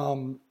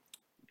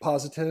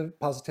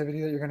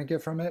positivity that you're going to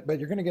get from it, but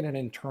you're going to get an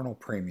internal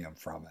premium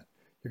from it.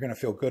 You're going to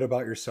feel good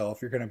about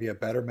yourself. You're going to be a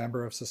better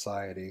member of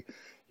society.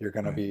 You're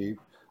going to be,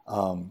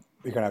 you're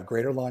going to have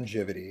greater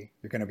longevity.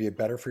 You're going to be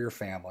better for your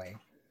family,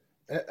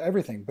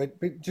 everything.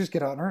 But just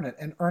get out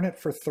and earn it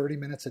for 30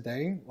 minutes a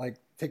day. Like,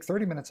 take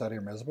 30 minutes out of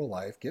your miserable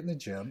life, get in the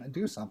gym and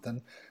do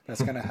something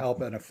that's going to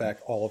help and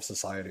affect all of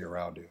society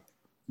around you.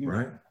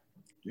 Right.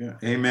 Yeah.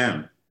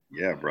 Amen.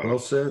 Yeah, brother. Well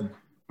said.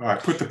 All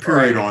right. Put the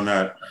period on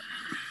that.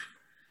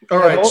 All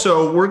right,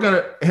 so we're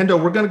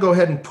gonna go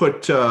ahead and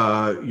put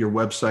your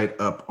website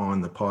up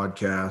on the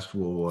podcast.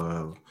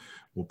 We'll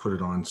put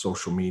it on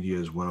social media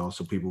as well,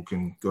 so people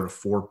can go to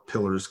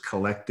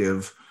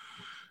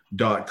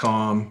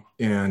fourpillarscollective.com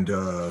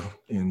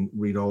and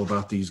read all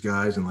about these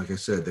guys. And like I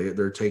said,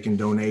 they're taking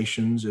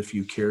donations if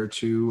you care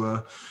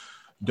to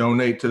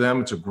donate to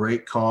them. It's a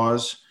great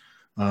cause.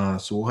 So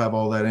we'll have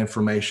all that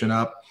information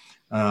up.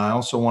 I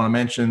also want to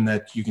mention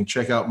that you can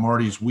check out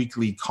Marty's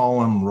weekly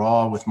column,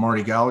 Raw with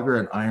Marty Gallagher,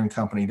 at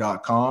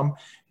ironcompany.com.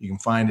 You can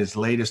find his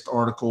latest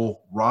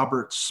article,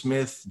 Robert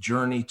Smith,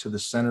 Journey to the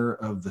Center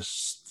of the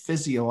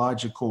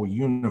Physiological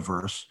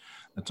Universe.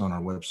 That's on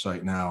our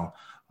website now.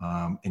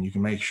 And you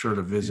can make sure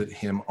to visit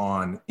him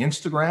on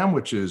Instagram,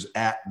 which is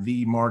at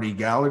the Marty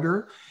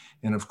Gallagher.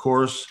 And of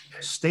course,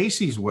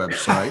 Stacy's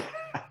website.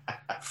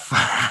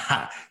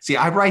 See,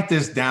 I write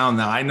this down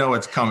now. I know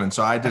it's coming.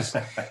 So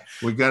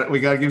we got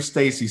to give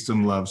Stacy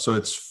some love. So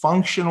it's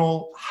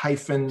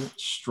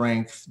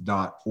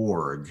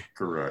functional-strength.org.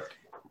 Correct.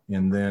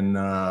 And then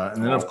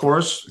of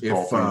course,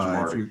 if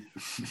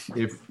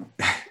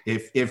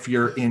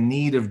you're in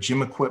need of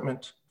gym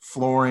equipment,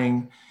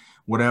 flooring,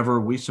 whatever,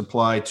 we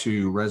supply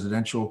to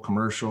residential,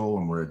 commercial,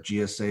 and we're a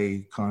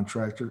GSA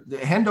contractor.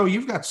 Hendo,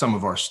 you've got some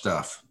of our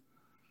stuff.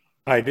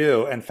 I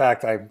do. In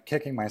fact, I'm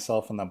kicking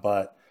myself in the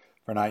butt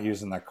for not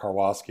using the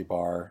Karwoski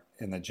bar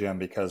in the gym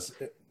because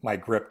my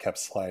grip kept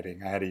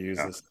sliding. I had to use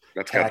this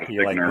tacky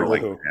like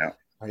glue.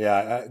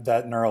 Yeah,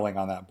 that knurling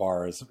on that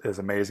bar is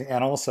amazing.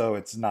 And also,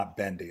 it's not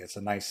bendy. It's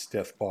a nice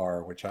stiff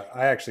bar, which I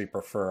actually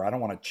prefer. I don't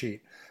want to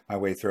cheat my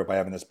way through it by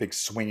having this big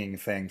swinging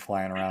thing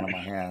flying around in my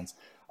hands.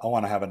 I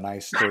want to have a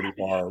nice sturdy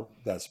bar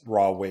that's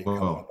raw weight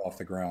coming up off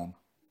the ground.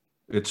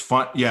 It's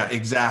fun. Yeah,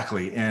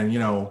 exactly. And,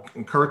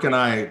 Kirk and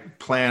I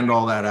planned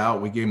all that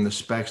out. We gave him the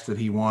specs that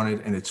he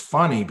wanted. And it's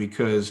funny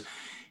because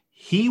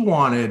he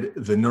wanted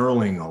the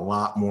knurling a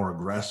lot more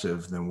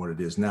aggressive than what it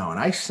is now. And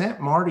I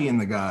sent Marty and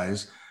the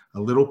guys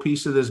a little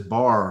piece of this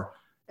bar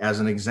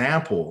as an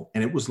example.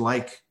 And it was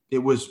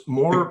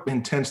more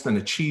intense than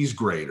a cheese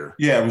grater.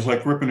 Yeah, it was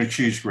like ripping a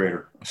cheese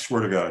grater. I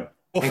swear to God.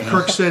 And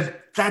Kirk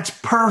said, "That's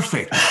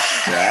perfect."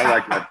 Yeah, I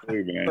like that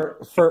too, man.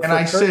 And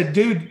I said,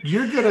 "Dude,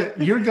 you're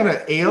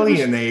gonna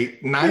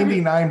alienate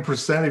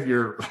 99% of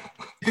your."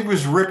 It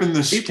was ripping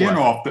the skin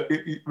off.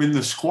 In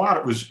the squat,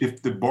 it was,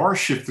 if the bar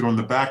shifted on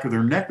the back of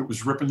their neck, it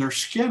was ripping their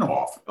skin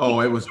off. Oh,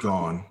 it was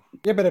gone.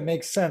 Yeah, but it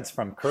makes sense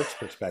from Kirk's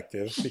perspect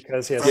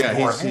because he has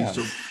more hands.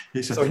 So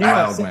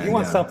he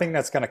wants something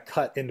that's going to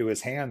cut into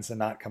his hands and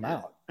not come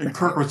out. And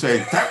Kirk would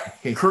say,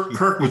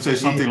 Kirk would say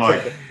something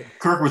like,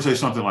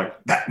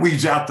 "That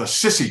weeds out the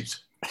sissies."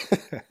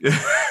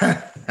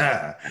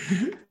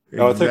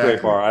 No, it's a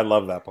great bar. I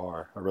love that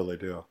bar. I really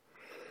do.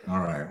 All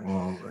right.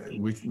 Well,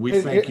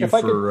 we thank you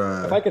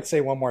for. If I could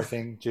say one more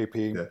thing,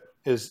 JP,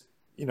 is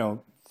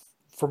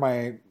for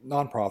my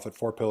nonprofit,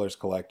 Four Pillars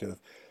Collective,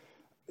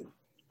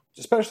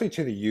 especially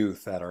to the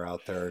youth that are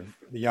out there,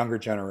 the younger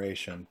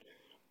generation,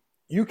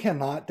 you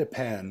cannot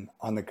depend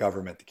on the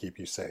government to keep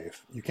you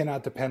safe. You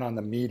cannot depend on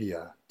the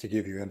media to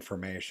give you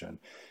information.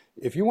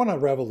 If you want a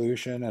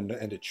revolution and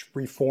to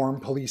reform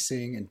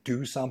policing and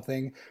do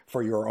something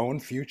for your own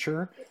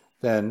future,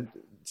 then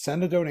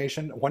send a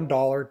donation.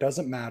 $1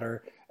 doesn't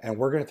matter. And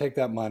we're going to take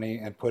that money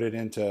and put it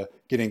into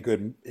getting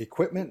good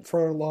equipment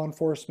for law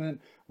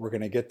enforcement. We're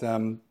going to get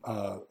them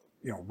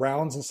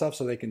rounds and stuff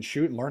so they can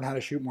shoot and learn how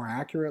to shoot more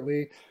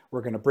accurately.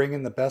 We're going to bring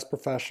in the best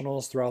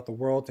professionals throughout the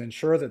world to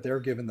ensure that they're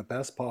given the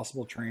best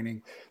possible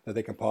training that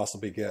they can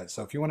possibly get.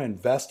 So if you want to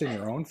invest in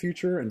your own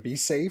future and be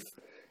safe,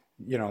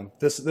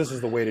 this is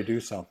the way to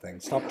do something.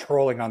 Stop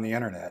trolling on the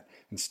internet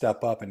and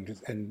step up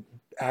and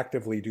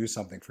actively do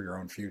something for your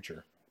own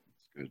future.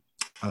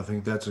 I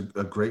think that's a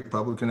great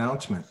public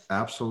announcement.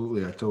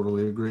 Absolutely. I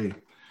totally agree.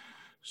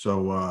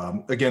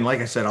 So again, like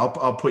I said,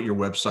 I'll put your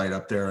website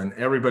up there and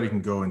everybody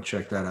can go and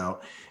check that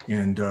out.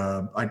 And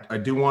I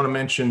do want to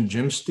mention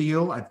Jim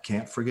Steele. I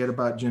can't forget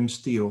about Jim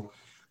Steele.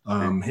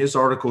 His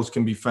articles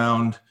can be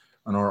found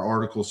on our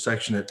articles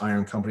section at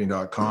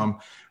ironcompany.com.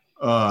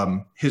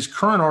 His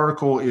current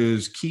article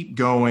is Keep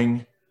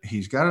Going.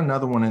 He's got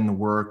another one in the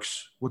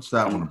works. What's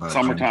that one about?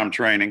 Summertime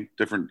training,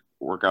 different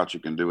workouts you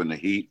can do in the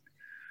heat.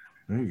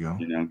 There you go.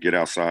 Get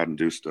outside and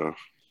do stuff.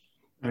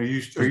 Are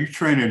you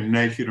training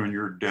naked on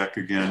your deck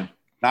again?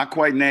 Not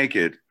quite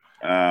naked.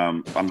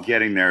 I'm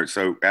getting there.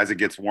 So as it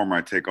gets warmer,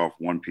 I take off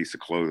one piece of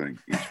clothing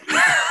each week.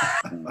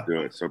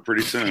 Do it. So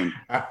pretty soon.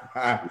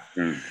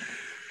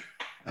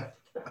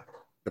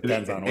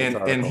 Depends on which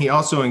and he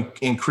also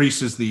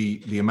increases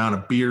the amount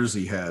of beers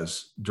he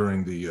has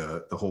during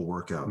the whole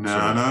workout. No.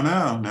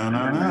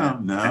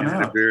 I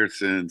had a beer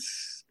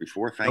since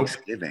before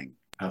Thanksgiving.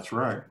 That's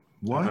right.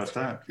 What? That's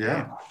that.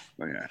 Yeah.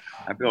 But yeah,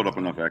 I built up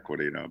enough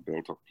equity.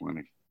 Built up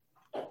plenty.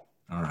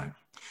 All right.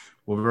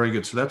 Well, very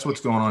good. So that's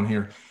what's going on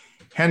here.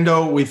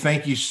 Hendo, we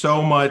thank you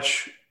so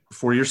much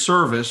for your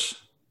service.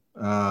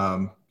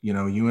 You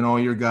and all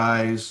your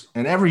guys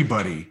and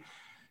everybody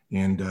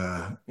in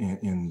the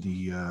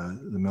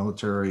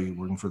military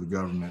working for the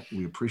government.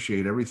 We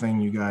appreciate everything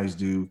you guys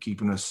do,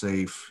 keeping us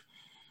safe.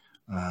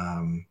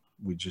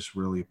 We just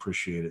really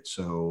appreciate it.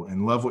 So,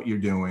 and love what you're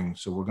doing.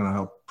 So we're going to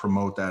help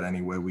promote that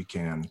any way we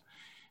can.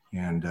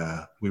 And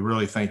we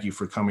really thank you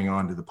for coming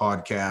on to the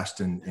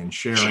podcast and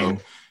sharing.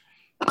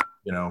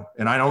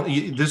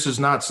 And this is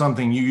not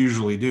something you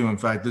usually do. In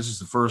fact, this is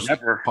the first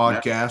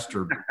podcast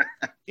or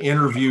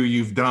interview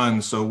you've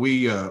done. So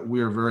we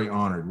are very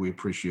honored. We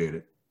appreciate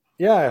it.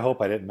 Yeah, I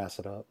hope I didn't mess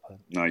it up.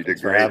 No, you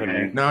did great,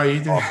 man. No,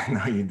 you did.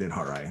 No, you did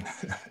all right.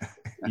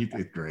 You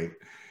did great.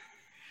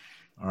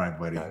 All right,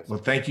 buddy. Nice. Well,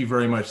 thank you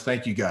very much.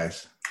 Thank you,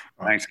 guys.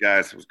 Thanks,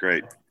 guys. It was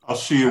great. I'll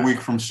see you a week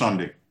from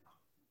Sunday.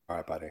 All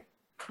right, buddy.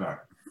 All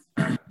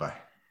right. Bye.